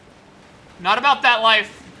 Not about that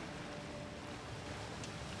life.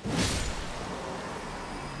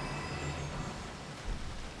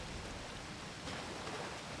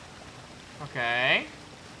 Okay.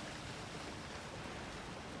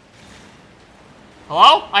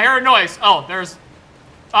 Hello? I heard a noise. Oh, there's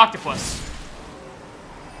octopus.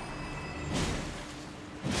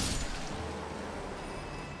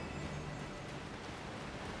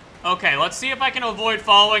 Okay, let's see if I can avoid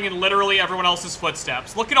following in literally everyone else's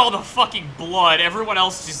footsteps. Look at all the fucking blood. Everyone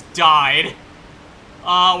else just died.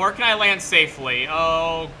 Where can I land safely?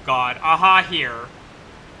 Oh, God. Aha, here.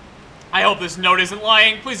 I hope this note isn't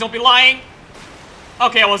lying. Please don't be lying.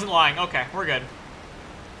 Okay, I wasn't lying. Okay, we're good.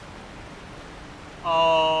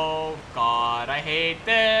 Oh, God. I hate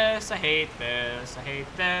this. I hate this. I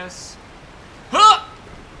hate this. Huh!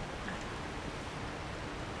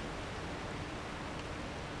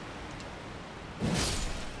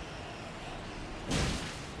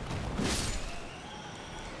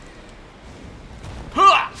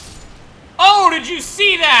 Huh! Oh, did you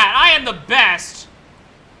see that? I am the best.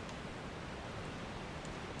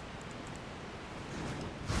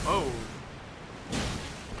 Oh.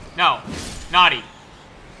 No. Naughty.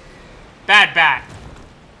 Bad bat.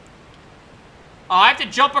 Oh, I have to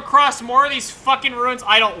jump across more of these fucking ruins.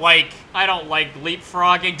 I don't like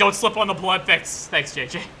leapfrogging. Don't slip on the blood. Thanks,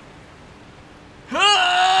 JJ.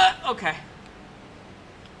 Okay.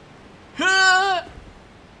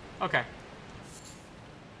 Okay.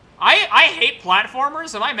 I hate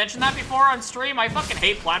platformers. Have I mentioned that before on stream? I fucking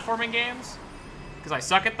hate platforming games. Because I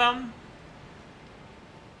suck at them.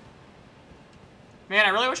 Man, I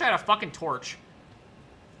really wish I had a fucking torch.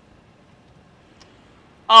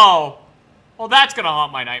 Oh. Well, that's gonna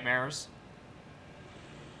haunt my nightmares.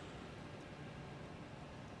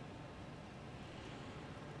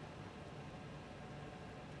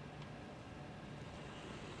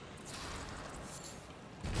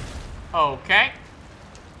 Okay.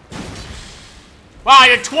 Wow, I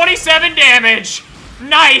did 27 damage!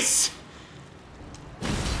 Nice!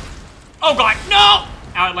 Oh god, no!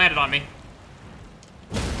 Ow, it landed on me.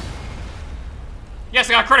 Yes,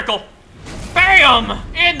 I got critical. BAM!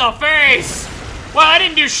 In the face! Well, I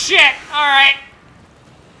didn't do shit. Alright.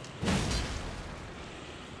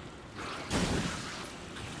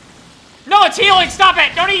 No, it's healing! Stop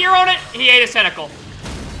it! Don't eat your own it! He ate his tentacle.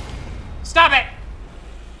 Stop it!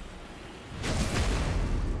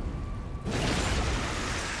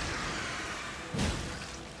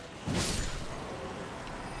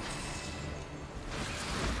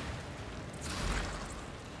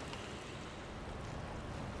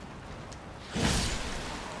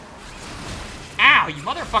 Ow, you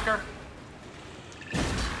motherfucker!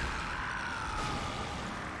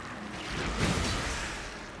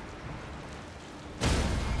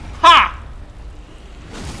 Ha!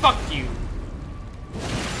 Fuck you.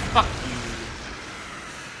 Fuck you.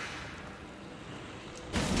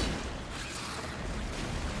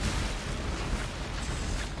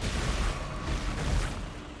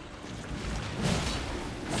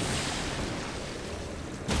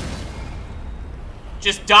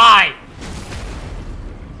 Just die!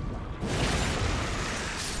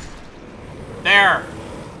 There.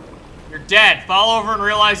 You're dead. Fall over and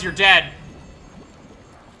realize you're dead.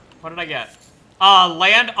 What did I get?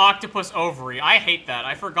 Land octopus ovary. I hate that.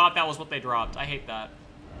 I forgot that was what they dropped. I hate that.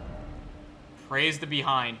 Praise the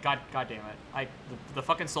behind. God damn it. The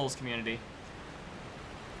fucking Souls community.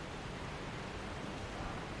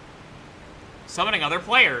 Summoning other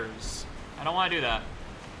players. I don't want to do that.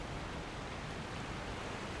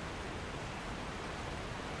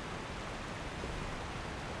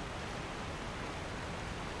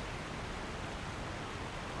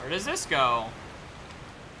 Where does this go?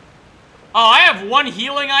 Oh, I have one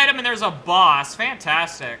healing item and there's a boss.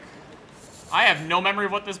 Fantastic. I have no memory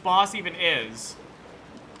of what this boss even is.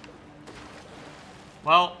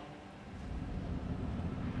 Well.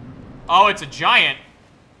 Oh, it's a giant.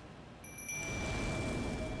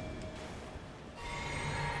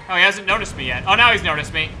 Oh, he hasn't noticed me yet. Oh, now he's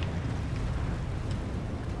noticed me.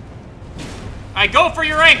 I go for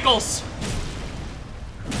your ankles!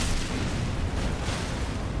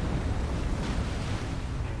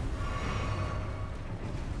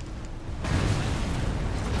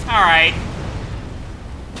 Alright.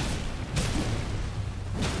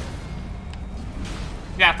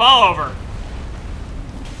 Yeah, fall over.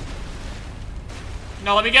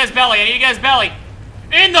 No, let me get his belly. I need to get his belly.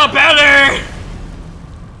 In the belly!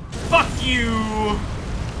 Fuck you!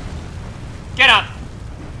 Get up.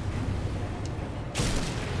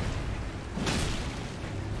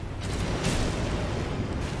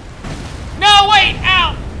 No, wait!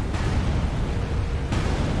 Ow!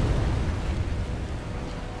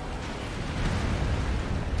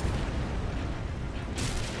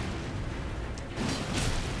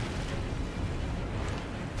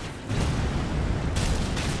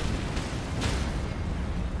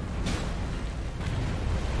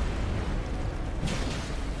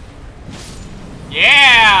 Yeah,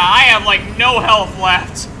 I have like no health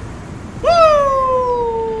left.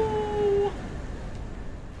 Woo!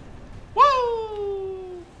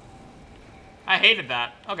 Woo! I hated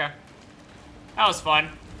that. Okay. That was fun.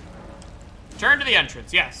 Return to the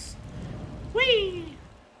entrance, yes. Whee!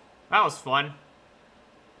 That was fun.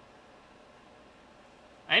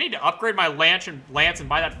 I need to upgrade my lance and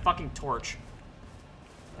buy that fucking torch.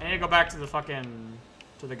 I need to go back to the fucking...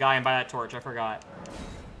 to the guy and buy that torch. I forgot.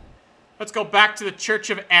 Let's go back to the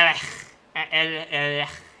Church of Elech. I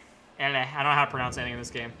don't know how to pronounce anything in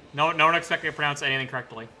this game. No one expected me to pronounce anything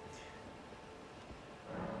correctly.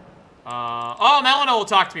 Oh, Melina will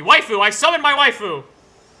talk to me. Waifu, I summoned my waifu.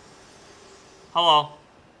 Hello.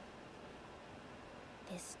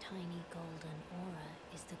 This tiny golden aura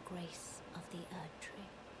is the grace of the Earth Tree.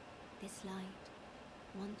 This light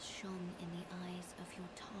once shone in the eyes of your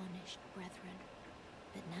tarnished brethren,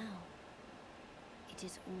 but now it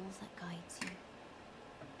is all that guides you.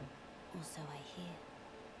 Also, I hear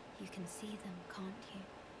you can see them, can't you?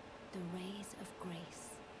 The rays of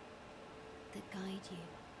grace that guide you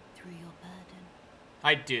through your burden.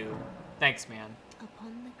 I do. Thanks, man.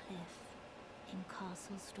 Upon the cliff in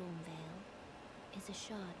Castle Stormvale is a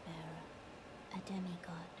shard bearer, a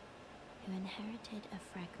demigod, who inherited a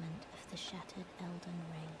fragment of the shattered Elden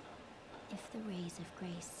Ring. If the rays of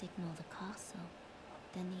grace signal the castle,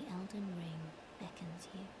 then the Elden Ring beckons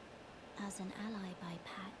you. As an ally by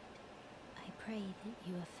pact, I pray that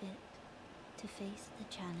you are fit to face the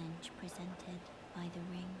challenge presented by the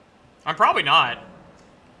ring. I'm probably not.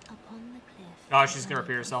 Upon the cliff. Oh, she's gonna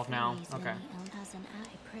repeat herself now. Okay. As an ally,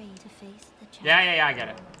 I pray to face the challenge. Yeah, I get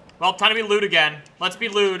it. Well, time to be lewd again. Let's be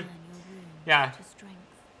lewd. Yeah.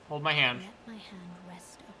 Hold my hand.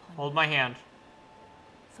 Hold my hand.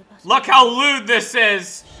 Look how lewd this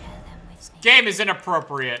is! This game is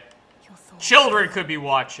inappropriate. Children could be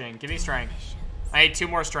watching. Give me strength. I need 2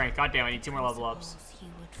 more strength. God damn, I need 2 more level ups.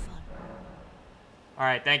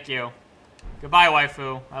 Alright, thank you. Goodbye,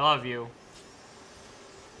 waifu. I love you.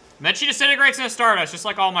 And then she disintegrates into stardust, just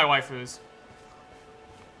like all my waifus.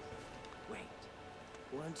 Wait,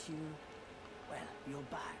 weren't you... Well, you're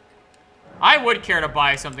back. I would care to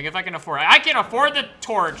buy something if I can afford it. I can afford the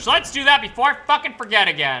torch. Let's do that before I fucking forget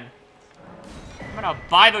again. I'm gonna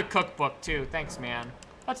buy the cookbook, too. Thanks, man.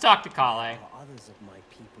 Let's talk to Kale. There are others of my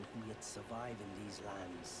people who yet survive in these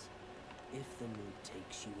lands. If the mood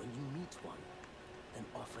takes you when you meet one, then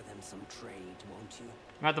offer them some trade, won't you?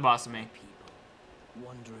 Not the boss of me. People,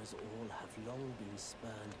 wanderers all have long been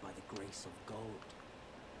spurned by the grace of gold,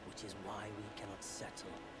 which is why we cannot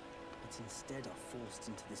settle, but instead are forced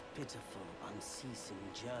into this pitiful, unceasing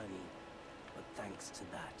journey. But thanks to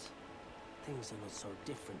that, things are not so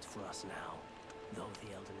different for us now, though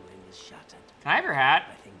the Elden Ring is shattered. Can I have your hat?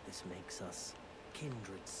 I think this makes us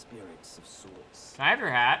kindred spirits of sorts. Can I have your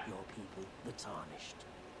hat? Your people, the Tarnished,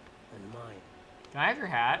 and mine. Can I have your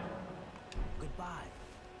hat? Goodbye.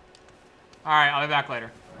 Alright, I'll be back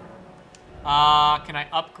later. Can I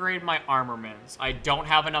upgrade my armaments? I don't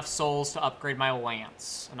have enough souls to upgrade my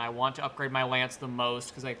lance. And I want to upgrade my lance the most,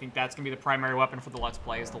 because I think that's going to be the primary weapon for the Let's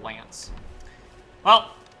Play, is the lance.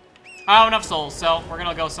 Well, I don't have enough souls, so we're going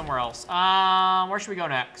to go somewhere else. Where should we go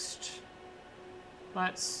next?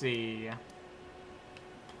 Let's see.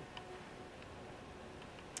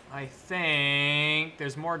 I think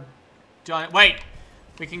there's more done. Wait!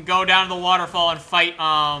 We can go down to the waterfall and fight,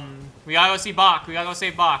 we gotta go see Bach. We gotta go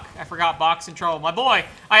save Bach. I forgot Bach's in trouble. My boy!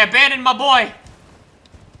 I abandoned my boy!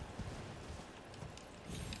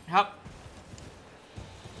 Yep.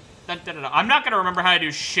 I'm not gonna remember how to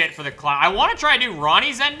do shit for the class. I want to try to do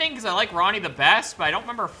Ronnie's ending, because I like Ronnie the best, but I don't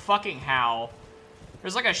remember fucking how.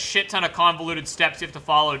 There's like a shit ton of convoluted steps you have to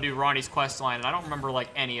follow to do Ronnie's questline, and I don't remember like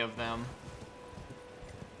any of them.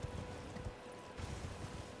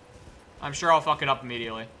 I'm sure I'll fuck it up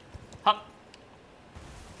immediately. Hup.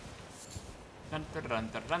 Look at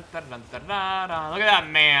that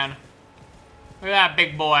man. Look at that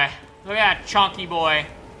big boy. Look at that chonky boy.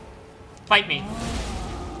 Fight me.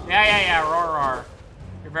 Yeah. Roar, roar.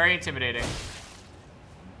 You're very intimidating.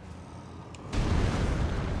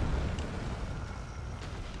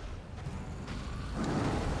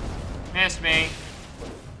 Missed me.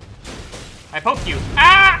 I poked you.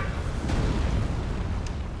 Ah!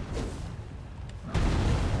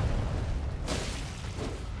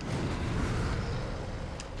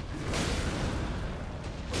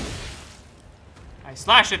 I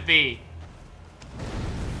slash at thee.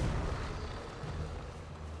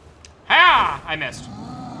 Ha! I missed.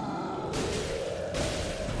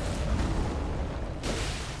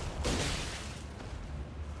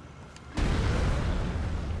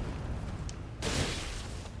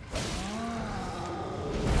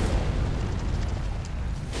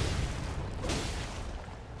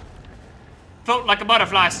 Float like a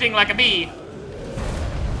butterfly, sting like a bee.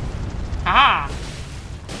 Ha-ha!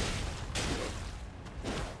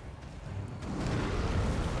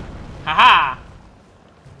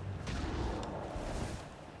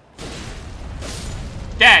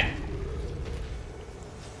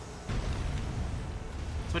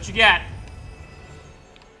 what you get.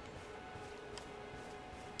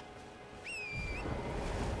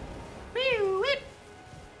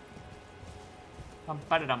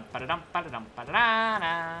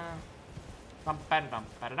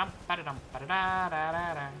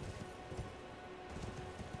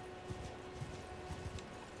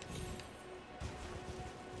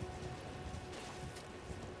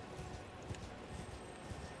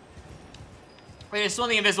 Wait, it's one of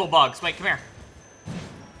the invisible bugs. Wait, come here.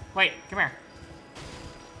 Wait, come here.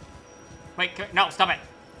 Wait, no, stop it.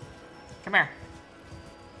 Come here.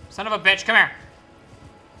 Son of a bitch, come here.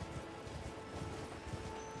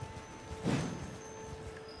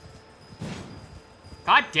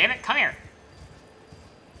 God damn it, come here.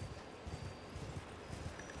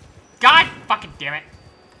 God fucking damn it.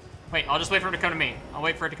 Wait, I'll just wait for it to come to me. I'll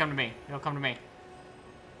wait for it to come to me. It'll come to me.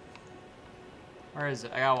 Where is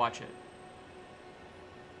it? I gotta watch it.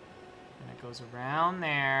 And it goes around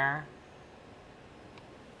there.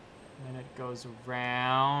 And then it goes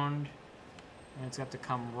around. And it's got to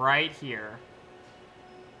come right here.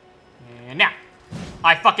 And now.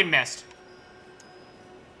 I fucking missed.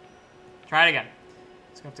 Try it again.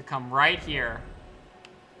 It's going to have to come right here.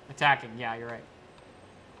 Attacking. Yeah, you're right.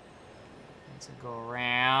 It's going to go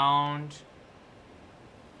around.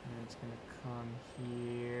 And it's going to come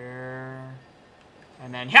here.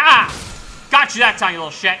 And then, ha! Got you that time, you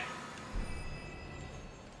little shit.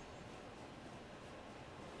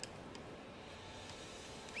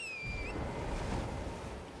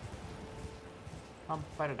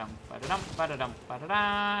 Ba-da-dum, ba-da-dum, ba-da-dum,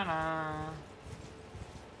 ba-da-da-da.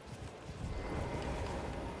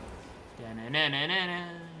 Da-na-na-na-na-na,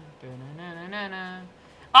 da-na-na-na-na-na.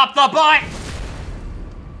 Up the butt!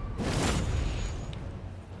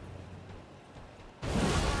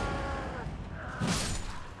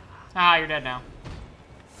 Ah, you're dead now.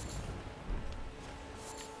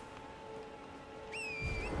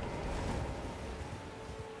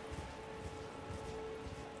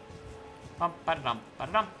 Bum, ba-da-dum,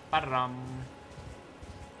 ba-da-dum, ba-da-dum.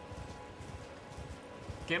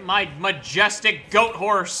 Get my majestic goat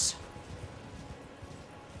horse.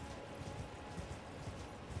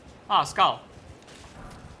 Ah, skull.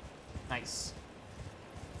 Nice.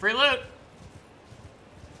 Free loot.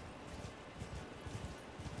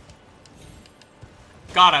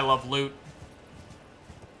 God, I love loot.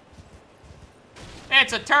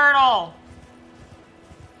 It's a turtle.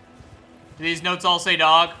 Do these notes all say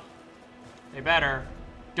dog? They better.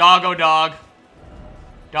 Dog, oh dog.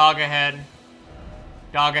 Dog ahead.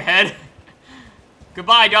 Dog ahead.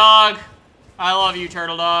 Goodbye, dog. I love you,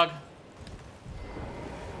 turtle dog.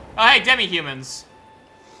 Oh, hey, demi-humans.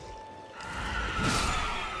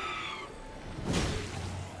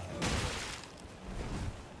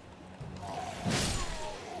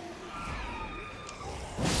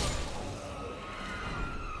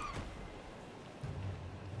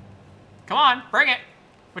 Come on, bring it.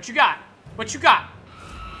 What you got? What you got?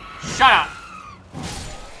 Shut up.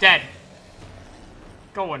 Dead.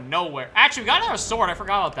 Going nowhere. Actually, we got another sword. I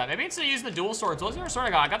forgot about that. Maybe instead of using the dual swords, what's the other sword I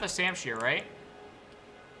got? I got the Samshir, right?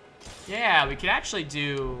 Yeah, we could actually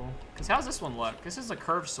do... Because how's this one look? This is a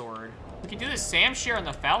curved sword. We could do the Samshir and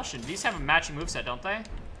the Falchion. These have a matching moveset, don't they?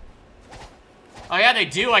 Oh yeah, they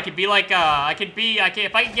do. I could be like, if I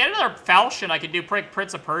could get another Falchion, I could do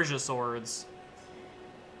Prince of Persia swords.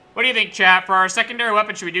 What do you think, chat? For our secondary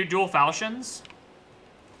weapon, should we do dual Falchions?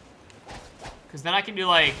 Because then I can do,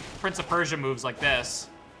 like, Prince of Persia moves like this.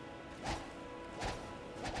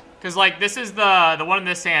 Because, like, this is the one in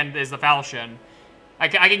this hand is the Falchion. I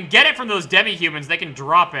can get it from those demi-humans. They can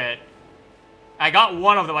drop it. I got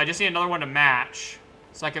one of them. I just need another one to match.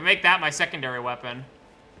 So I can make that my secondary weapon.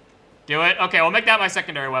 Do it? Okay, we'll make that my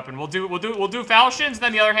secondary weapon. We'll do Falchions,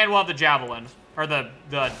 then the other hand we'll have the Javelin. Or the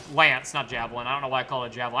lance, not javelin. I don't know why I call it a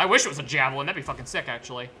javelin. I wish it was a javelin. That'd be fucking sick,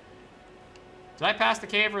 actually. Did I pass the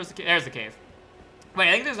cave, or is the cave? There's the cave. Wait,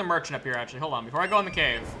 I think there's a merchant up here, actually. Hold on. Before I go in the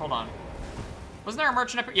cave. Hold on. Wasn't there a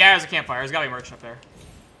merchant up here? Yeah, there's a campfire. There's gotta be a merchant up there.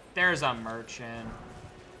 There's a merchant.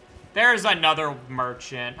 There's another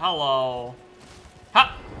merchant. Hello.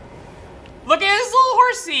 Ha! Look at this little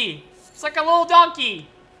horsey! It's like a little donkey.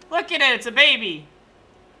 Look at it. It's a baby.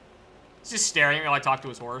 He's just staring at me while I talk to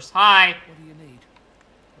his horse. Hi. What do you need?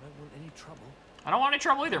 I don't want any trouble. I don't want any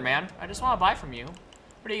trouble either, man. I just want to buy from you.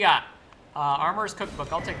 What do you got? Armor's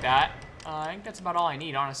cookbook. I'll take that. I think that's about all I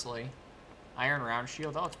need, honestly. Iron round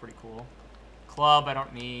shield. That looks pretty cool. Club. I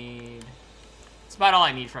don't need. That's about all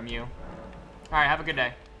I need from you. All right. Have a good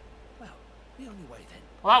day. Well, the only way then.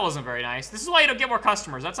 Well, that wasn't very nice. This is why you don't get more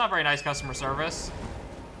customers. That's not very nice customer service.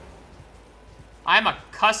 I'm a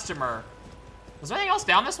customer. Was there anything else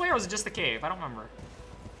down this way, or was it just the cave? I don't remember.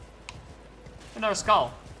 Another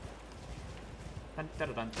skull.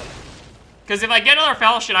 Because if I get another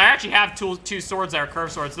falchion, I actually have two swords that are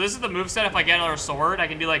curved swords. So this is the moveset. If I get another sword, I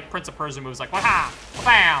can do like Prince of Persia moves, like waha,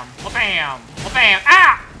 bam, bam, bam.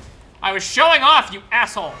 Ah! I was showing off, you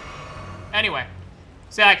asshole. Anyway,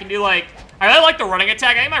 so yeah, I can do like, I really like the running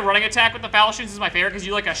attack. I think my running attack with the falchions is my favorite because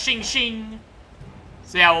you do like a shing shing.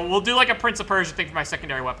 So yeah, we'll do like a Prince of Persia thing for my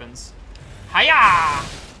secondary weapons. Hiya!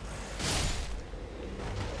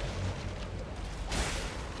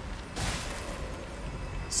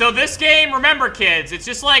 So this game, remember kids, it's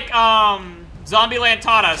just like Zombieland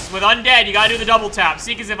taught us. With undead, you gotta do the double tap.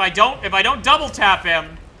 See, because if I don't double tap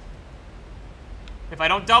him,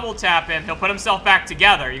 he'll put himself back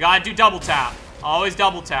together. You gotta do double tap. Always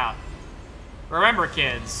double tap. Remember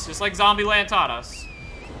kids, just like Zombieland taught us.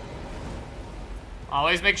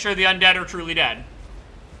 Always make sure the undead are truly dead.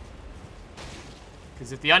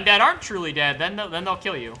 Because if the undead aren't truly dead, then they'll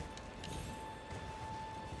kill you.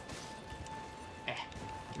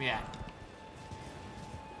 Yeah.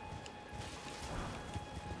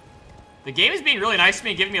 The game is being really nice to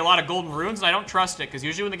me, giving me a lot of golden runes, and I don't trust it, because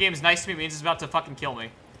usually when the game is nice to me, it means it's about to fucking kill me.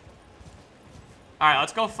 Alright,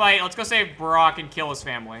 let's go fight. Let's go save Brock and kill his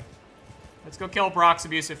family. Let's go kill Brock's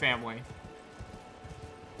abusive family.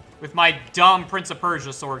 With my dumb Prince of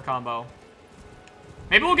Persia sword combo.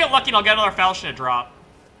 Maybe we'll get lucky and I'll get another falchion to drop.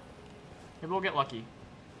 Maybe we'll get lucky.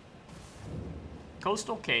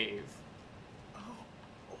 Coastal Cave.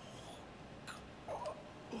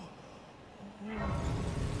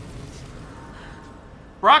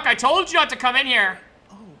 Brock, I told you not to come in here.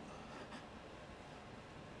 Oh.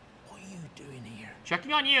 What are you doing here?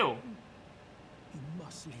 Checking on you. You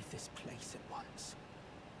must leave this place at once.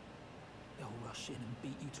 They'll rush in and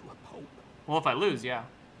beat you to a pulp. Well, if I lose, yeah.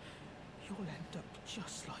 You'll end up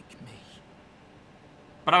just like me.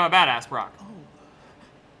 But I'm a badass, Brock.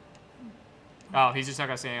 Oh, he's just not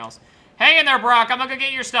gonna say anything else. Hang in there, Brock. I'm gonna go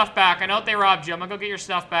get your stuff back. I know they robbed you. I'm gonna go get your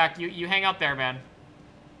stuff back. You hang out there, man.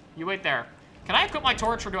 You wait there. Can I equip my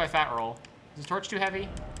torch or do I fat roll? Is the torch too heavy?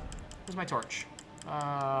 Where's my torch?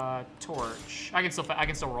 Torch. I can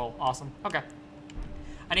still roll. Awesome. Okay.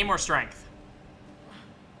 I need more strength.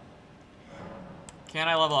 Can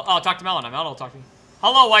I level up? Oh, talk to Melina. Melina will talk to me.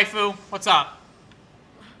 Hello, waifu. What's up?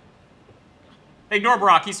 Ignore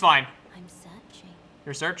Brock. He's fine. I'm searching.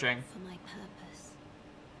 You're searching. For my purpose,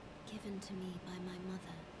 given to me by my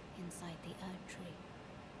mother inside the Earth Tree,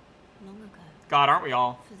 long ago. God, aren't we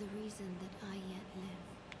all? For the reason that I yet live,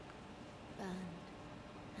 burned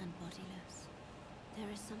and bodiless. There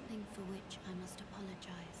is something for which I must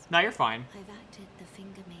apologize. No, you're fine. I've acted the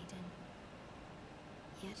Finger Maiden,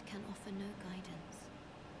 yet can offer no guidance.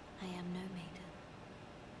 I am no maiden.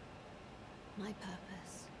 My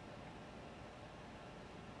purpose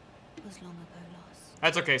was long ago lost.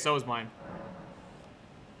 That's okay, so was mine.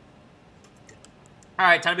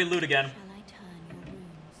 Alright, time to be loot again. Shall I turn your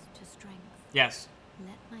runes to strength? Yes.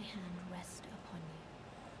 Let my hand rest upon you.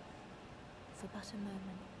 For but a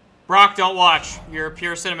moment. Brock, don't watch. You're a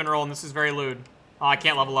pure cinnamon roll, and this is very lewd. Oh, I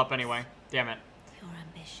can't level up anyway. Damn it. Your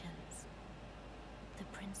ambitions. The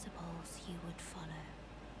principles you would follow.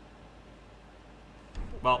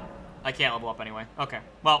 Well, I can't level up anyway. Okay.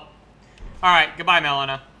 Well. Alright, goodbye,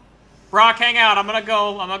 Melina. Brock, hang out. I'm gonna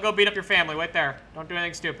go beat up your family. Wait there. Don't do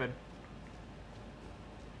anything stupid.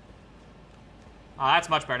 Oh, that's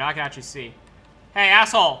much better. Now I can actually see. Hey,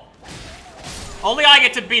 asshole. Only I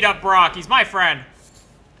get to beat up Brock. He's my friend.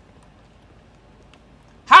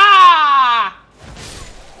 Ha!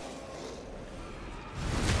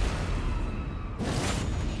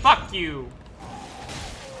 Fuck you.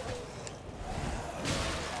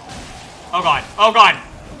 Oh god. Oh god.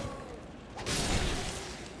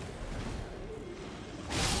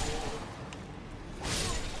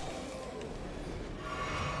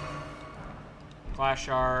 Glass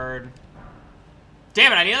shard.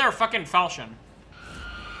 Damn it, I need another fucking falchion.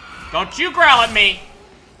 Don't you growl at me!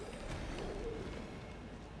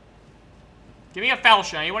 Give me a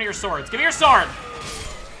falchion. I need one of your swords. Give me your sword!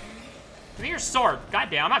 Give me your sword. God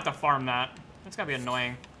damn, I'm gonna have to farm that. That's gonna be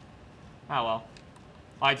annoying. Oh well.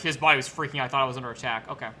 Like, his body was freaking out. I thought I was under attack.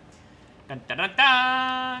 Okay. Dun dun dun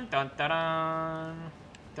dun dun dun dun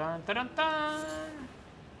dun dun dun dun.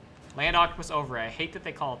 Land Octopus Overray. I hate that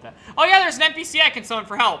they call it that. Oh yeah, there's an NPC I can summon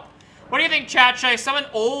for help. What do you think, chat? Should I summon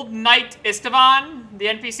Old Knight Istvan, the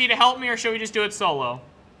NPC, to help me, or should we just do it solo?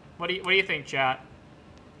 What do you think, chat?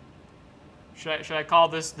 Should I call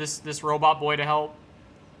this robot boy to help?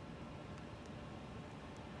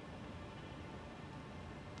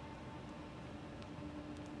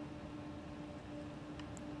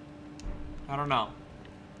 I don't know.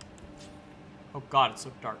 Oh god, it's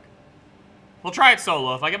so dark. We'll try it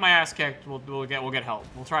solo. If I get my ass kicked, we'll get help.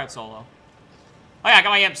 We'll try it solo. Oh yeah, I got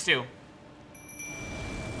my imps too.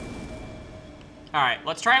 All right,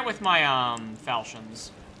 let's try it with my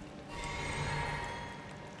falchions.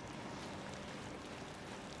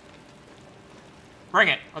 Bring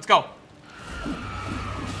it. Let's go.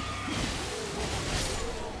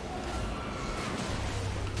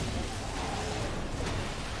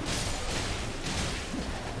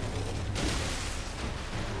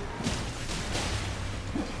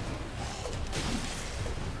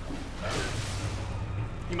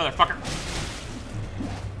 You motherfucker.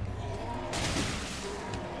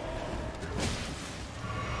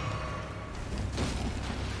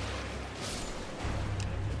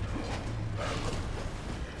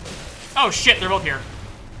 Oh shit, they're both here.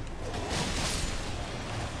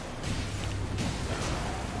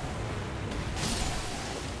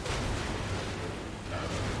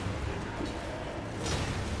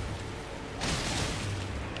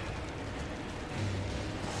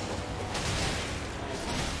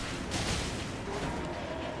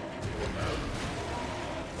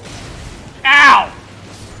 Ow!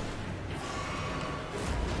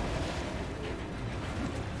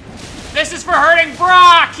 This is for hurting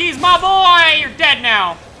Brock! He's my boy! You're dead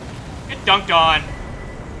now. Get dunked on.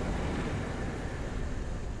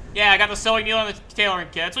 Yeah, I got the sewing needle and the tailoring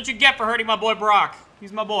kit. That's what you get for hurting my boy Brock.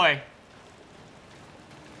 He's my boy.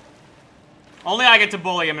 Only I get to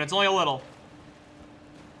bully him, and it's only a little.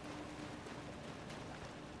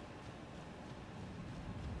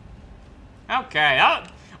 Okay,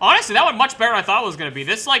 honestly, that went much better than I thought it was going to be.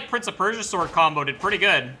 This, like, Prince of Persia sword combo did pretty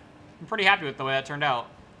good. I'm pretty happy with the way that turned out.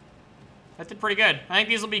 That did pretty good. I think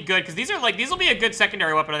these will be good, because these will be a good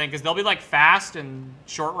secondary weapon, I think, because they'll be, like, fast and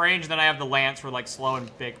short range, and then I have the lance for, like, slow and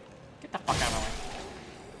big. Get the fuck out of my way.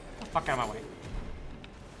 Get the fuck out of my way.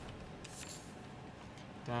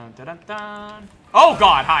 Dun, dun, dun, dun. Oh,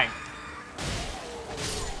 God, hi.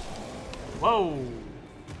 Whoa.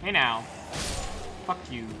 Hey, now. Fuck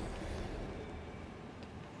you.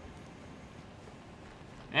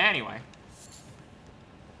 Anyway.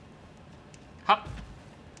 Hup.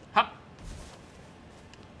 Hup.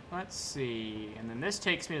 Let's see. And then this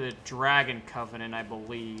takes me to the Dragon Covenant, I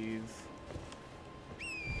believe.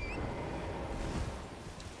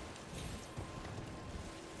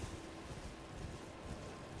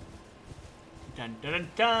 Dun dun dun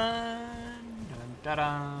dun. Dun dun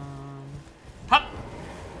dun. Hup.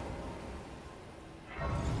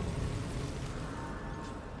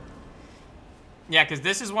 Yeah, because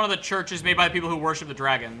this is one of the churches made by the people who worship the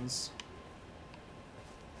dragons.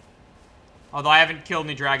 Although I haven't killed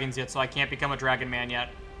any dragons yet, so I can't become a dragon man yet.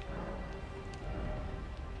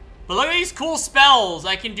 But look at these cool spells.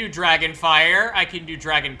 I can do Dragon Fire, I can do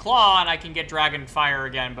Dragon Claw, and I can get Dragon Fire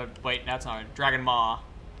again, but wait, that's not it. Dragon Maw.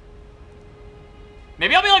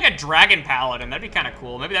 Maybe I'll be like a Dragon Paladin. That'd be kind of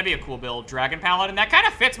cool. Maybe that'd be a cool build. Dragon Paladin. That kind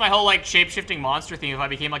of fits my whole, like, shape-shifting monster theme if I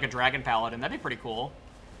became, like, a Dragon Paladin. That'd be pretty cool.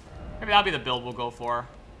 Maybe that'll be the build we'll go for.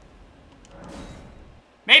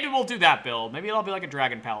 Maybe we'll do that build. Maybe it'll be like a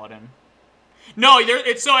Dragon Paladin. No,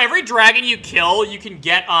 so every dragon you kill, you can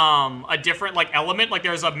get a different, like, element. Like,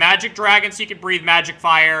 there's a magic dragon, so you can breathe magic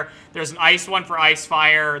fire. There's an ice one for ice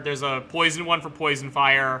fire. There's a poison one for poison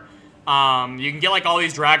fire. You can get, like, all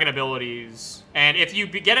these dragon abilities. And if you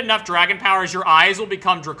get enough dragon powers, your eyes will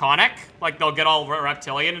become draconic. Like, they'll get all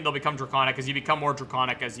reptilian, and they'll become draconic, because you become more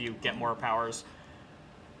draconic as you get more powers.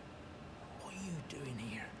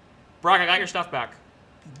 Brock, I got your stuff back.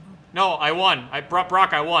 No, I won.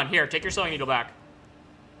 Brock, I won. Here, take your sewing needle back.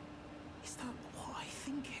 Is that what I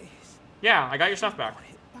think it is? Yeah, I got your stuff back. Put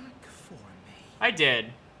it back for me. I did.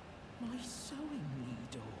 My sewing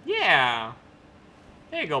needle. Yeah.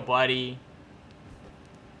 There you go, buddy.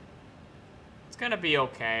 It's gonna be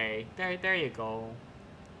okay. There you go.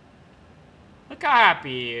 Look how happy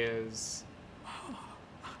he is.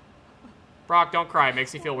 Brock, don't cry. It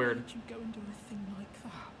makes me feel weird. Why did you go and do a thing like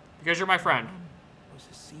that? Because you're my friend. Mum was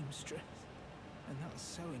a seamstress, and that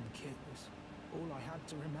sewing kit was all I had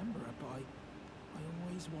to remember her by. I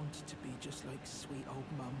always wanted to be just like sweet old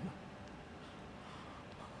Mum.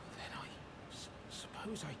 Then I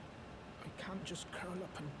suppose I can't just curl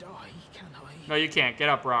up and die, can I? No, you can't. Get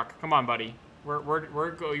up, Brock. Come on, buddy. We're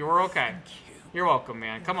okay. Thank you. You're welcome,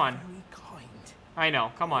 man. You're Come on. Very kind. I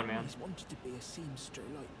know. Come on, I man. always wanted to be a seamster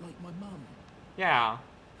like my mum. Yeah.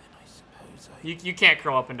 Then I suppose You can't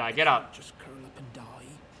curl up and die. Get up. just curl up and die,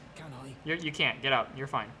 can I? You can't. Get up. You're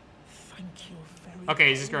fine. Thank you very Okay,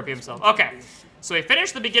 he's just much. grumpy himself. Okay. So we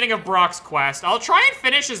finished the beginning of Brock's quest. I'll try and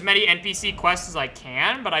finish as many NPC quests as I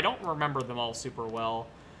can, but I don't remember them all super well.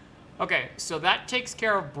 Okay, so that takes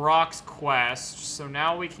care of Brock's quest. So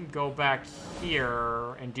now we can go back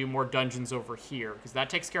here and do more dungeons over here, because that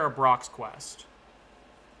takes care of Brock's quest.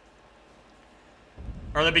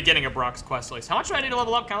 Or the beginning of Brock's quest, at least. How much do I need to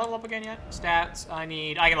level up? Can I level up again yet? Stats, I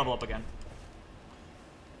can level up again.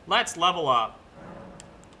 Let's level up.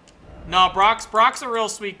 No, Brock's a real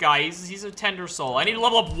sweet guy. He's a tender soul. I need to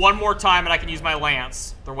level up one more time and I can use my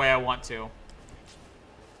lance the way I want to.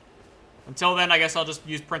 Until then, I guess I'll just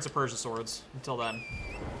use Prince of Persia swords. Until then.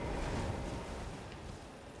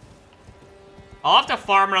 I'll have to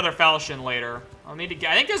farm another falchion later. I'll need to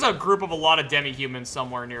get... I think there's a group of a lot of demi-humans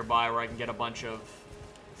somewhere nearby where I can get a bunch of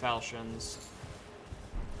falchions.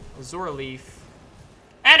 Azure Leaf.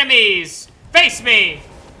 Enemies! Face me!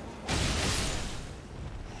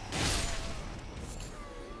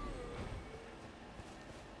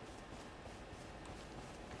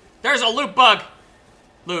 There's a loot bug!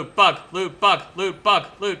 Loot bug, loot bug, loot bug,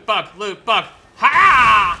 loot bug, loot bug.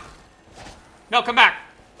 Ha! No, come back.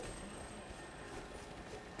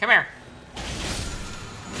 Come here.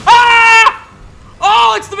 Ah!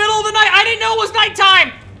 Oh, it's the middle of the night. I didn't know it was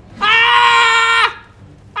nighttime. Ah!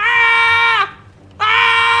 Ah!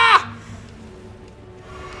 Ah!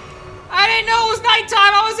 I didn't know it was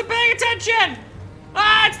nighttime. I wasn't paying attention.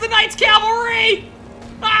 Ah, it's the Knights Cavalry.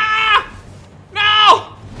 Ah!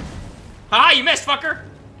 No! Ah, you missed, fucker.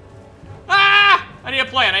 Ah! I need a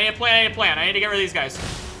plan, I need a plan, I need a plan. I need to get rid of these guys.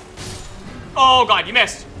 Oh, God, you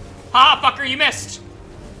missed. Ha, fucker, you missed.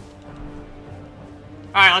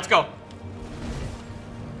 Alright, let's go.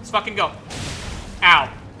 Let's fucking go. Ow.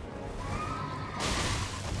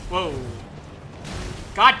 Whoa.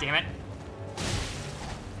 God damn it.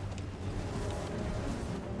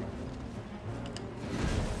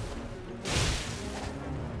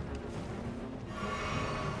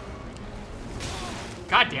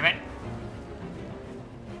 God damn it.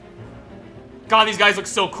 God, these guys look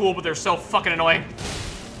so cool, but they're so fucking annoying.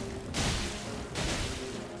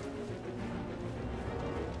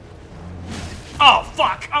 Oh,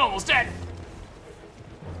 fuck! I'm almost dead!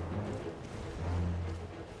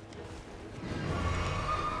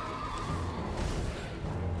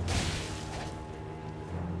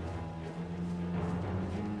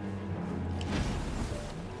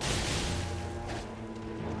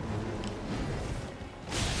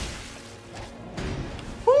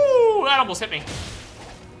 Woo! That almost hit me.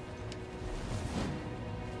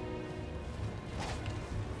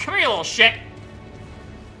 Come here, you little shit!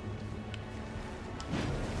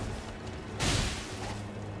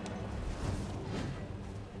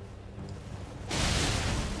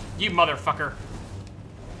 You motherfucker.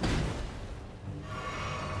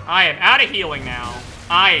 I am out of healing now.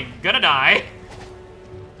 I ain't gonna die.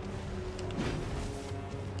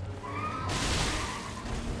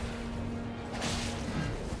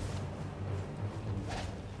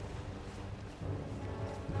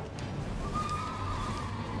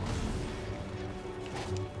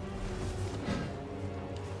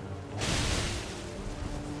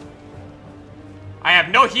 I have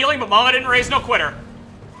no healing, but Mama didn't raise no quitter.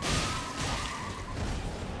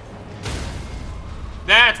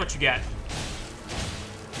 That's what you get.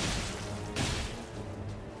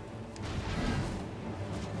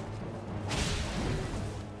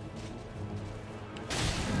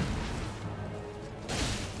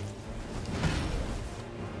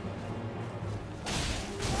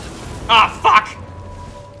 Ah,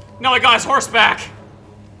 fuck! No, I got his horse back.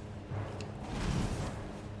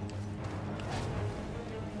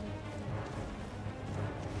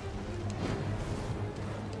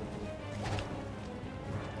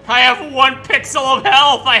 I have 1 pixel of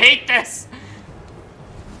health. I hate this.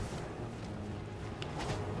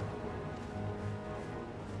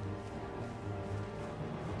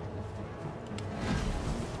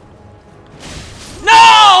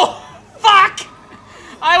 No! Fuck!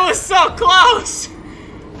 I was so close.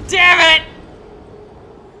 Damn it!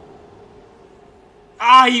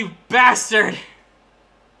 Ah, you bastard.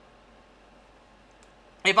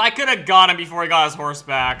 If I could have got him before he got his horse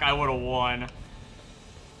back, I would have won.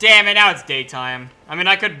 Damn it, now it's daytime. I mean,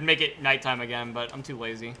 I could make it nighttime again, but I'm too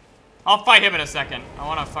lazy. I'll fight him in a second. I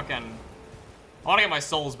want to get my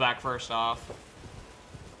souls back first off.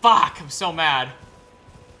 Fuck, I'm so mad.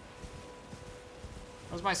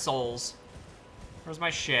 Where's my souls? Where's my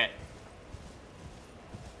shit?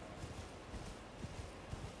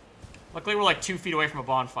 Luckily, we're like 2 feet away from a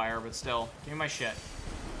bonfire, but still. Give me my shit.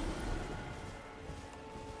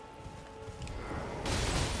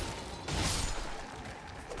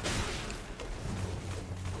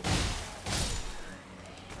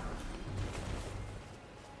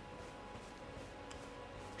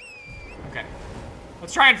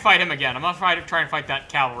 Let's try and fight him again. I'm gonna try and fight that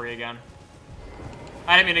cavalry again.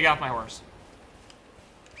 I didn't mean to get off my horse.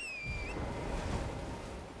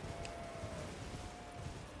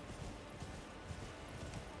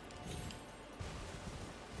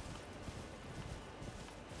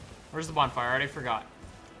 Where's the bonfire? I already forgot.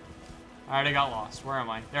 I already got lost. Where am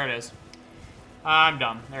I? There it is. I'm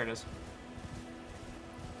dumb. There it is.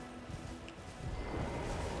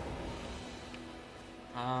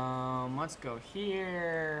 Let's go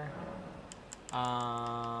here.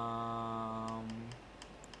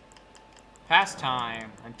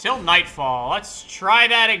 Pastime. Until nightfall. Let's try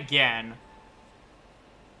that again.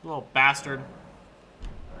 Little bastard.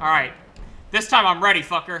 Alright. This time I'm ready,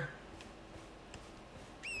 fucker.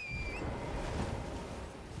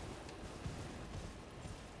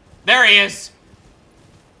 There he is.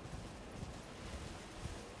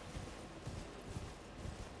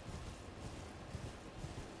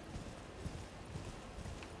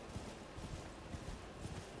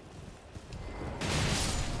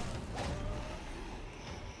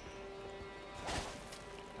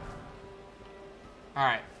 All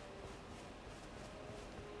right.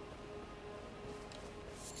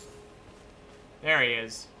 There he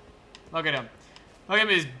is. Look at him. Look at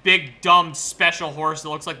his big, dumb, special horse that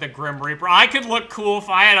looks like the Grim Reaper. I could look cool if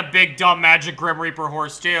I had a big, dumb, magic Grim Reaper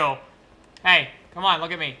horse, too. Hey, come on,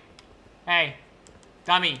 look at me. Hey,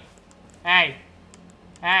 dummy. Hey.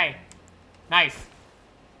 Hey. Knife.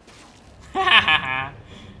 Oh,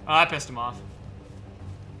 that pissed him off.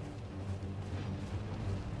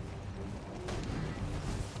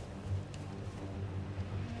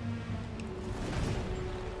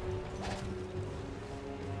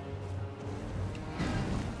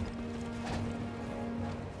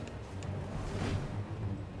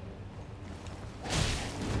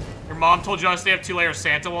 Mom told you I stay up 2 layers,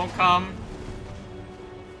 Santa won't come.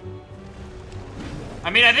 I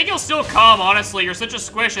mean, I think he'll still come, honestly. You're such a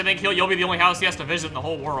squish, I think you'll be the only house he has to visit in the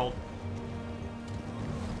whole world.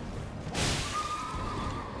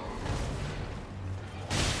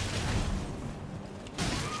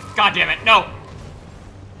 God damn it, no!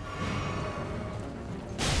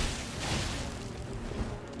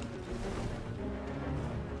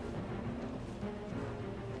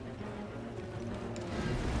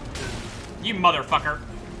 You motherfucker.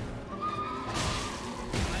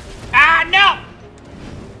 Ah, no!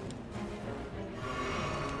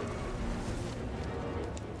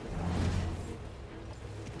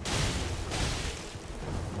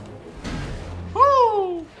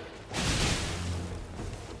 Woo!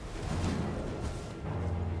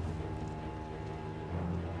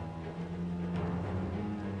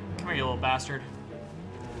 Come here, you little bastard.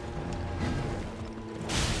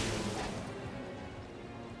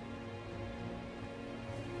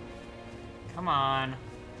 Come on.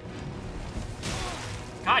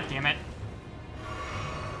 God damn it.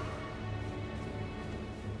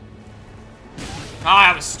 Ah,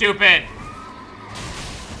 that was stupid.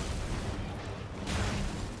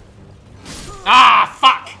 Ah,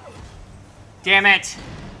 fuck. Damn it.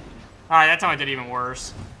 Alright, that's how I did even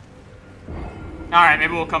worse. Alright,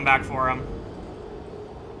 maybe we'll come back for him.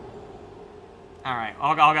 Alright,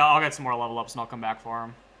 I'll get some more level ups and I'll come back for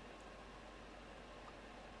him.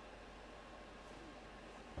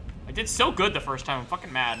 I did so good the first time, I'm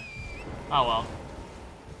fucking mad. Oh well.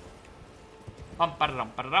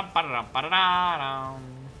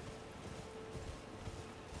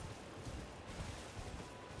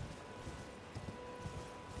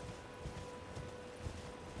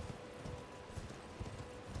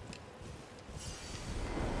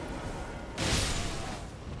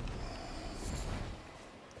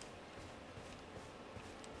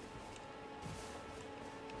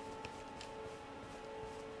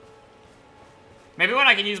 Maybe when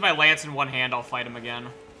I can use my lance in one hand, I'll fight him again.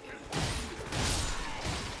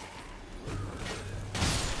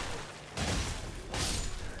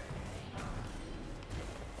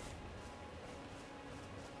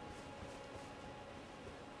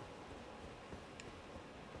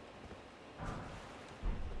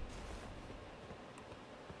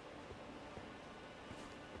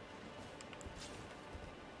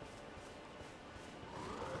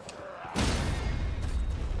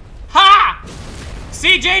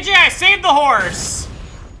 See, JJ, I saved the horse!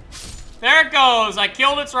 There it goes. I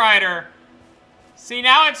killed its rider. See,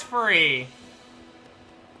 now it's free.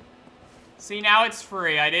 See, now it's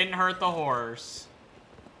free. I didn't hurt the horse.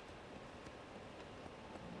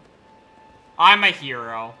 I'm a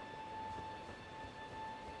hero.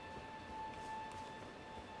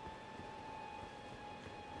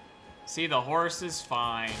 See, the horse is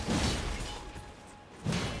fine.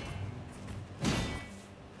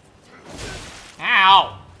 Ow!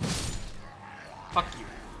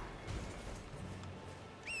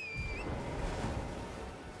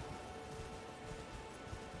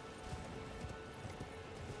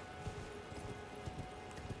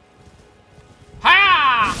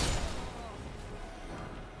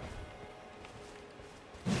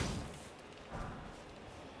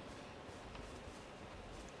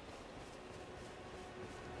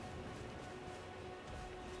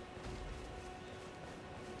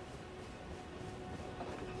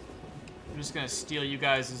 just gonna steal you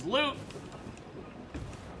guys' loot.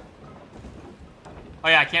 Oh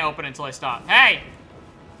yeah, I can't open it until I stop. Hey!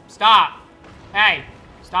 Stop! Hey!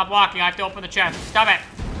 Stop walking, I have to open the chest. Stop it!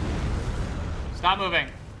 Stop moving.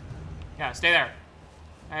 Yeah, stay there.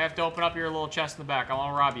 I have to open up your little chest in the back. I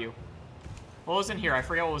want to rob you. What was in here? I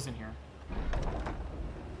forget what was in here.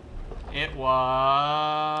 It was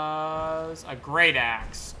a great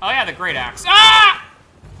axe. Oh yeah, the great axe. Ah!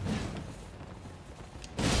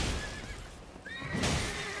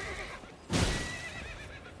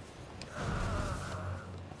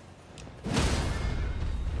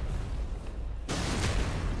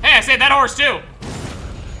 Hey, I saved that horse too.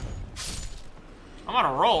 I'm on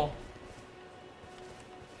a roll.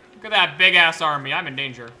 Look at that big ass army. I'm in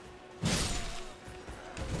danger.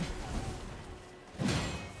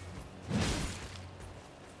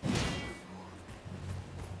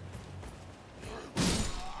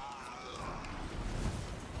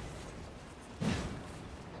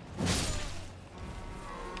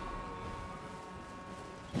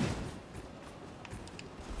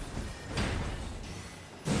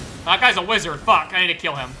 That guy's a wizard. Fuck, I need to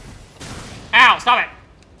kill him. Ow, stop it.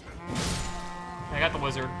 I got the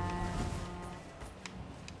wizard.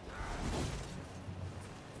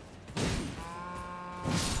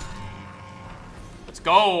 Let's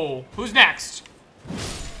go. Who's next?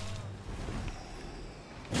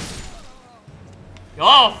 You'll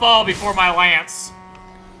all fall before my lance.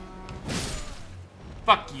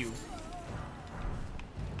 Fuck you.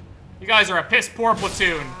 You guys are a piss poor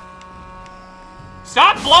platoon.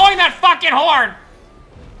 Stop blowing that fucking horn!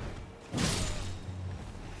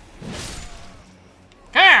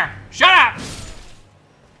 Come here! Shut up!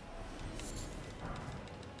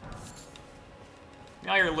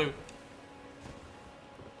 Now your loot.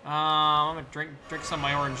 I'm gonna drink some of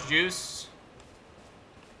my orange juice.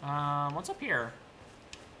 What's up here?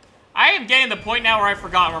 I am getting to the point now where I've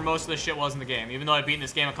forgotten where most of this shit was in the game, even though I've beaten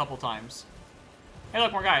this game a couple times. Hey,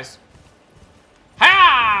 look, more guys.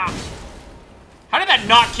 Ha! How did that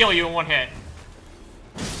not kill you in one hit?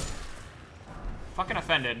 Fucking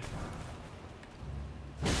offended.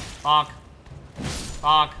 Bonk.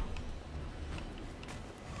 Bonk.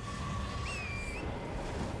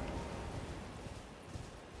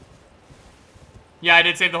 Yeah, I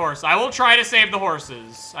did save the horse. I will try to save the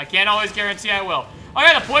horses. I can't always guarantee I will. Oh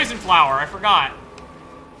yeah, the poison flower. I forgot.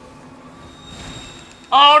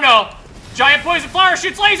 Oh no. Giant poison flower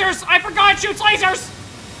shoots lasers. I forgot it shoots lasers.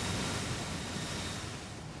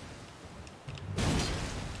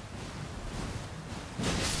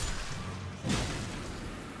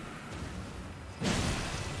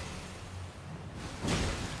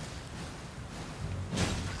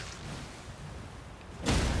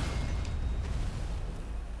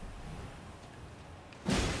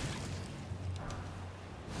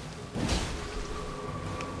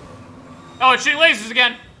 Oh, it's shooting lasers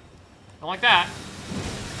again. Don't like that.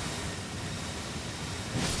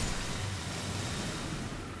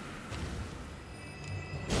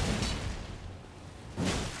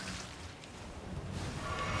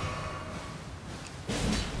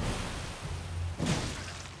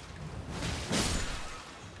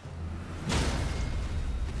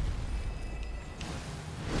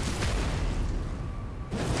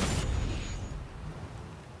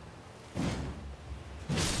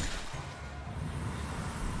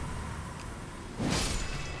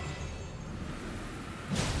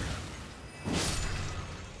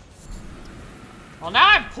 Well, now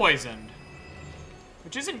I'm poisoned,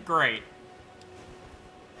 which isn't great.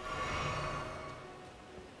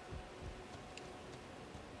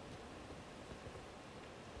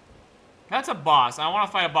 That's a boss. I want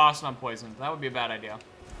to fight a boss and I'm poisoned. That would be a bad idea.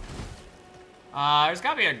 There's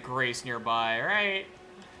got to be a grace nearby, right?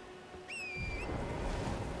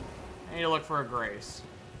 I need to look for a grace.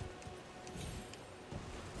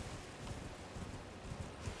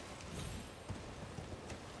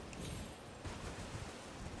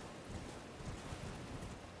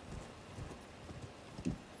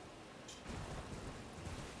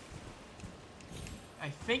 I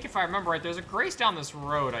think if I remember right, there's a grace down this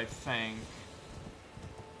road, I think.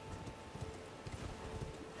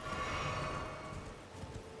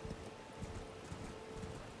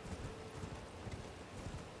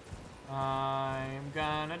 I'm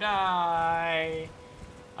gonna die.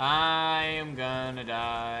 I am gonna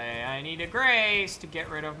die. I need a grace to get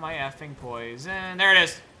rid of my effing poison. There it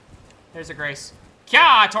is. There's a grace.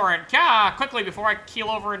 Kya, Torrent! Kya! Quickly before I keel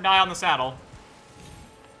over and die on the saddle.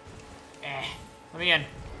 Let me in.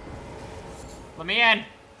 Let me in.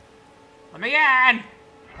 Let me in.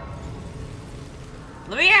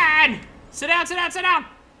 Let me in. Sit down, sit down, sit down.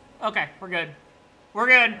 Okay, we're good. We're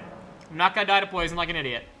good. I'm not gonna die to poison like an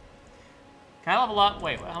idiot. Can I level up?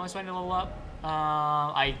 Wait, how much do I need to level up?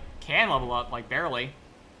 I can level up, like, barely.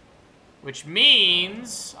 Which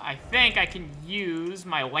means, I think I can use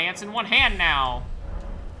my lance in one hand now.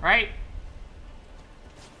 Right?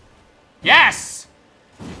 Yes!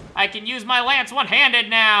 I can use my lance one-handed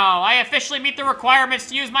now! I officially meet the requirements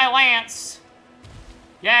to use my lance!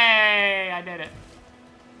 Yay! I did it.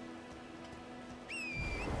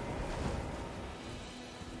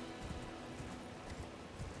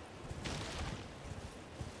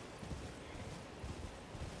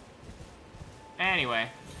 Anyway.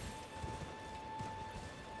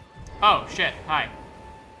 Oh, shit. Hi.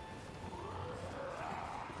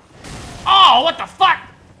 Oh, what the fuck?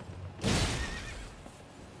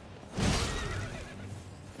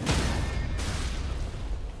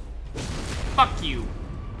 Fuck you.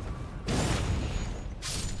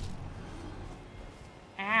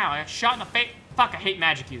 Ow, I got shot in the face. Fuck, I hate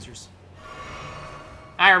magic users.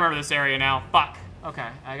 I remember this area now. Fuck. Okay,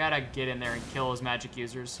 I gotta get in there and kill those magic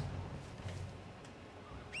users.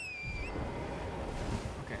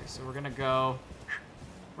 Okay, so we're gonna go.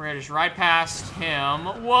 We're gonna just ride past him.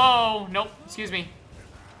 Whoa! Nope, excuse me.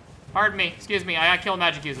 Pardon me, excuse me. I gotta kill a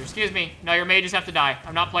magic user. Excuse me. No, your mages have to die.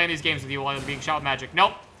 I'm not playing these games with you while I'm being shot with magic.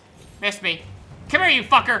 Nope. Missed me. Come here, you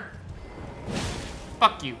fucker!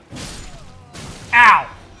 Fuck you. Ow!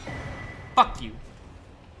 Fuck you.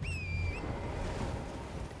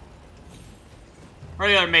 Where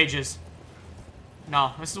are the other mages?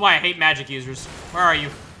 No, this is why I hate magic users. Where are you?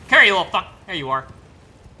 Come here, you little fuck. There you are.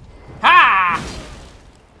 Ha!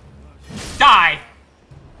 Die!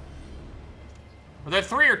 Were there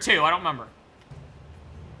 3 or 2? I don't remember.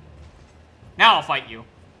 Now I'll fight you.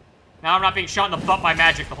 Now I'm not being shot in the butt by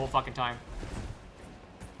magic the whole fucking time.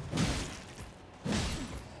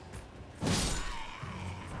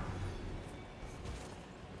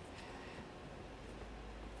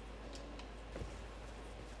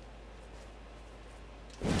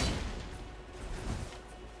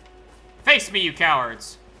 Face me, you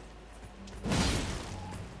cowards.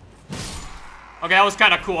 Okay, that was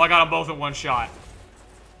kind of cool. I got them both in one shot.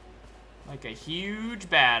 Like a huge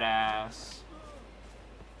badass.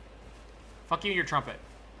 Fuck you and your trumpet.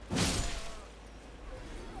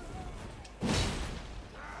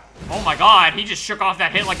 Oh my god, he just shook off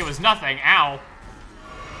that hit like it was nothing. Ow.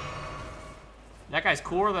 That guy's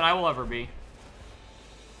cooler than I will ever be.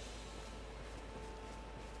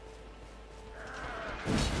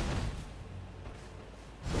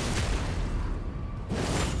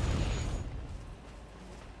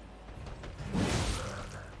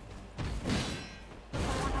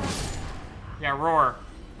 Yeah, roar.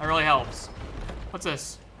 That really helps. What's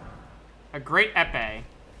this? A great epee.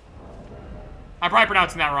 I'm probably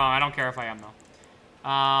pronouncing that wrong. I don't care if I am, though.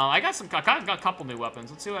 I got a couple new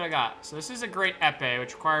weapons. Let's see what I got. So this is a great epee,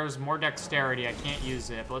 which requires more dexterity. I can't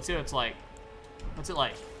use it, but let's see what it's like. What's it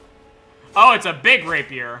like? Oh, it's a big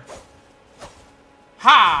rapier.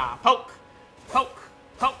 Ha! Poke! Poke!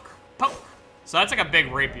 Poke! Poke! So that's like a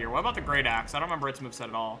big rapier. What about the great axe? I don't remember its moveset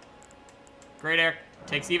at all. Great axe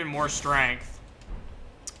takes even more strength.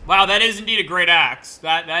 Wow, that is indeed a great axe.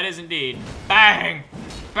 That is indeed. Bang!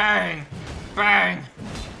 Bang! Bang!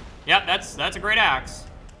 Yep, that's a great axe.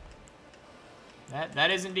 That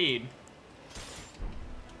is indeed.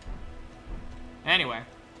 Anyway.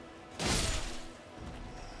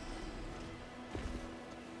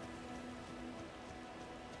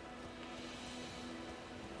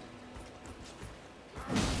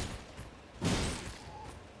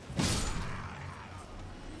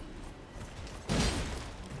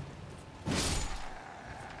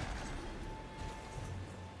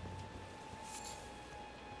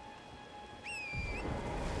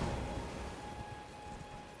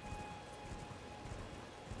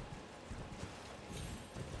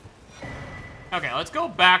 Okay, let's go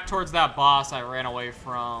back towards that boss I ran away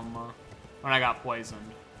from when I got poisoned.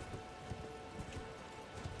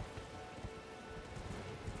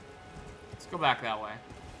 Let's go back that way.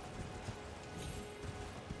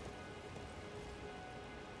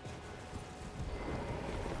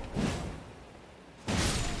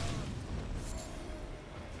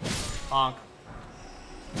 Bonk.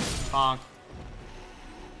 Bonk.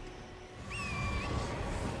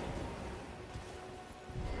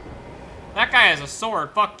 That guy has a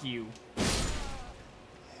sword. Fuck you.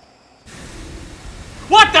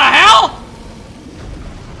 What the hell?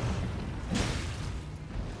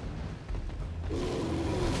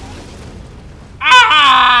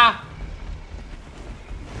 Ah!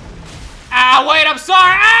 Ah, wait, I'm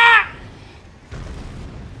sorry. Ah!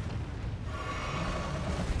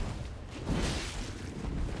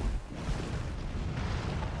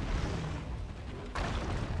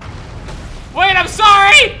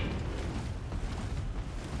 sorry!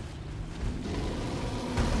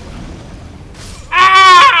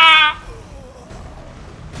 Ah!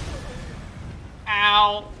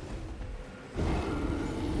 Ow.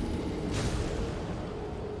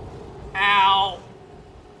 Ow.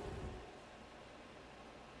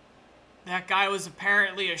 That guy was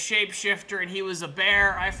apparently a shapeshifter and he was a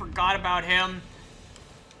bear. I forgot about him.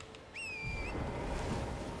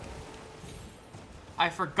 I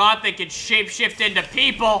forgot they could shapeshift into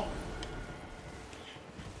people.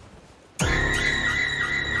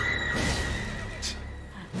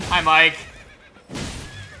 Hi, Mike.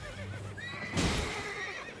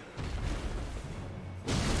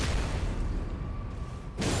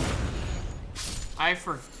 I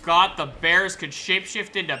forgot the bears could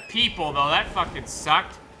shapeshift into people, though. That fucking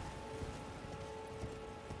sucked.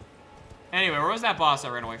 Anyway, where was that boss I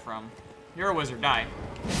ran away from? You're a wizard. Die.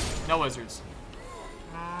 No wizards.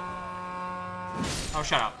 Oh,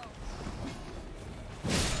 shut up.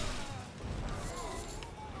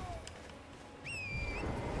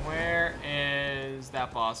 Where is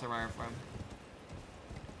that boss I ran from?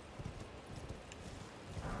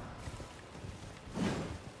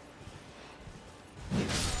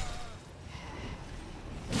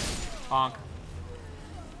 Bonk.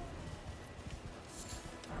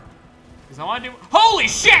 Because I want to do... Holy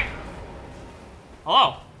shit!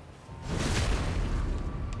 Hello.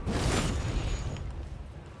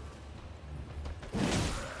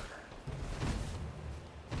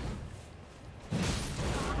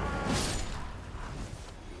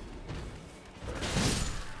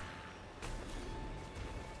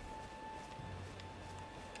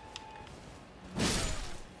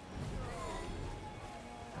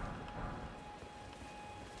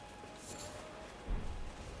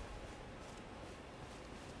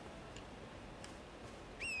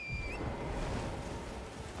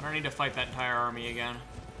 I don't need to fight that entire army again.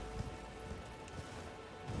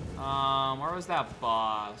 Where was that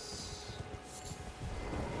boss?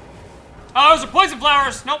 Oh, those are poison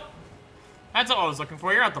flowers! Nope. That's what I was looking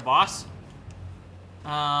for. You're not the boss.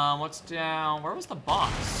 What's down? Where was the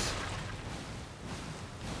boss?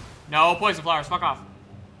 No, poison flowers. Fuck off.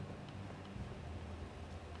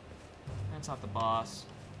 That's not the boss.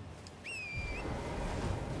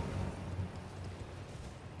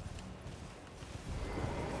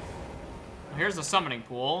 Here's the summoning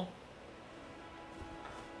pool.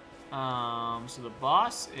 So the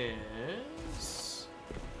boss is...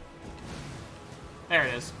 There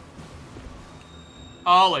it is.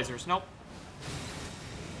 Oh, lasers. Nope.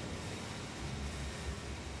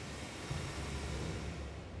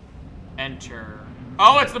 Enter.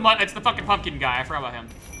 Oh, it's the fucking pumpkin guy. I forgot about him.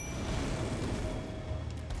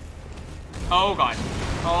 Oh god.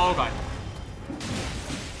 Oh god.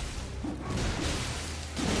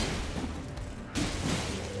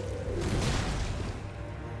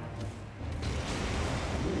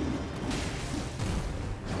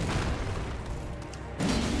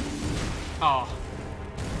 Oh.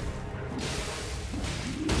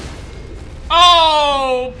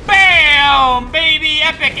 Oh, bam! Baby,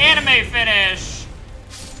 epic anime finish!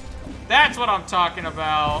 That's what I'm talking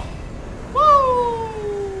about.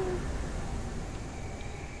 Woo!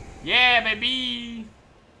 Yeah, baby!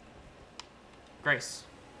 Grace.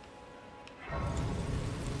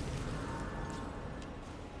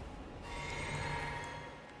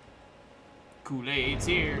 Kool-Aid's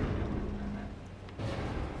here.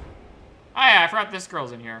 Oh yeah, I forgot this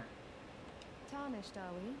girl's in here. Tarnished,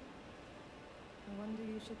 are we? I wonder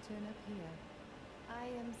you should turn up here. I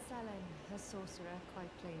am Selen, a sorcerer, quite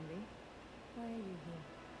plainly. Why are you here?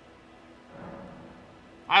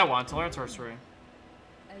 I want to learn sorcery.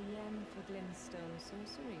 A yen for glintstone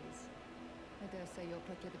sorceries. I dare say your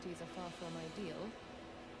proclivities are far from ideal.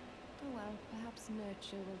 Oh well, perhaps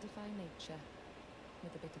nurture will defy nature.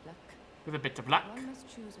 With a bit of luck. With a bit of luck. One must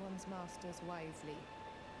choose one's masters wisely.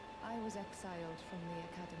 I was exiled from the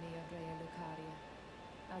Academy of Rea Lucaria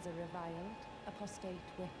as a reviled, apostate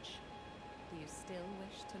witch. Do you still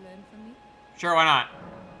wish to learn from me? Sure, why not?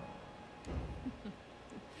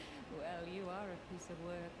 Well, you are a piece of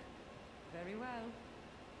work. Very well.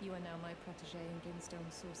 You are now my protege in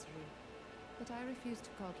glintstone sorcery. But I refuse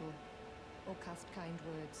to coddle or cast kind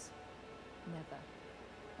words. Never.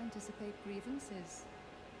 Anticipate grievances,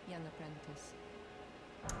 young apprentice.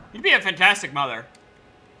 You'd be a fantastic mother.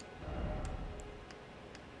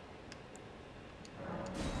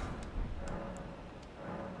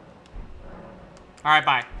 Alright,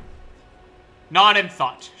 bye. Nod in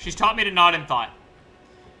thought. She's taught me to nod in thought.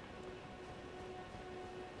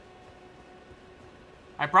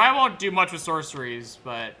 I probably won't do much with sorceries,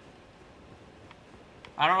 but...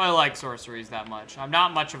 I don't really like sorceries that much. I'm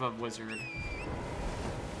not much of a wizard.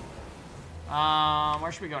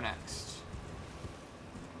 Where should we go next?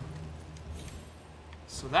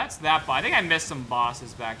 So that's that, but I think I missed some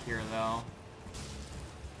bosses back here, though.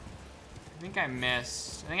 I think I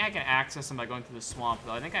think I can access them by going through the swamp,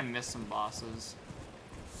 though. I think I missed some bosses.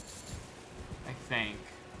 I think.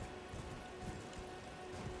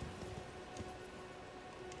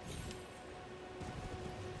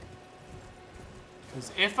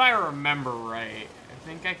 Because if I remember right, I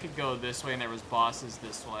think I could go this way and there was bosses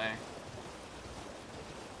this way.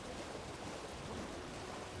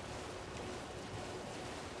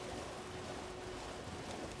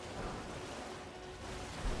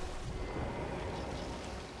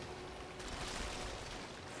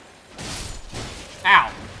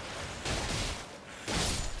 Ow.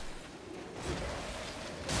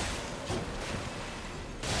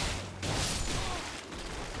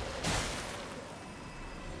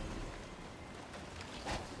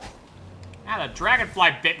 Ah, the dragonfly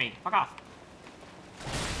bit me. Fuck off.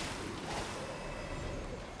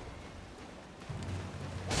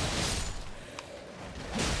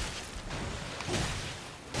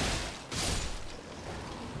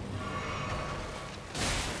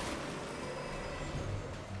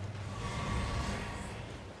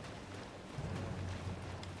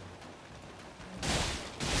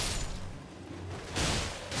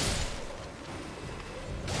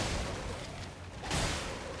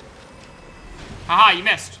 Haha, you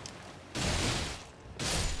missed.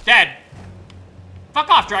 Dead. Fuck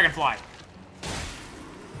off, dragonfly.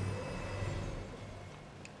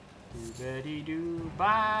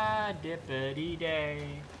 Doobity-doo-ba, dippity-day.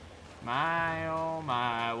 My, oh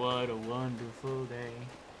my, what a wonderful day.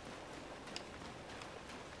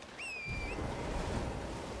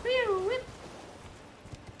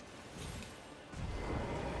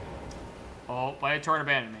 Oh, why did Torn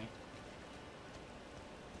abandon me?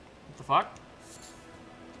 What the fuck?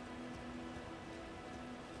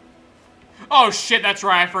 Oh shit, that's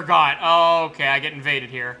right, I forgot. Oh, okay, I get invaded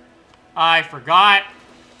here. I forgot.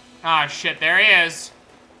 Ah, shit, there he is.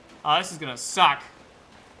 Oh, this is gonna suck.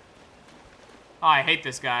 Oh, I hate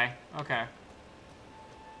this guy. Okay.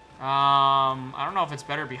 I don't know if it's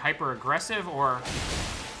better to be hyper-aggressive or...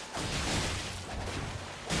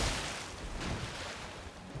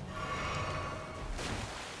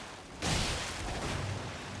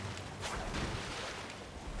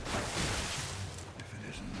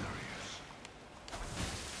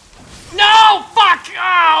 No! Fuck!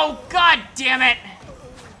 Oh, god damn it!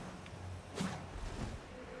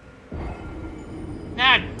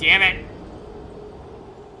 God damn it.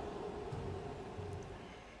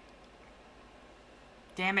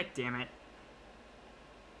 Damn it, damn it.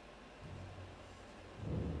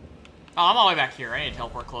 Oh, I'm all the way back here. I need to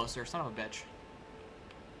teleport closer. Son of a bitch.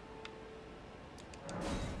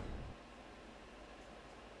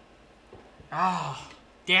 Oh,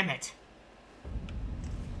 damn it.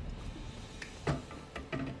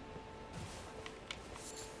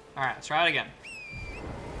 Alright, let's try it again.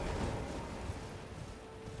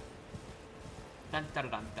 Dun, dun,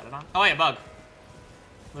 dun, dun, dun. Oh, wait, a bug.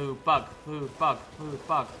 Loot bug, loot bug, loot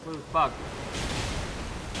bug, loot bug.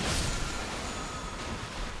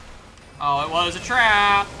 Oh, it was a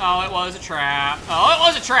trap. Oh, it was a trap. Oh, it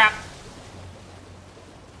was a trap.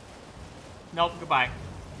 Nope, goodbye.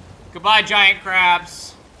 Goodbye, giant crabs.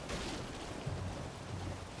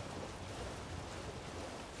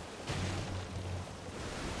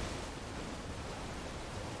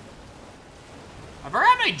 I forgot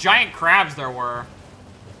how many giant crabs there were.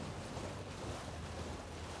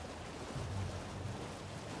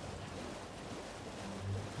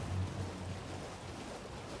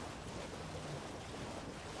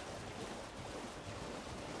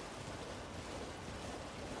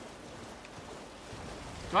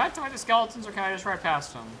 Do I have to fight the skeletons, or can I just ride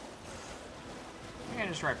past them? I think I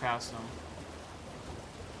can just ride past them.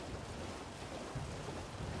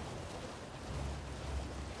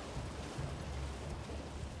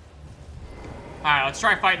 Alright, let's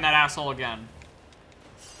try fighting that asshole again.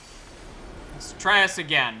 Let's try this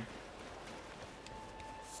again.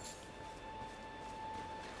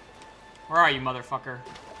 Where are you, motherfucker?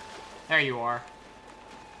 There you are.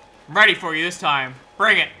 I'm ready for you this time.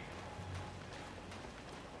 Bring it.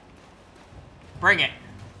 Bring it.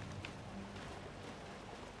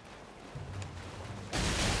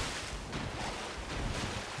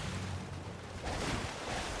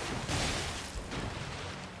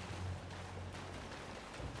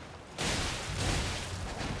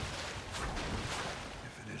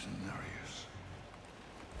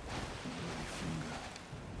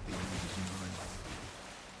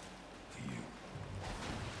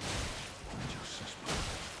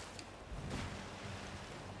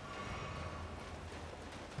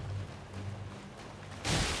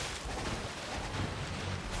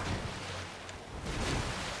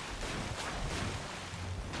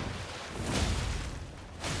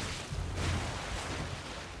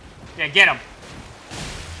 Yeah, get him.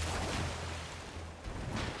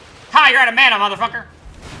 Ha, you're out of mana, motherfucker.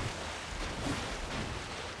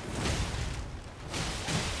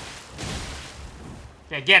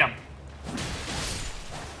 Yeah, get him.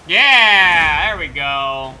 Yeah, there we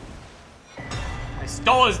go. I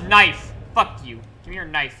stole his knife. Fuck you. Give me your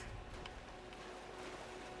knife.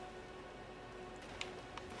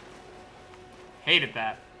 Hated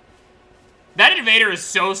that. That invader is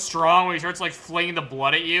so strong when he starts, like, flinging the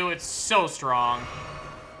blood at you. It's so strong.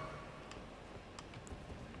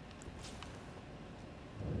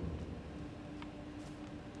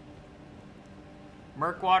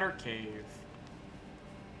 Murkwater Cave.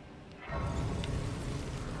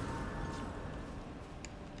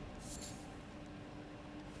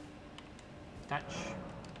 Touch.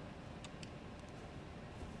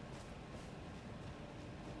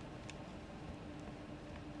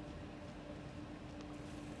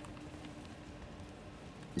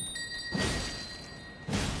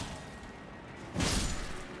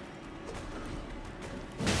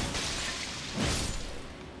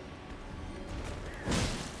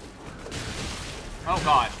 Oh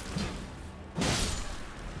god.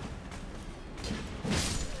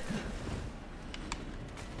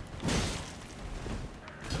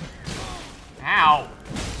 Ow.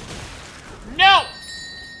 No!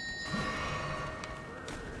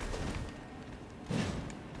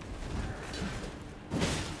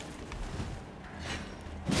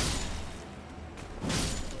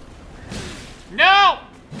 No!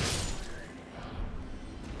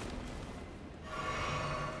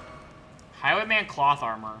 Highwayman cloth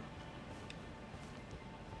armor.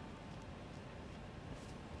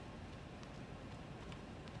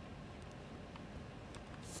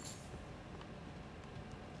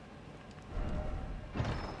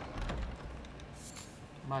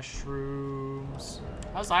 Mushrooms.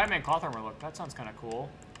 How's the Highwayman cloth armor look? That sounds kind of cool.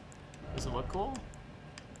 Does it look cool?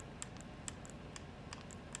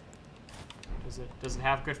 Does it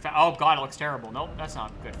have good oh god, it looks terrible. Nope, that's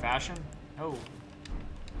not good fashion. No.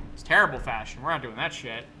 It's terrible fashion. We're not doing that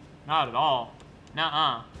shit. Not at all.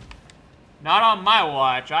 Nuh-uh. Not on my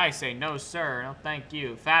watch. I say no, sir. No, thank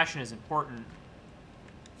you. Fashion is important.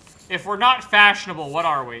 If we're not fashionable, what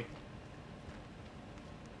are we?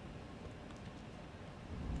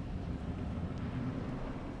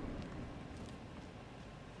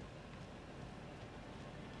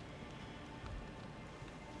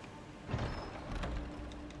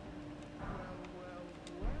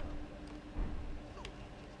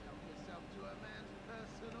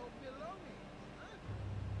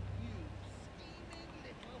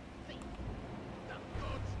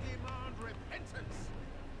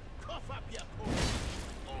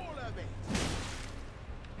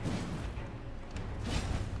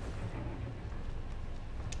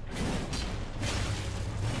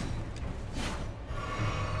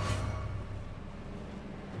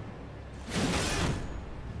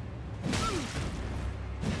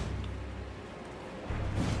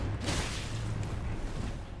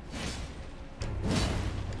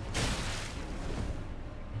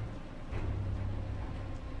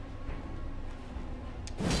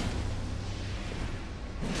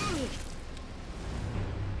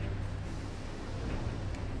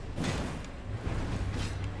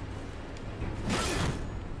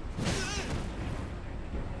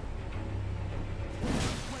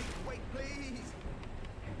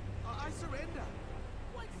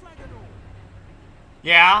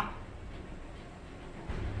 Yeah.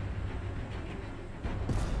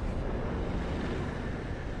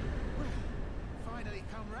 Finally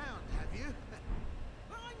come round, have you?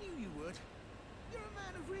 Well, I knew you would. You're a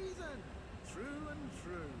man of reason. True and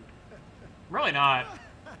true. Really not.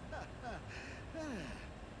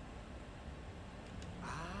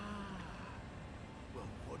 Well,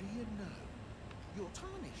 what do you know? You're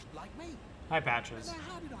tarnished, like me. Hi, Patches. Now,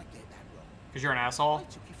 how did I get that wrong? Because you're an asshole? I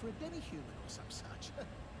took you for a demi-human or some such.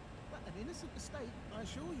 An innocent mistake, I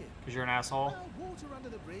assure you. Because you're an asshole? Well, water under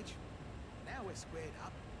the bridge. Now we're squared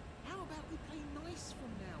up. How about we play nice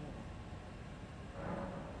from now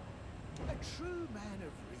on? A true man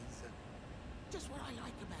of reason. Just what I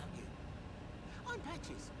like about you. I'm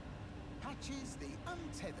Patches. Patches the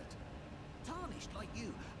untethered. Tarnished like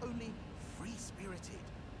you, only free-spirited.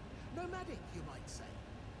 Nomadic, you might say.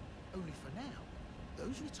 Only for now,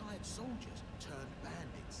 those retired soldiers turned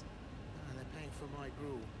bandits. They're paying for my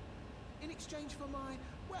gruel. In exchange for my,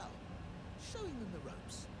 well, showing them the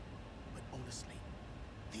ropes. But honestly,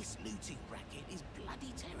 this looting racket is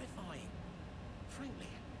bloody terrifying. Frankly,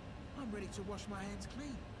 I'm ready to wash my hands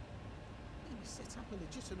clean. Maybe set up a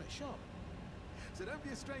legitimate shop. So don't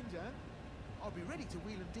be a stranger. I'll be ready to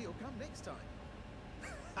wheel and deal come next time.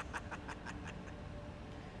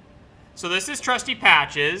 So this is Trusty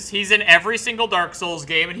Patches. He's in every single Dark Souls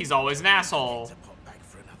game, and he's always an asshole.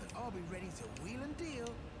 I'll be ready to wheel and deal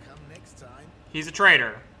come next time. He's a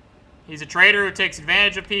traitor. He's a traitor who takes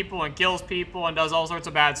advantage of people and kills people and does all sorts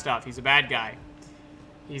of bad stuff. He's a bad guy.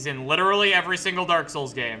 He's in literally every single Dark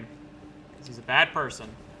Souls game. Because he's a bad person.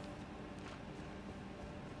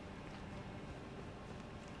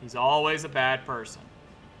 He's always a bad person.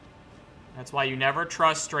 That's why you never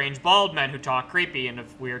trust strange bald men who talk creepy in a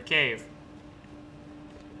weird cave.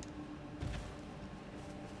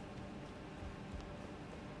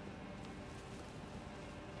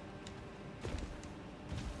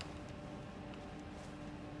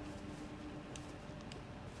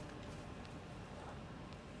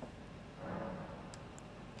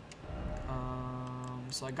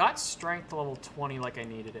 So I got strength level 20 like I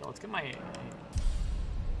needed it. Let's get my...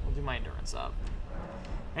 We'll do my endurance up.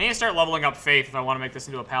 I need to start leveling up faith if I want to make this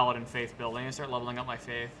into a paladin faith build. I need to start leveling up my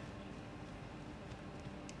faith.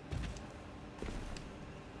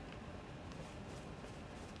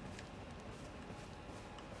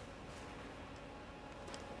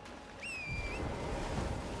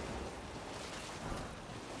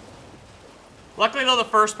 Luckily, though, the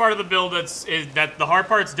first part of the build is that the hard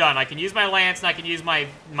part's done. I can use my lance and I can use my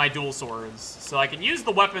dual swords. So I can use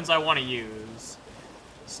the weapons I want to use.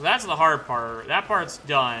 So that's the hard part. That part's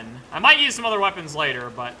done. I might use some other weapons later,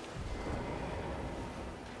 but...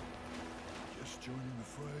 Just joining the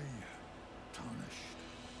fray, tarnished.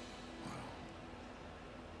 Well,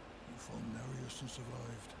 you fought Nereus and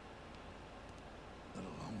survived. That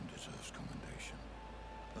alone deserves commendation.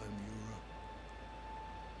 I'm Yura,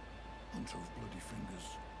 hunter of bloody fingers,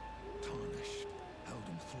 tarnished, held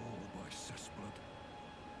in thrall by cessblood.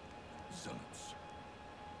 Zealots,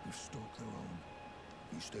 who stalk their own.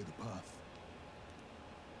 You stay the path.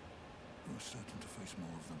 You are certain to face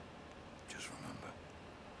more of them. Just remember,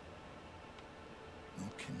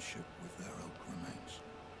 no kinship with their ilk remains.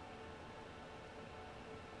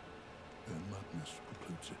 Their madness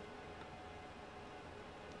precludes it.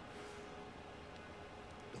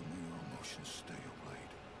 Don't let your emotions stay your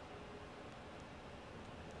blade.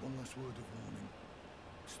 One last word of warning.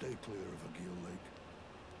 Stay clear of Agil Lake.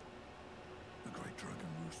 The great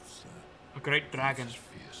dragon roosts there. A great dragon. It's as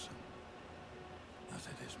fearsome as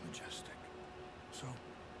it is majestic. So,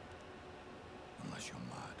 unless you're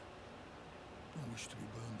mad, don't wish to be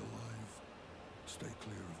burned alive, stay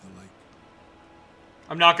clear of the lake.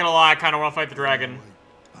 I'm not gonna lie, I kind of want to fight the dragon.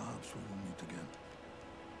 Perhaps we will meet again.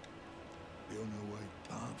 Be on your way.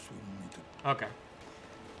 Perhaps we will meet again. Okay.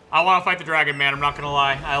 I want to fight the dragon, man. I'm not gonna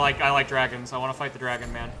lie. I like dragons. I want to fight the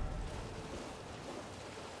dragon, man.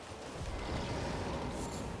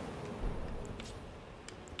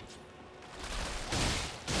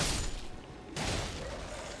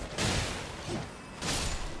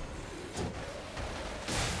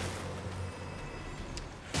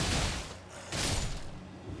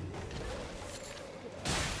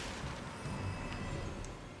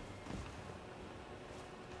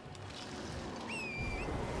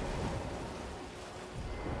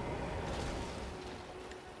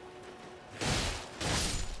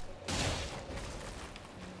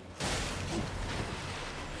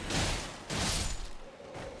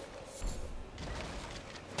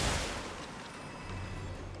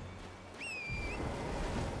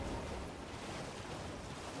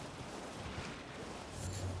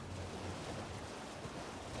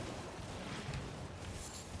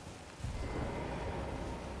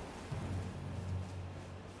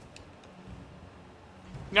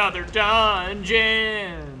 Another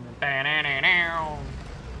dungeon. Ba-na-na-now.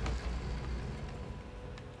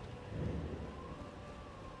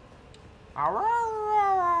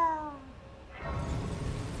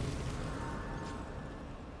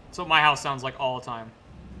 That's what my house sounds like all the time.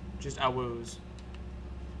 Just awoos.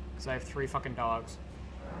 Because I have 3 fucking dogs.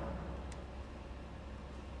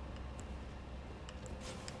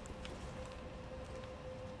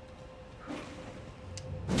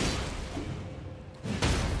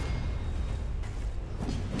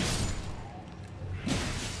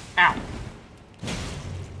 Ow.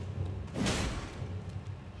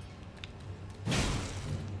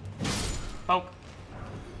 Poke.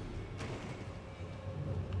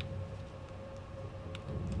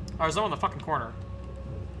 Oh, there's no in the fucking corner.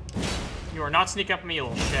 You are not sneaking up on me, you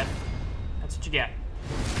little shit. That's what you get.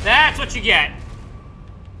 That's what you get!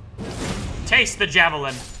 Taste the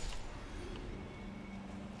javelin.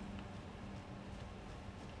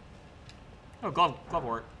 Oh,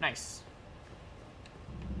 glovewort. Nice.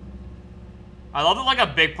 I love that, like, a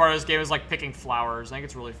big part of this game is, like, picking flowers. I think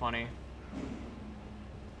it's really funny.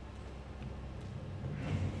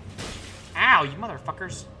 Ow, you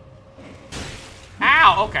motherfuckers.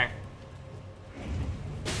 Ow, okay.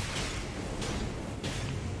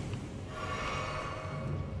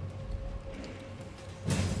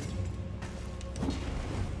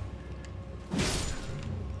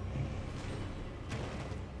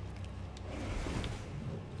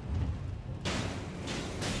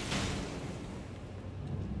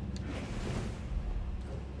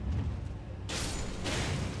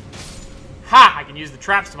 Ha! I can use the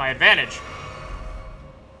traps to my advantage.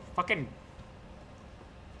 Fucking...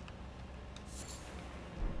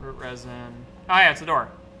 root resin. Oh yeah, it's the door.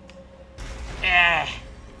 Eh.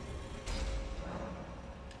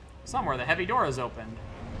 Somewhere the heavy door is opened.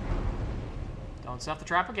 Don't set off the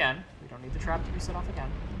trap again. We don't need the trap to be set off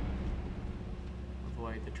again.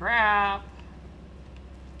 Avoid the trap.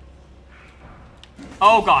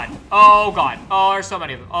 Oh god. Oh god. Oh, there's so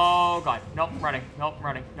many of them. Oh god. Nope, running. Nope,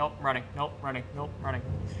 running. Nope, running. Nope, running. Nope, running.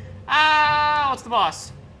 Ah, what's the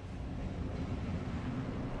boss?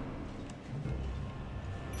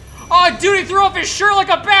 Oh, dude, he threw off his shirt like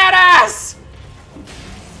a badass!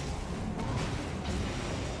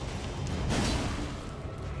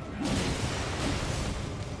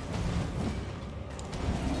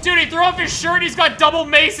 Dude, he threw off his shirt. He's got double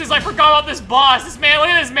maces. I forgot about this boss. This man, look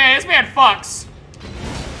at this man. This man fucks.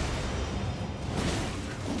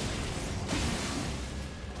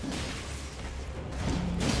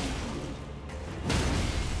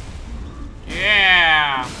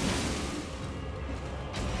 Yeah.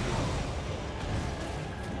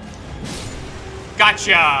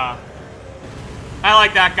 Gotcha. I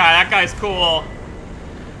like that guy. That guy's cool.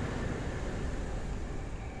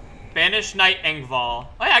 Banished Knight Engval.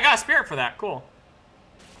 Oh yeah, I got a spirit for that. Cool.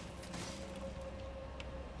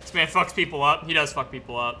 This man fucks people up. He does fuck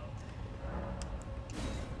people up.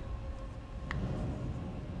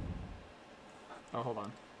 Oh, hold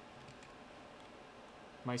on.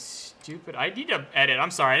 My stupid... I need to edit.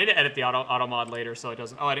 I'm sorry. I need to edit the auto mod later so it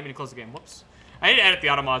doesn't... Oh, I didn't mean to close the game. Whoops. I need to edit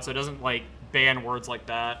the auto mod so it doesn't, like, ban words like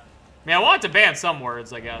that. I mean, I want it to ban some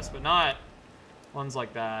words, I guess, but not ones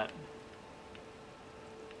like that.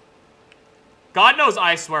 God knows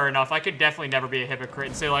I swear enough. I could definitely never be a hypocrite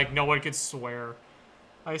and say, like, no one could swear.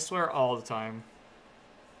 I swear all the time.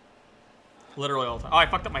 Literally all the time. Oh, I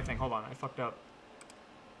fucked up my thing. Hold on. I fucked up.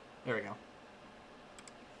 There we go.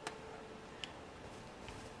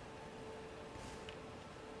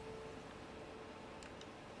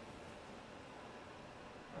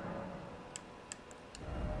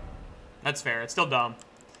 That's fair. It's still dumb.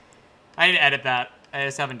 I need to edit that. I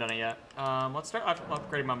just haven't done it yet. Let's start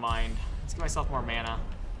upgrading my mind. Let's give myself more mana.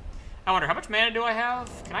 I wonder, how much mana do I have?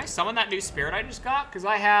 Can I summon that new spirit I just got? Because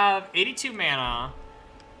I have 82 mana.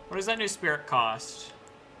 What does that new spirit cost?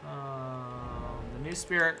 The new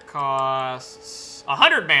spirit costs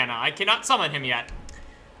 100 mana. I cannot summon him yet.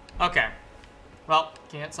 Okay. Well,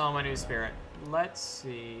 can't summon my new spirit. Let's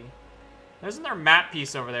see. There's another map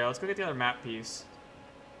piece over there. Let's go get the other map piece.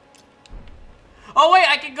 Oh, wait,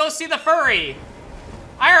 I can go see the furry.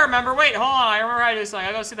 I remember. Wait, hold on. I remember how to do something.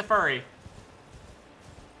 I go see the furry.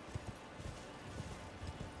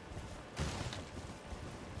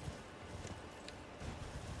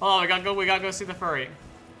 Hold on, we gotta go see the furry.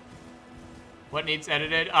 What needs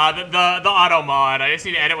edited? The auto mod. I just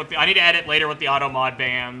need to edit I need to edit later with the auto mod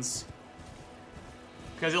bans.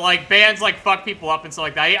 Because it, like, bans, like, fuck people up and stuff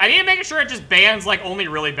like that. I need to make sure it just bans, like, only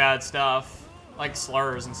really bad stuff. Like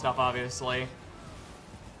slurs and stuff, obviously.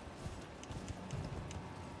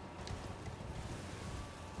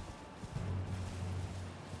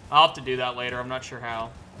 I'll have to do that later. I'm not sure how.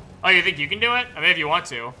 Oh, you think you can do it? I mean, if you want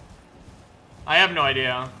to. I have no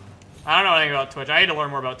idea. I don't know anything about Twitch. I need to learn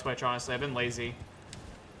more about Twitch, honestly. I've been lazy.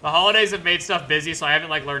 The holidays have made stuff busy, so I haven't,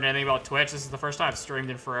 like, learned anything about Twitch. This is the first time I've streamed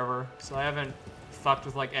in forever. So I haven't fucked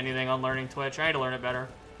with, like, anything on learning Twitch. I need to learn it better.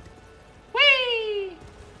 Whee!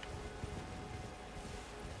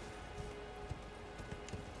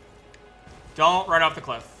 Don't run off the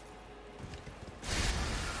cliff.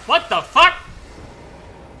 What the fuck?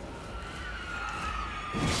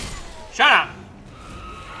 Shut up.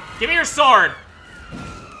 Give me your sword.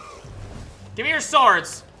 Give me your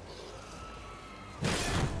swords.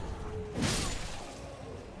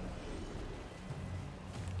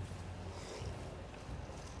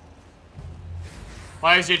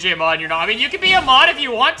 Why is JJ a mod and you're not? I mean, you can be a mod if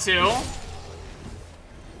you want to.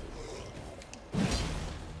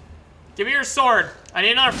 Give me your sword. I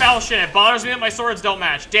need another fellowship. It bothers me that my swords don't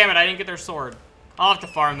match. Damn it, I didn't get their sword. I'll have to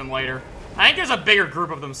farm them later. I think there's a bigger group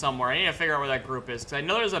of them somewhere. I need to figure out where that group is, because I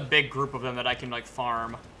know there's a big group of them that I can, like,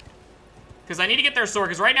 farm. Because I need to get their sword,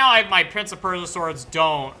 because right now my Prince of Persia swords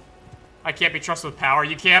don't I can't be trusted with power.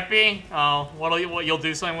 You can't be? Oh, you'll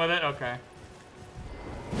do something with it? Okay.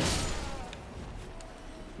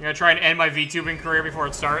 You're gonna try and end my VTubing career before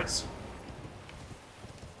it starts?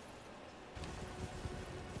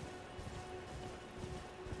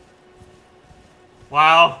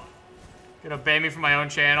 Wow. Gonna ban me from my own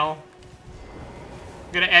channel.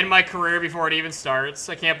 I'm gonna end my career before it even starts.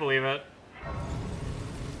 I can't believe it.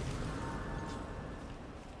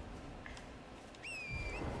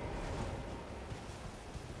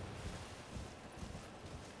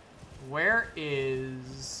 Where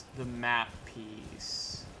is the map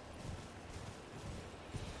piece?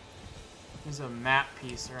 There's a map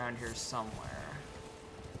piece around here somewhere.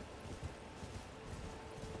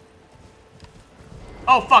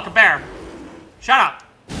 Oh, fuck, a bear! Shut up!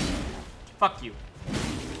 Fuck you.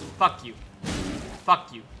 Fuck you.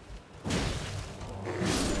 Fuck you.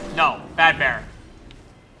 No, bad bear.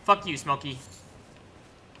 Fuck you, Smokey.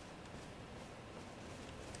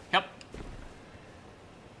 Yep.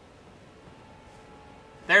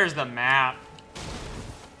 There's the map.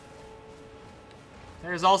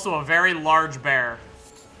 There's also a very large bear.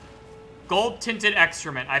 Gold-tinted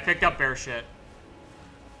excrement. I picked up bear shit.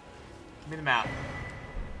 Give me the map.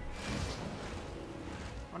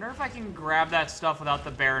 Wonder if I can grab that stuff without the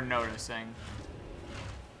bear noticing.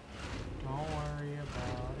 Don't worry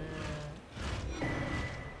about it.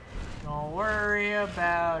 Don't worry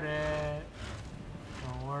about it.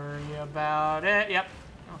 Don't worry about it. Yep.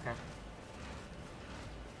 Okay.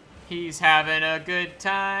 He's having a good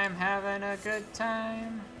time, having a good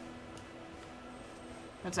time.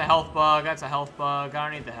 That's a health bug, that's a health bug. I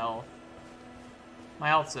don't need the health. My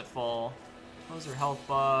health's at full. Those are health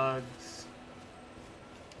bugs.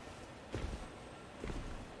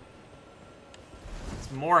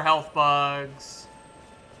 It's more health bugs.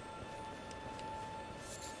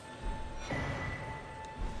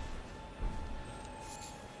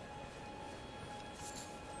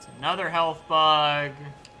 It's another health bug.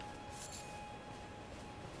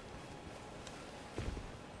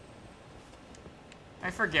 I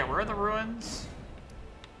forget, where are the ruins?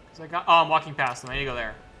 'Cause oh, I'm walking past them. I need to go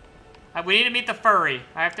there. We need to meet the furry.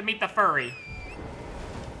 I have to meet the furry.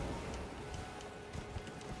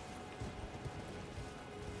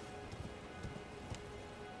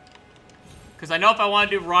 Because I know if I want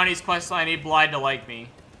to do Ronnie's quest, I need Blythe to like me.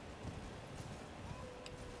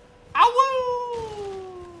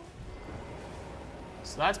 Ow!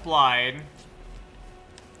 So that's Blythe.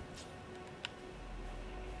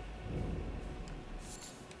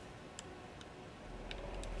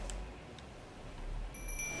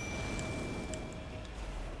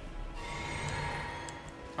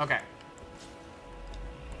 Okay.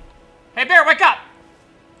 Hey, bear, wake up!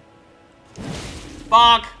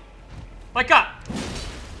 Bonk! Wake up!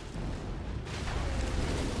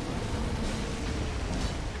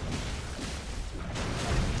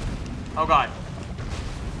 Oh, God.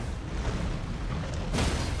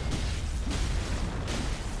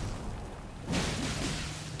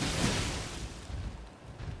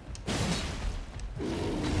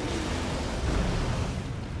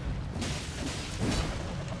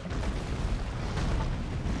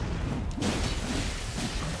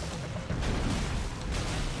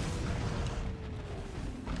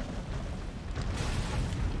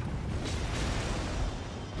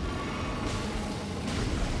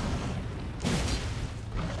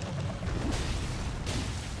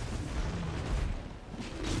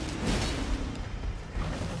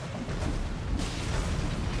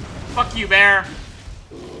 Fuck you, bear.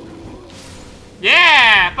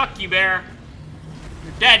 Yeah! Fuck you, bear.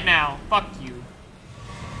 You're dead now. Fuck you.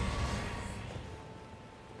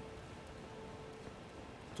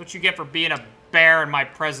 That's what you get for being a bear in my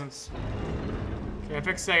presence. Okay, I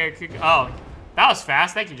fixed it. Oh, that was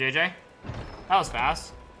fast. Thank you, JJ. That was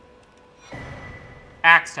fast.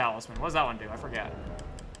 Axe Talisman. What does that one do? I forget.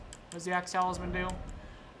 What does the Axe Talisman do?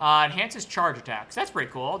 Enhances charge attacks. That's pretty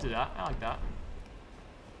cool. I'll do that. I like that.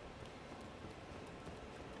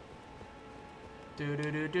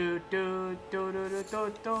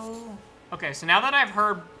 Okay, so now that I've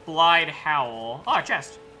heard Blythe howl... Oh, a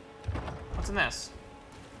chest. What's in this?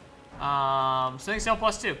 Something still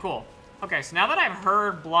 +2. Cool. Okay, so now that I've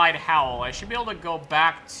heard Blythe howl, I should be able to go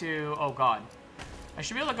back to... Oh, God. I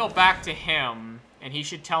should be able to go back to him, and he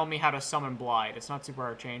should tell me how to summon Blythe. It's not super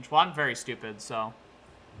hard to change. Well, I'm very stupid, so...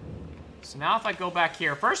 So now if I go back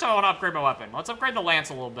here... First, I want to upgrade my weapon. Let's upgrade the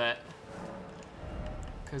lance a little bit.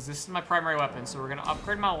 Because this is my primary weapon, so we're going to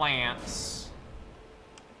upgrade my lance.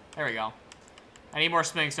 There we go. I need more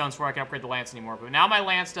smithing stones before I can upgrade the lance anymore. But now my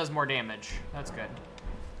lance does more damage. That's good.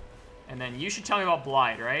 And then you should tell me about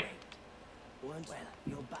Blythe, right? Well,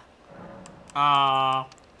 you're back.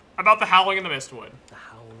 About the howling in the mistwood. The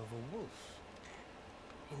howl of a wolf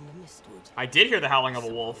in the mistwood. I did hear the howling of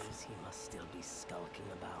a wolf. Suppose he must still be skulking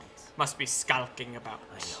about. Must be skulking about.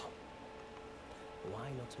 I know.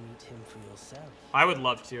 Why not meet him for yourself? I would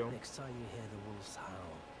love to. Next time you hear the wolf's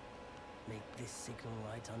howl, make this signal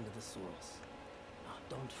right under the source. Oh,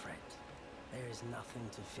 don't fret. There is nothing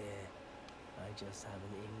to fear. I just have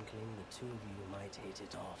an inkling the two of you might hit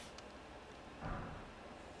it off.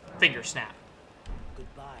 Finger snap.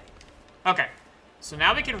 Goodbye. Okay. So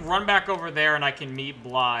now we can run back over there and I can meet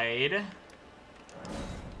Blythe.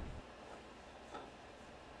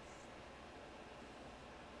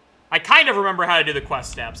 I kind of remember how to do the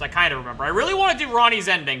quest steps. I kind of remember. I really want to do Ronnie's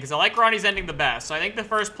ending because I like Ronnie's ending the best. So I think the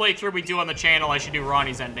first playthrough we do on the channel, I should do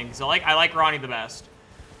Ronnie's ending because I like Ronnie the best.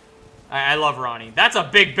 I love Ronnie. That's a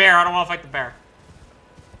big bear. I don't want to fight the bear.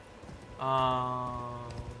 No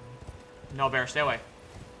bear, stay away.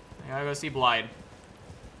 I gotta go see Blythe.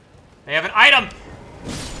 They have an item.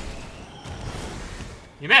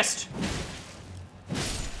 You missed.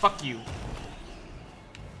 Fuck you.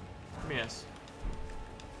 Give me this.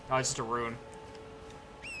 Oh, it's just a rune.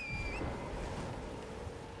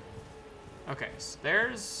 Okay, so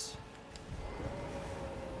there's...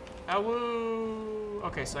 Awoo!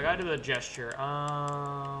 Okay, so I gotta do the gesture.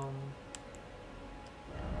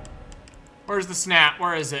 Where's the snap?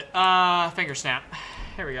 Where is it? Finger snap.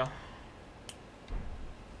 Here we go.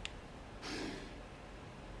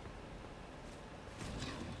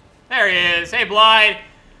 There he is. Hey, Blythe.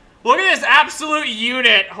 Look at this absolute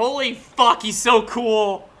unit. Holy fuck, he's so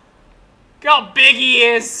cool. Look how big he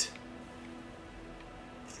is.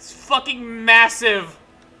 He's fucking massive.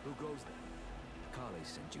 Who goes there? Carly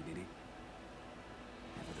sent you, did he?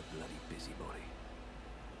 Never the bloody busybody.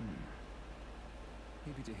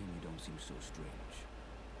 Maybe to him you don't seem so strange.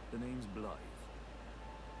 The name's Blythe.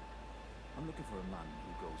 I'm looking for a man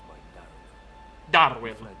who goes by Darwin.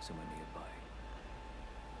 Darwin. He fled somewhere nearby.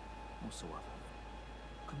 Also,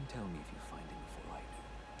 come tell me if you find him before I do.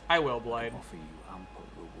 I will, I Blythe. can offer you ample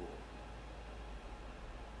reward.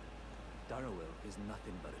 Darwin is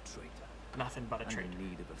nothing but a traitor. Nothing but a and traitor. in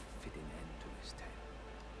need of a fitting end to his tale.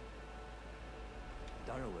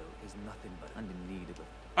 Darwin is nothing but and in need of a...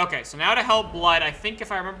 Okay, so now to help Blythe, I think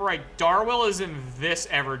if I remember right, Darwin is in this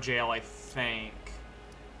Everjail, I think.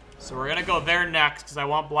 So we're gonna go there next, because I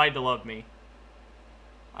want Blythe to love me.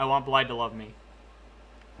 I want Blythe to love me.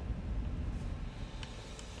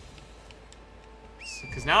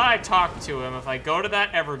 Because now that I talked to him, if I go to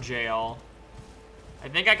that Everjail, I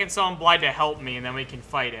think I can summon Blythe to help me, and then we can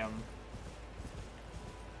fight him.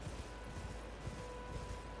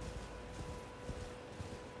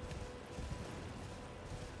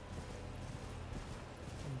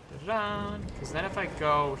 Because then if I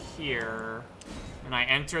go here, and I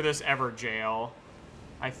enter this Everjail,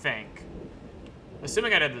 I think.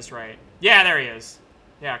 Assuming I did this right. Yeah, there he is.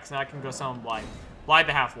 Yeah, because now I can go summon Blythe. Blythe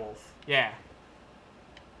the Half-Wolf. Yeah.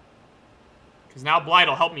 Because now Blythe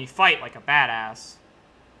will help me fight like a badass.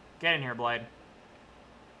 Get in here, Blythe.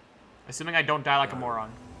 Assuming I don't die like a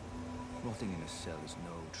moron. Rotting in a cell is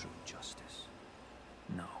no true justice.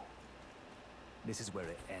 No. This is where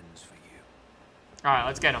it ends for you. Alright,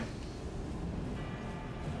 let's get him.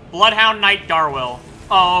 Bloodhound Knight Darwin.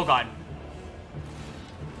 Oh, God.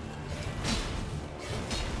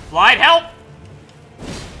 Blythe, help!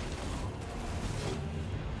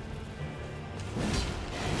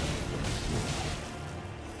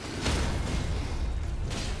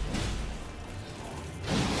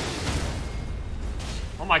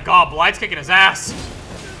 Oh my God, Blythe's kicking his ass.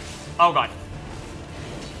 Oh God.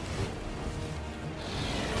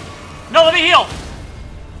 No, let me heal!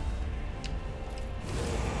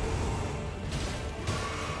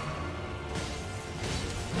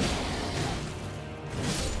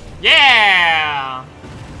 Yeah!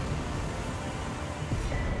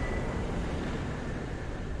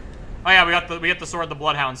 Oh yeah, we got the sword, the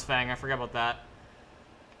Bloodhound's Fang. I forgot about that.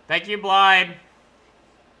 Thank you, Blythe.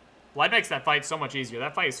 Blythe makes that fight so much easier.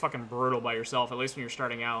 That fight is fucking brutal by yourself, at least when you're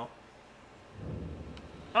starting out.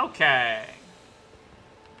 Okay.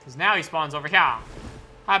 Because now he spawns over here.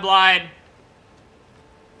 Hi, Blythe.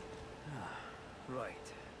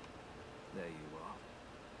 Right. There you are.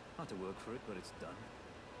 Had to work for it, but it's done.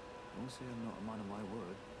 Don't say I'm not a man of my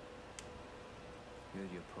word. Here's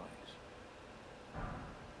your prize.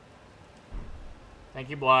 Thank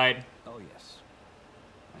you, Blythe. Oh, yes.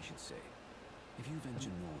 I should say, if you venture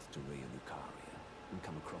north to Raya Lucaria and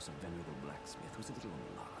come across a venerable blacksmith who's a little on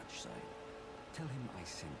the large side, tell him I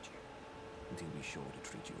sent you, and he'll be sure to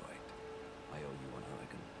treat you right. I owe you one, I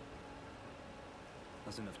reckon.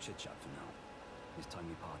 That's enough chit-chat for now. It's time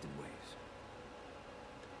we parted ways.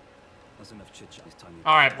 That's enough chit-chat. This time you...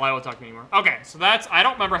 Alright, well, I won't talk to me anymore. Okay, so that's... I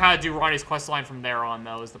don't remember how to do Ronnie's questline from there on,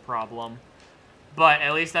 though, is the problem. But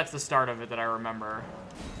at least that's the start of it that I remember.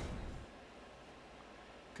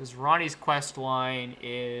 Because Ronnie's questline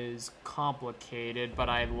is complicated, but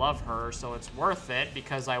I love her, so it's worth it,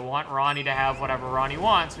 because I want Ronnie to have whatever Ronnie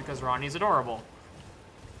wants, because Ronnie's adorable.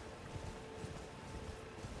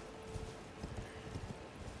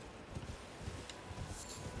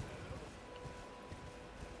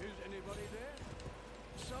 Is anybody there?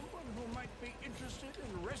 Someone who might be interested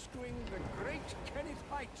in rescuing the great Kenneth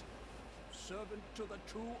Height, servant to the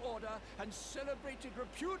True Order and celebrated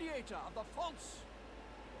repudiator of the false.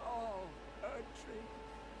 Oh, Erdtree,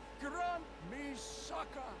 grant me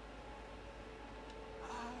succor.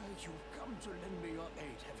 You've come to lend me your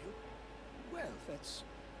aid, have you? Well, that's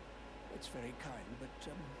very kind, but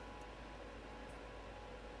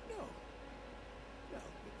no.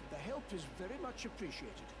 The help is very much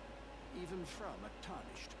appreciated, even from a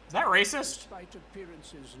tarnished. Is that racist? Despite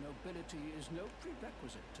appearances, nobility is no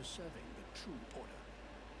prerequisite to serving the True Order.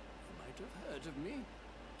 You might have heard of me,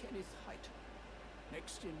 Kenneth Height.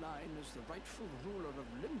 Next in line is the rightful ruler of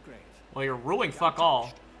Limgrave. Well, you're ruling fuck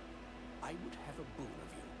all. I would have a boon of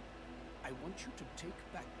you. I want you to take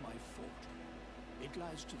back my fort. It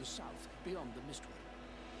lies to the south, beyond the Mistwood.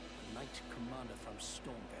 The Knight Commander from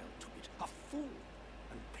Stormvale took it. A fool,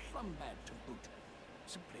 and plumb mad to boot.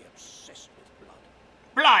 Simply obsessed with blood.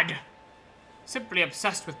 Blood! Simply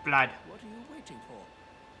obsessed with blood. What are you waiting for?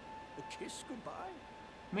 A kiss goodbye?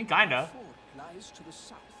 I mean, kinda. The fort lies to the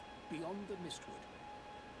south, beyond the Mistwood.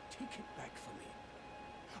 Take it back for me.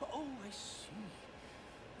 Oh, I see.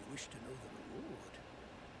 You wish to know the reward.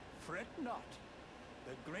 Fret not.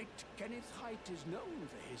 The great Kenneth Height is known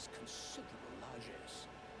for his considerable largesse.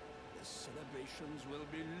 The celebrations will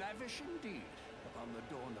be lavish indeed upon the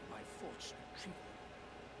dawn of my fort's retrieval.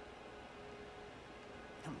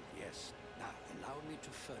 Yes. Now, allow me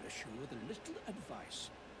to furnish you with a little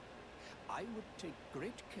advice. I would take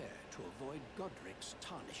great care to avoid Godric's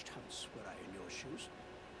tarnished hunts were I in your shoes.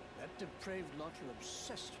 That depraved lot are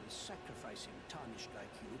obsessed with sacrificing tarnished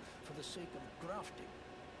like you for the sake of grafting.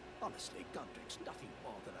 Honestly, Godric's nothing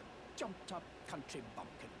more than a jumped-up country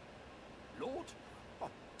bumpkin. Lord?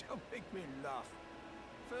 Oh, don't make me laugh.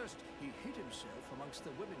 First, he hid himself amongst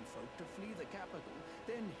the womenfolk to flee the capital,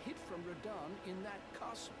 then hid from Radahn in that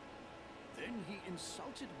castle. Then he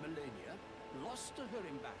insulted Melania, lost to her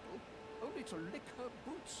in battle, only to lick her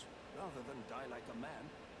boots rather than die like a man.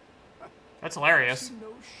 That's hilarious. See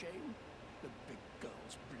no shame? The big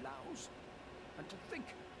girl's blouse. And to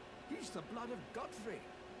think, he's the blood of Godfrey,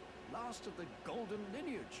 last of the golden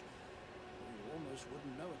lineage. You almost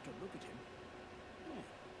wouldn't know it to look at him.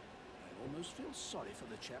 I almost feel sorry for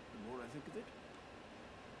the chap the more I think of it.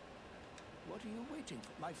 What are you waiting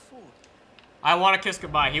for? My fort. I want a kiss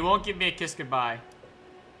goodbye. He won't give me a kiss goodbye.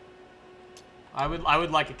 I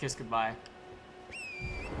would like a kiss goodbye.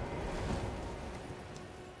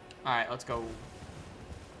 Alright, let's go.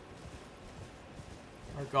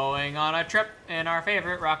 We're going on a trip in our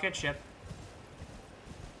favorite rocket ship.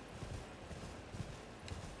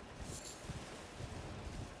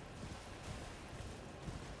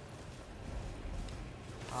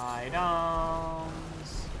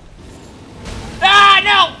 Items. Ah,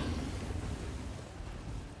 no!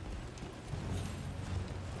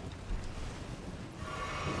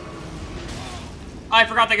 I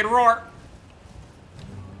forgot they could roar.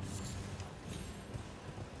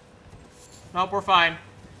 Nope, we're fine.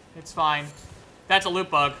 It's fine. That's a loot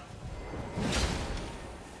bug.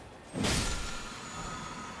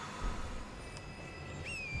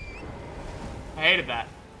 I hated that.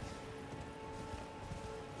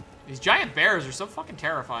 These giant bears are so fucking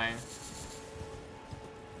terrifying.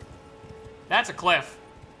 That's a cliff.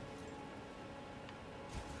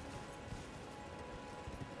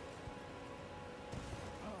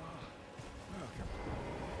 Welcome,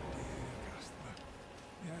 dear customer.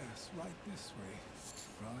 Yes, right this way.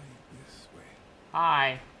 Right this way.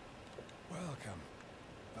 Hi. Welcome,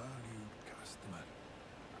 valued customer.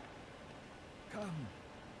 Come,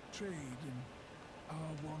 trade in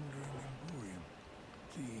our wandering emporium.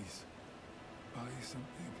 Please, buy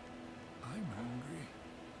something. I'm hungry.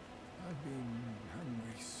 I've been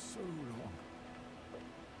hungry so long.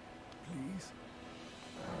 Please?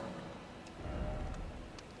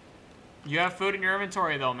 You have food in your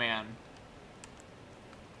inventory, though, man.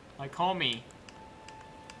 Like, homie.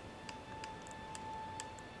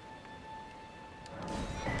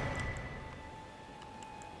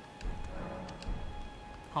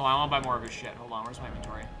 Hold on, I want to buy more of his shit. Hold on, where's my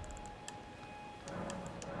inventory?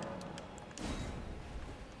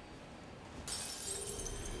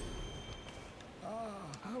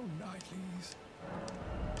 how knightlies.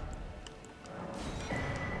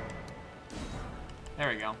 There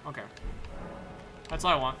we go. Okay. That's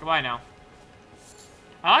all I want. Goodbye now.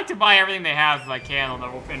 I like to buy everything they have if I can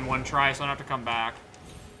in one try, so I don't have to come back.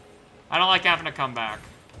 I don't like having to come back.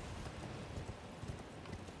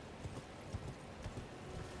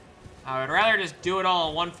 I would rather just do it all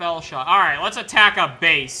in one fell shot. Alright, let's attack a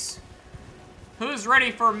base. Who's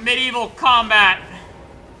ready for medieval combat?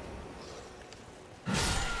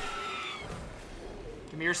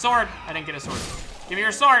 Give me your sword. I didn't get a sword. Give me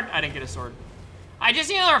your sword. I didn't get a sword. I just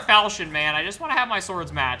need another falchion, man. I just want to have my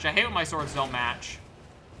swords match. I hate when my swords don't match.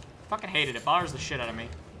 Fucking hate it. It bothers the shit out of me.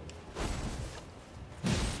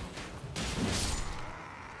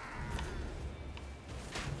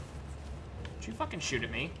 Did you fucking shoot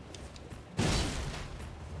at me?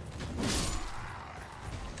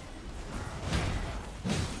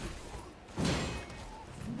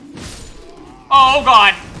 Oh,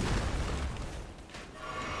 God.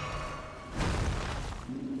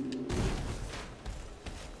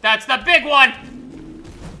 That's the big one.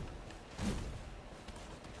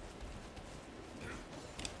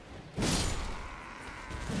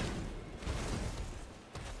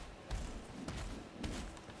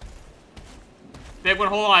 Big one,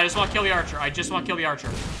 hold on. I just want to kill the archer. I just want to kill the archer.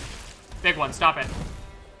 Big one, stop it.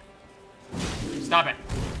 Stop it.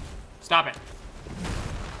 Stop it.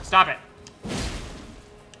 Stop it.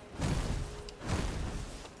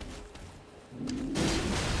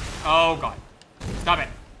 Oh, God. Stop it.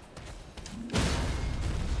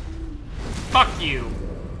 Fuck you.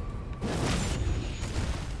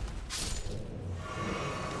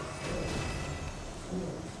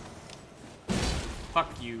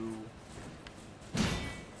 Fuck you.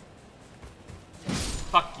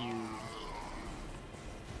 Fuck you.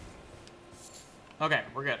 Okay,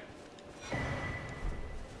 we're good.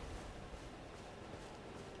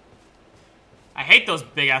 I hate those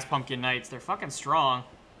big-ass pumpkin knights. They're fucking strong.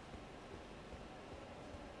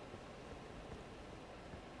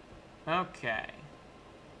 Okay.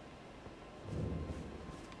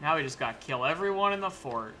 Now we just gotta kill everyone in the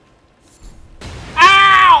fort.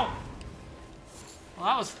 Ow! Well,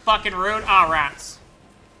 that was fucking rude. Ah, rats.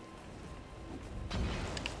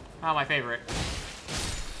 Not my favorite.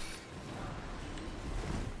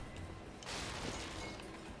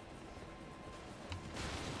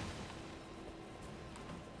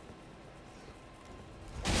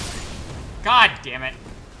 God damn it.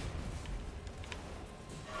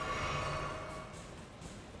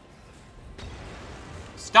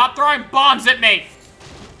 Stop throwing bombs at me!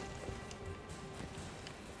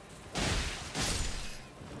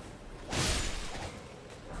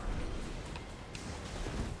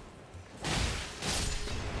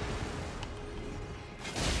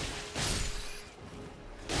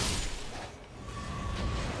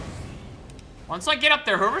 Once I get up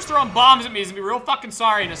there, whoever's throwing bombs at me is gonna be real fucking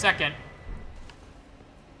sorry in a second.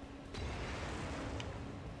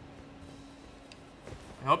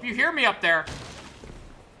 I hope you hear me up there.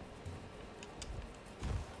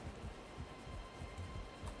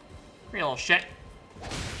 Come here, little shit.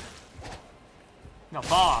 No,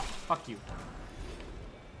 fall off. Fuck you.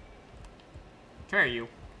 Come here, you.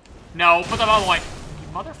 No, put the bomb away. You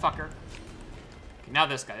motherfucker. Okay, now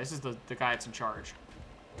this guy. This is the guy that's in charge.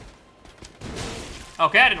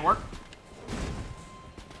 Okay, that didn't work.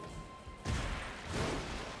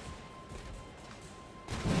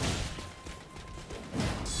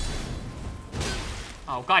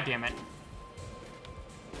 Oh, god damn it.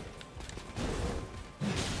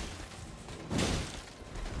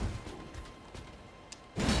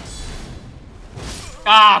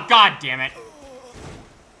 Ah, god damn it.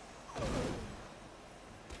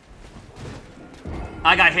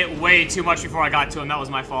 I got hit way too much before I got to him. That was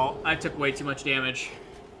my fault. I took way too much damage.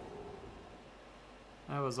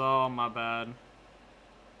 That was all my bad.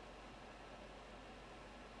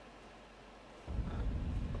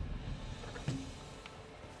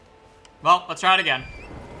 Well, let's try it again.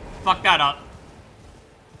 Fuck that up.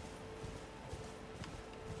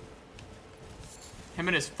 Him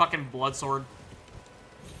and his fucking blood sword.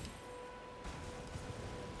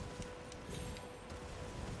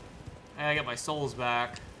 I get my souls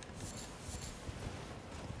back.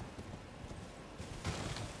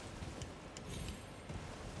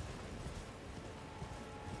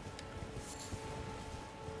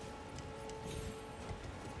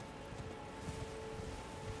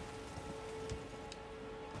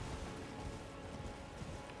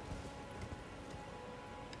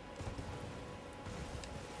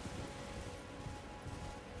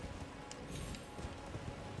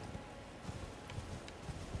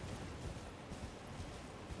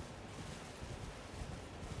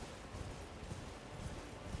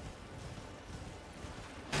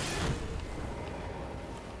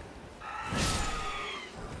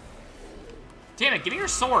 Damn it, give me your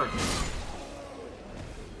sword.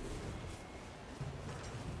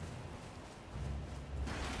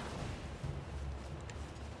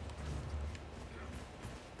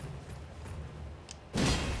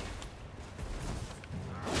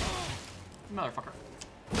 Motherfucker.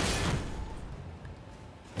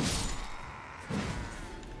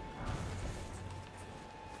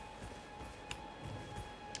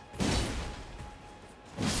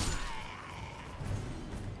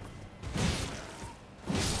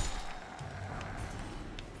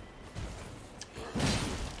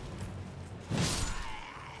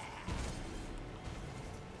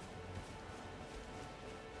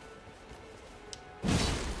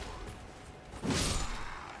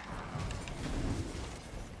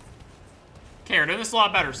 Okay, we're doing this a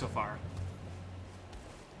lot better so far.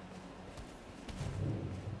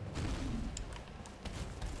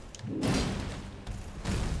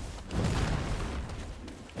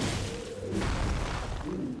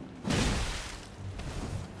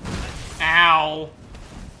 Ow!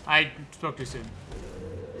 I spoke too soon.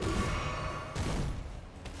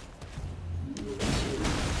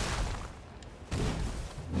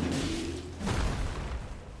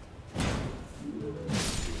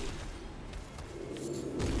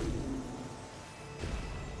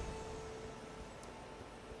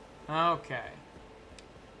 Okay.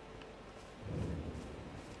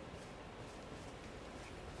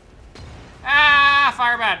 Ah,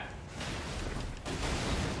 firebat.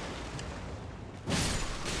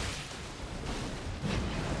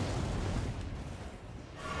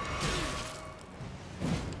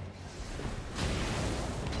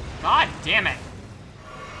 God damn it.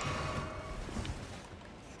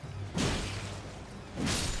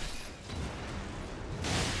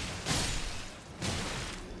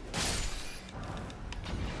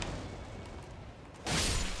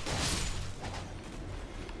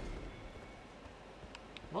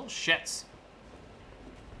 Little shits.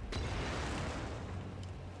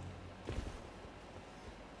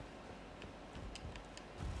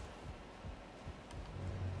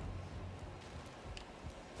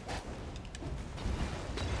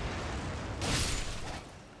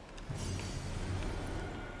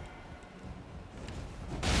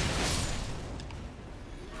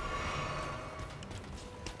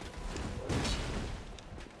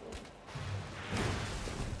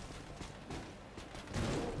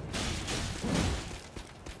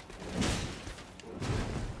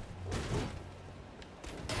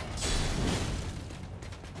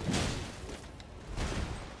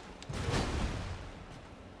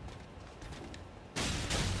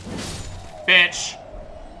 Bitch.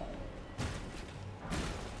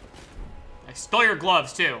 I stole your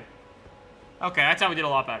gloves, too. Okay, that's how we did a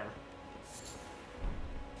lot better.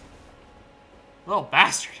 Little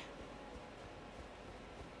bastard.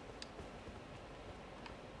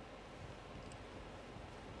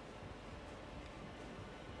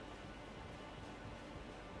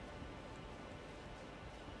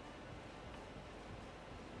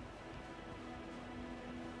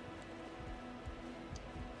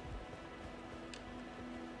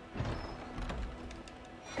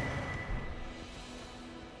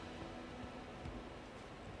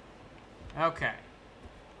 Okay.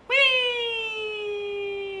 Whee!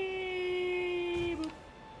 Boop.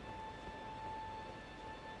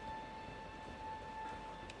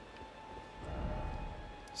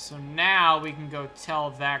 So now we can go tell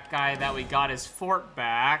that guy that we got his fort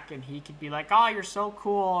back, and he could be like, "Oh, you're so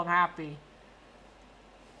cool, I'm happy."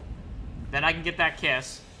 Then I can get that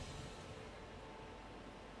kiss.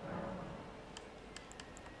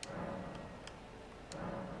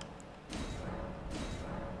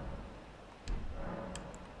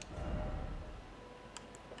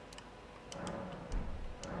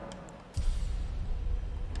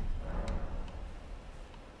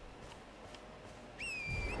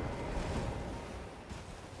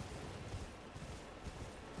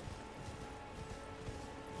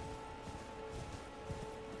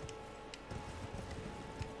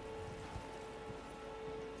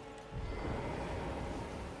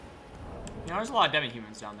 You know, there's a lot of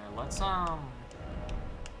demi-humans down there. Let's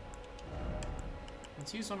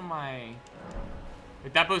use one of my...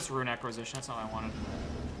 Wait, that boosts rune acquisition. That's not what I wanted.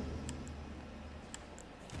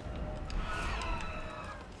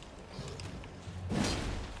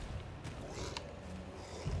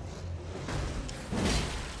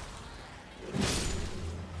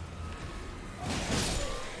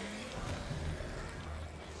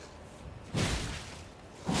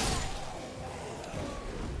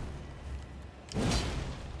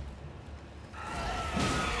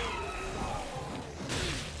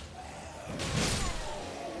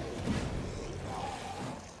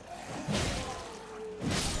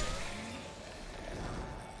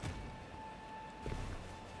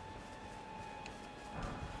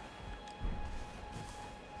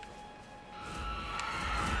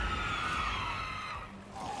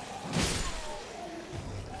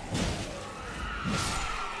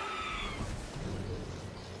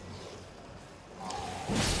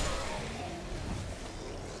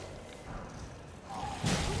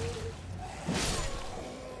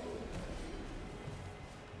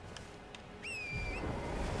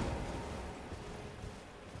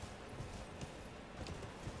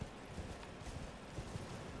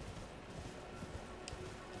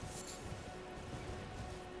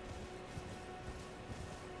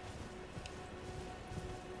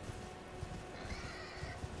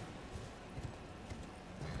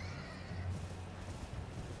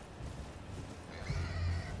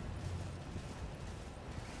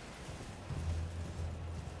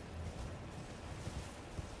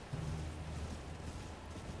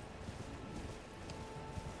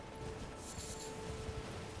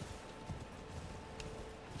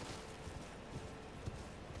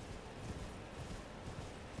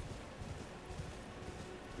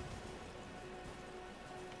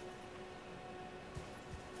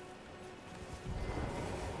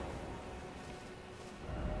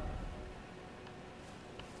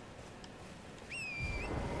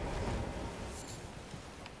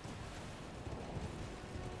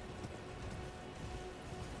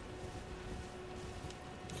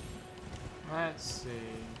 Let's see.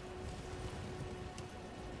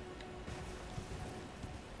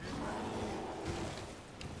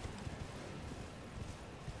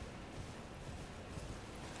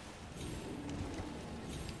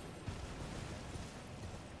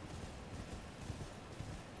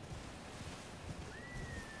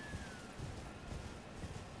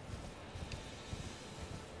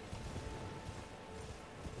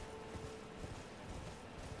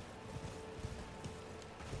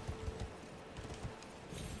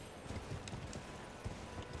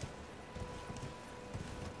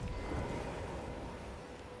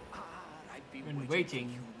 Been waiting.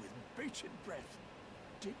 for you with bated breath.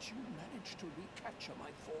 Did you manage to recapture my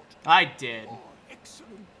fort? I did. Oh,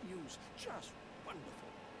 excellent news. Just wonderful.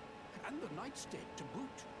 And the knight's dead to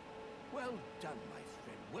boot. Well done, my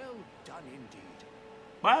friend. Well done indeed.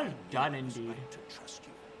 Well I knew done I was indeed. right to trust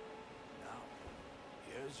you. Now,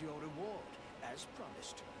 here's your reward, as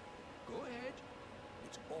promised. Go ahead.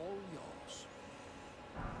 It's all yours.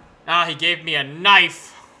 Ah, he gave me a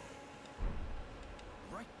knife.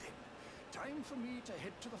 Right then. Time for me to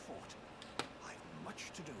head to the fort. I've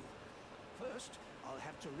much to do. First, I'll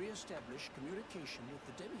have to re-establish communication with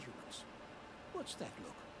the demi-humans. What's that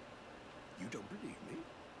look? You don't believe me?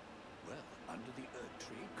 Well, under the Earth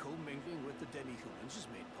Tree, commingling with the demi-humans is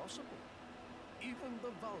made possible. Even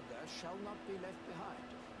the vulgar shall not be left behind,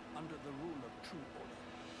 under the rule of true order.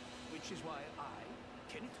 Which is why I,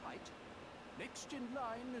 Kenneth Haight, next in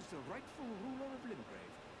line as the rightful ruler of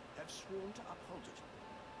Limgrave, have sworn to uphold it.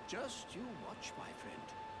 Just you watch, my friend.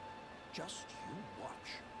 Just you watch.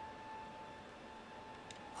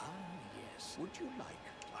 Ah, yes. Would you like?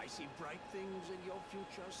 I see bright things in your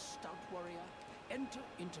future, stout warrior. Enter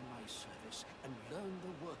into my service and learn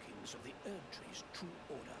the workings of the Erdtree's true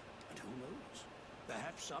order. And who knows?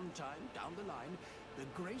 Perhaps sometime down the line, the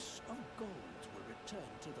grace of gold will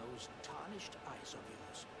return to those tarnished eyes of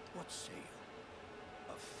yours. What say you?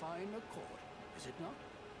 A fine accord, is it not?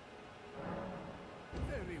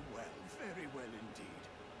 Very well indeed.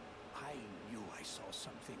 I knew I saw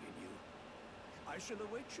something in you. I shall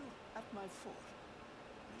await you at my fort.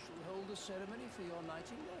 We shall hold a ceremony for your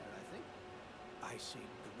knighting there, I think. I see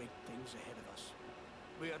great things ahead of us.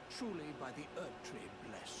 We are truly by the Erdtree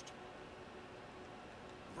blessed.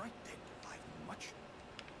 Right then, I've much...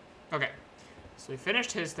 Okay. So he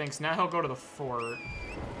finished his things. Now he'll go to the fort.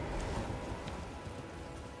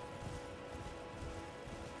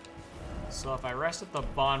 So if I rest at the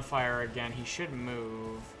bonfire again, he should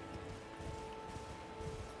move.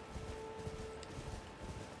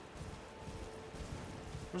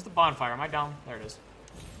 Where's the bonfire? Am I down? There it is.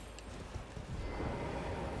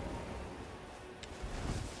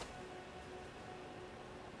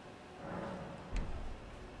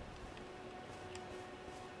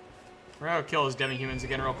 We're gonna go kill those demi-humans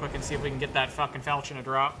again real quick and see if we can get that fucking falchion to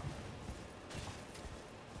drop.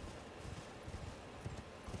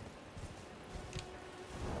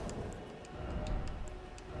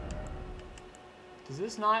 Does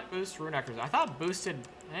this not boost rune acquisition? I thought it boosted...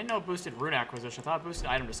 I didn't know it boosted rune acquisition. I thought it boosted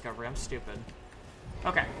item discovery. I'm stupid.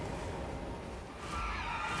 Okay.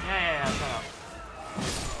 Yeah, shut up.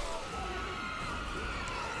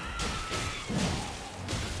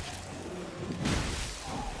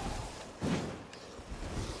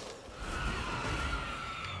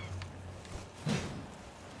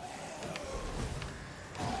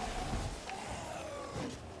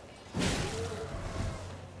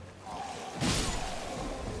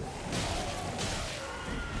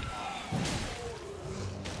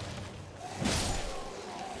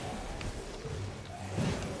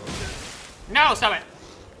 No, stop it.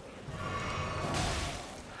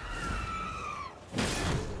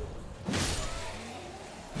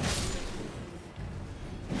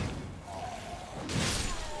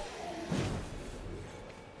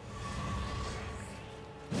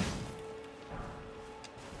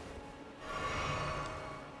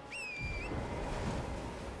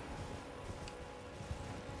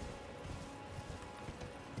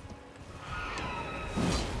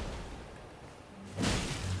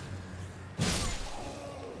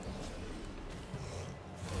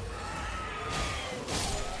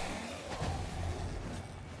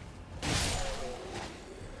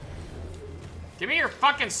 Give me your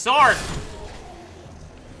fucking sword!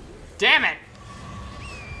 Damn it!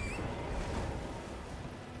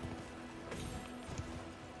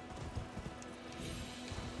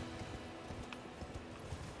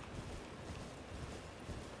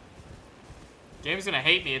 Game's gonna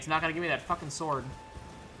hate me. It's not gonna give me that fucking sword.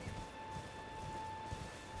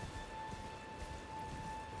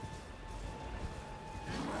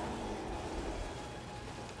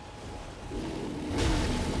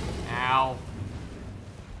 Ow.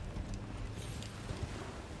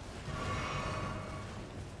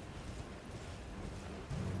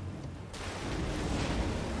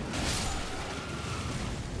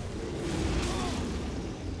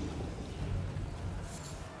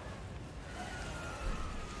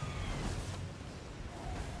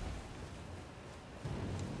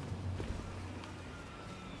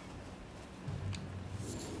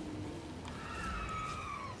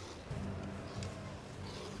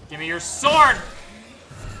 Give me your sword!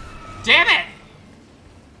 Damn it!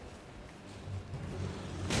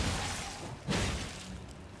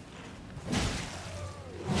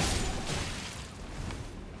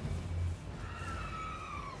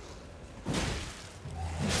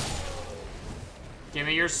 Give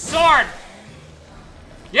me your sword!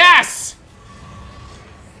 Yes!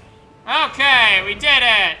 Okay, we did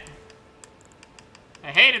it! I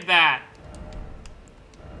hated that.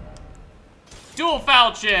 Dual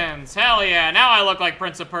falchions! Hell yeah, now I look like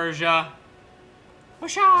Prince of Persia.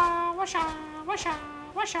 Whoosha, whoosha, whoosha,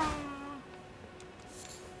 whoosha.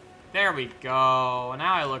 There we go.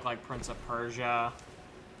 Now I look like Prince of Persia.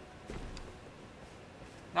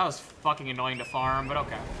 That was fucking annoying to farm, but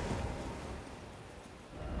okay.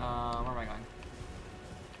 Where am I going?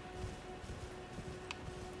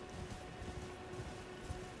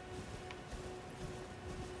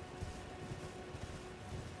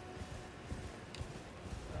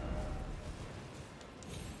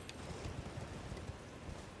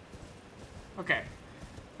 Okay.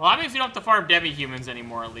 Well, that means we don't have to farm demi-humans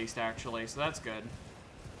anymore, at least, actually, so that's good.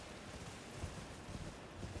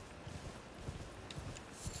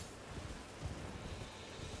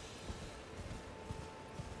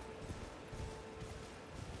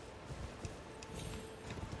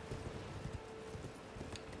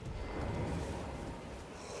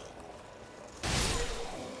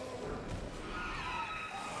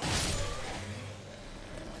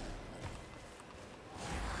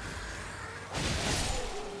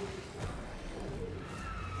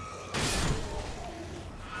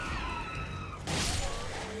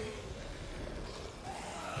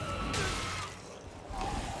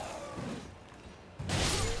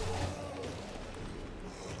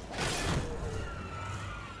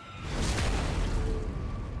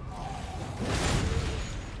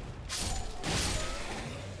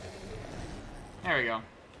 There we go.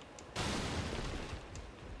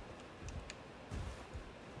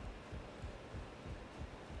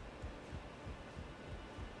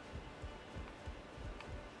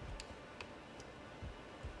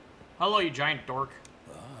 Hello, you giant dork.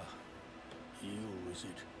 Ah, you, is it?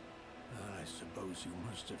 I suppose you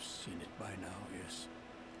must have seen it by now, yes.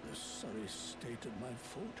 The sorry state of my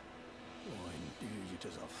fort. Oh, indeed, it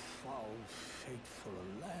is a foul fate for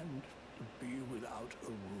a land to be without a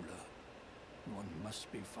ruler. One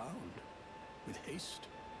must be found, with haste,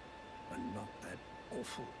 and not that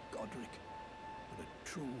awful Godric, but a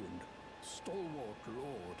true and stalwart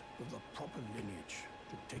lord of the proper lineage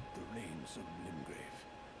to take the reins of Limgrave.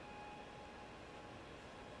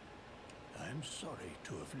 I'm sorry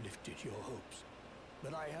to have lifted your hopes,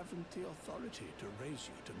 but I haven't the authority to raise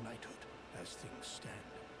you to knighthood as things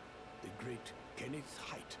stand. The great Kenneth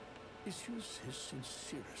Height issues his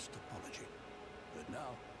sincerest apology, but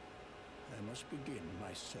now I must begin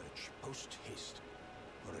my search post-haste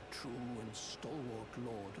for a true and stalwart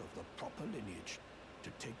lord of the proper lineage to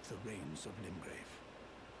take the reins of Limgrave.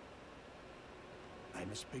 I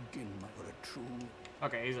must begin for a true...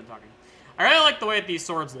 Okay, he's not talking. I really like the way that these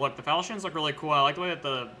swords look. The falchions look really cool. I like the way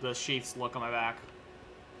that the sheaths look on my back.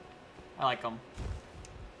 I like them.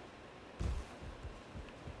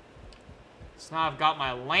 So now I've got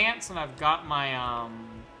my lance and I've got my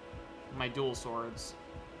my dual swords.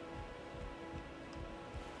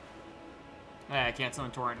 Yeah, I can't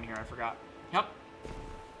summon Torrent in here, I forgot. Yep.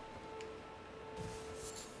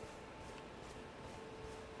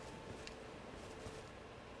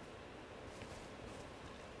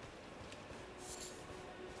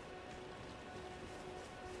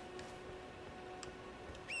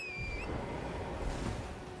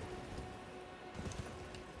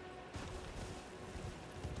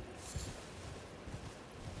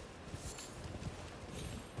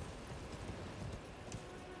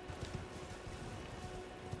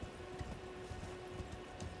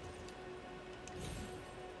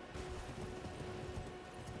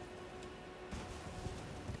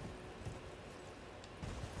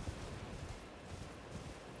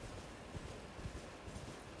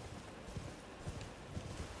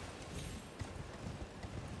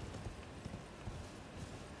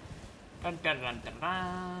 Dun, dun, dun, dun,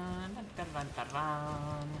 dun, dun, dun, dun, dun,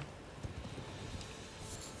 dun.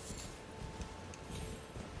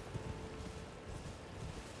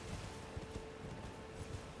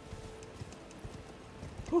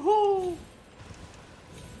 Woohoo!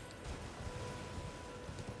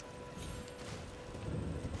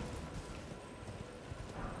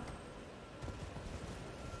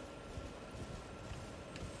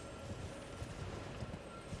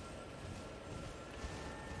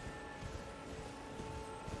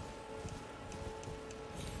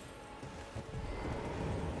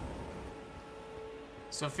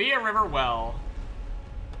 Sophia River Well.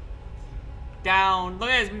 Down.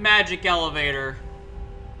 Look at this magic elevator.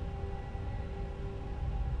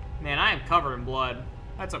 Man, I am covered in blood.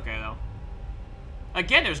 That's okay, though.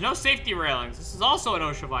 Again, there's no safety railings. This is also an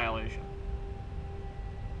OSHA violation.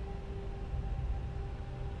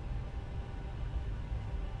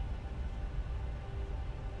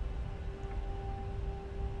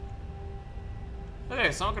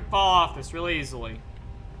 Okay, someone could fall off this really easily.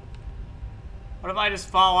 What if I just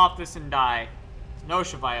fall off this and die? It's an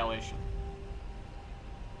OSHA violation.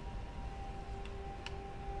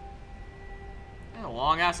 A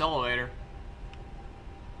long-ass elevator.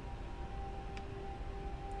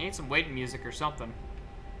 Need some waiting music or something.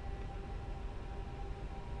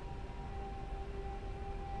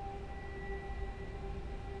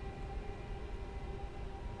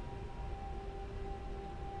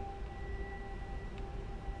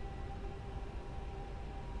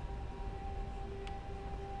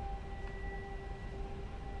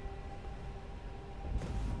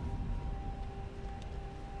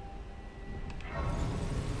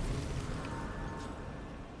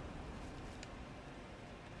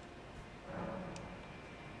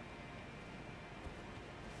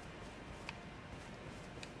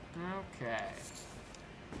 Okay.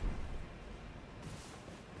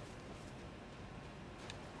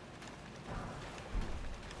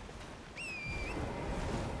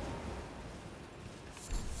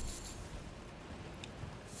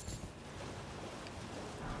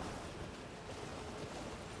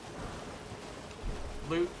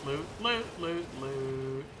 Loot, loot, loot, loot,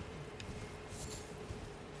 loot.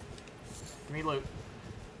 Give me loot.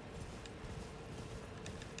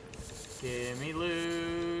 Give me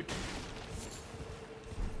loot.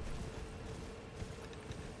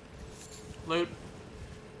 Loot.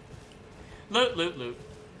 Loot, loot, loot.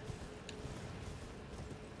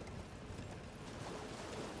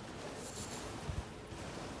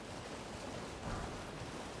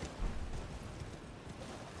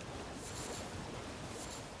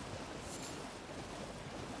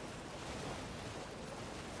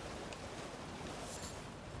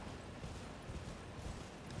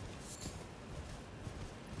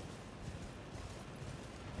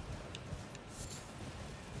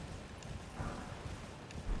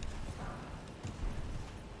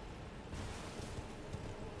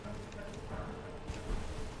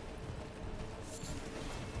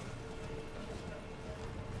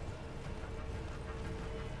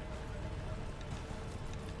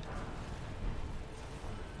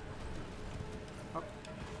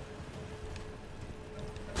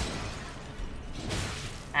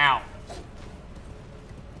 Ow.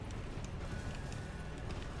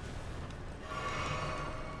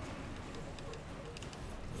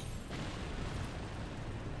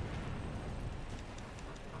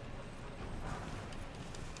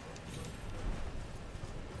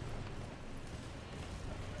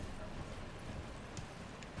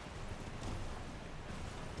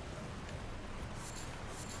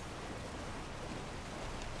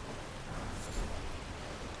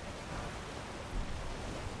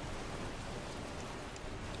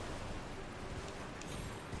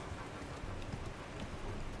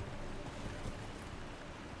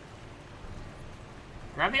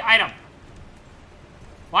 Grab the item.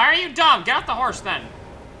 Why are you dumb? Get off the horse then.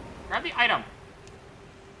 Grab the item.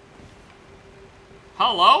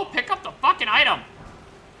 Hello? Pick up the fucking item.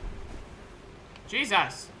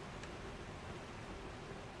 Jesus.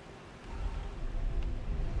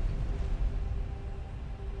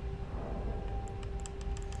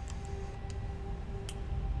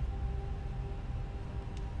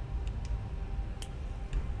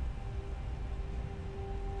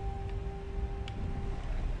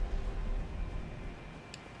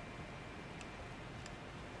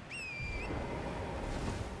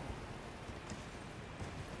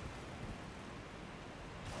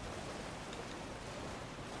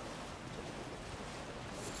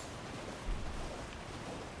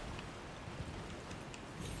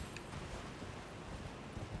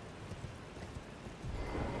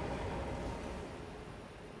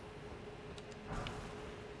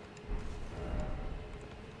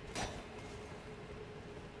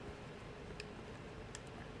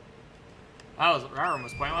 That room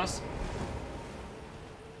was pointless.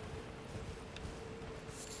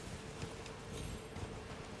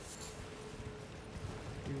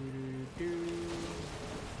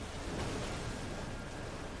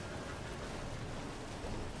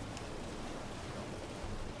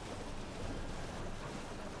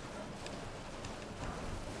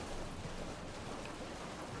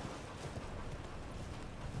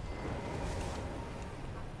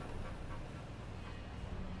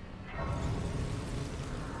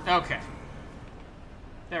 Okay.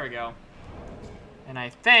 There we go. And I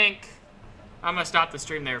think I'm going to stop the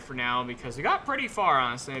stream there for now because we got pretty far,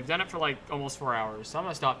 honestly. I've done it for like almost 4 hours, so I'm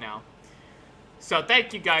going to stop now. So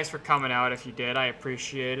thank you guys for coming out if you did. I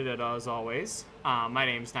appreciated it as always. My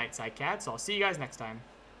name's Nightside Cat, so I'll see you guys next time.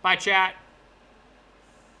 Bye, chat.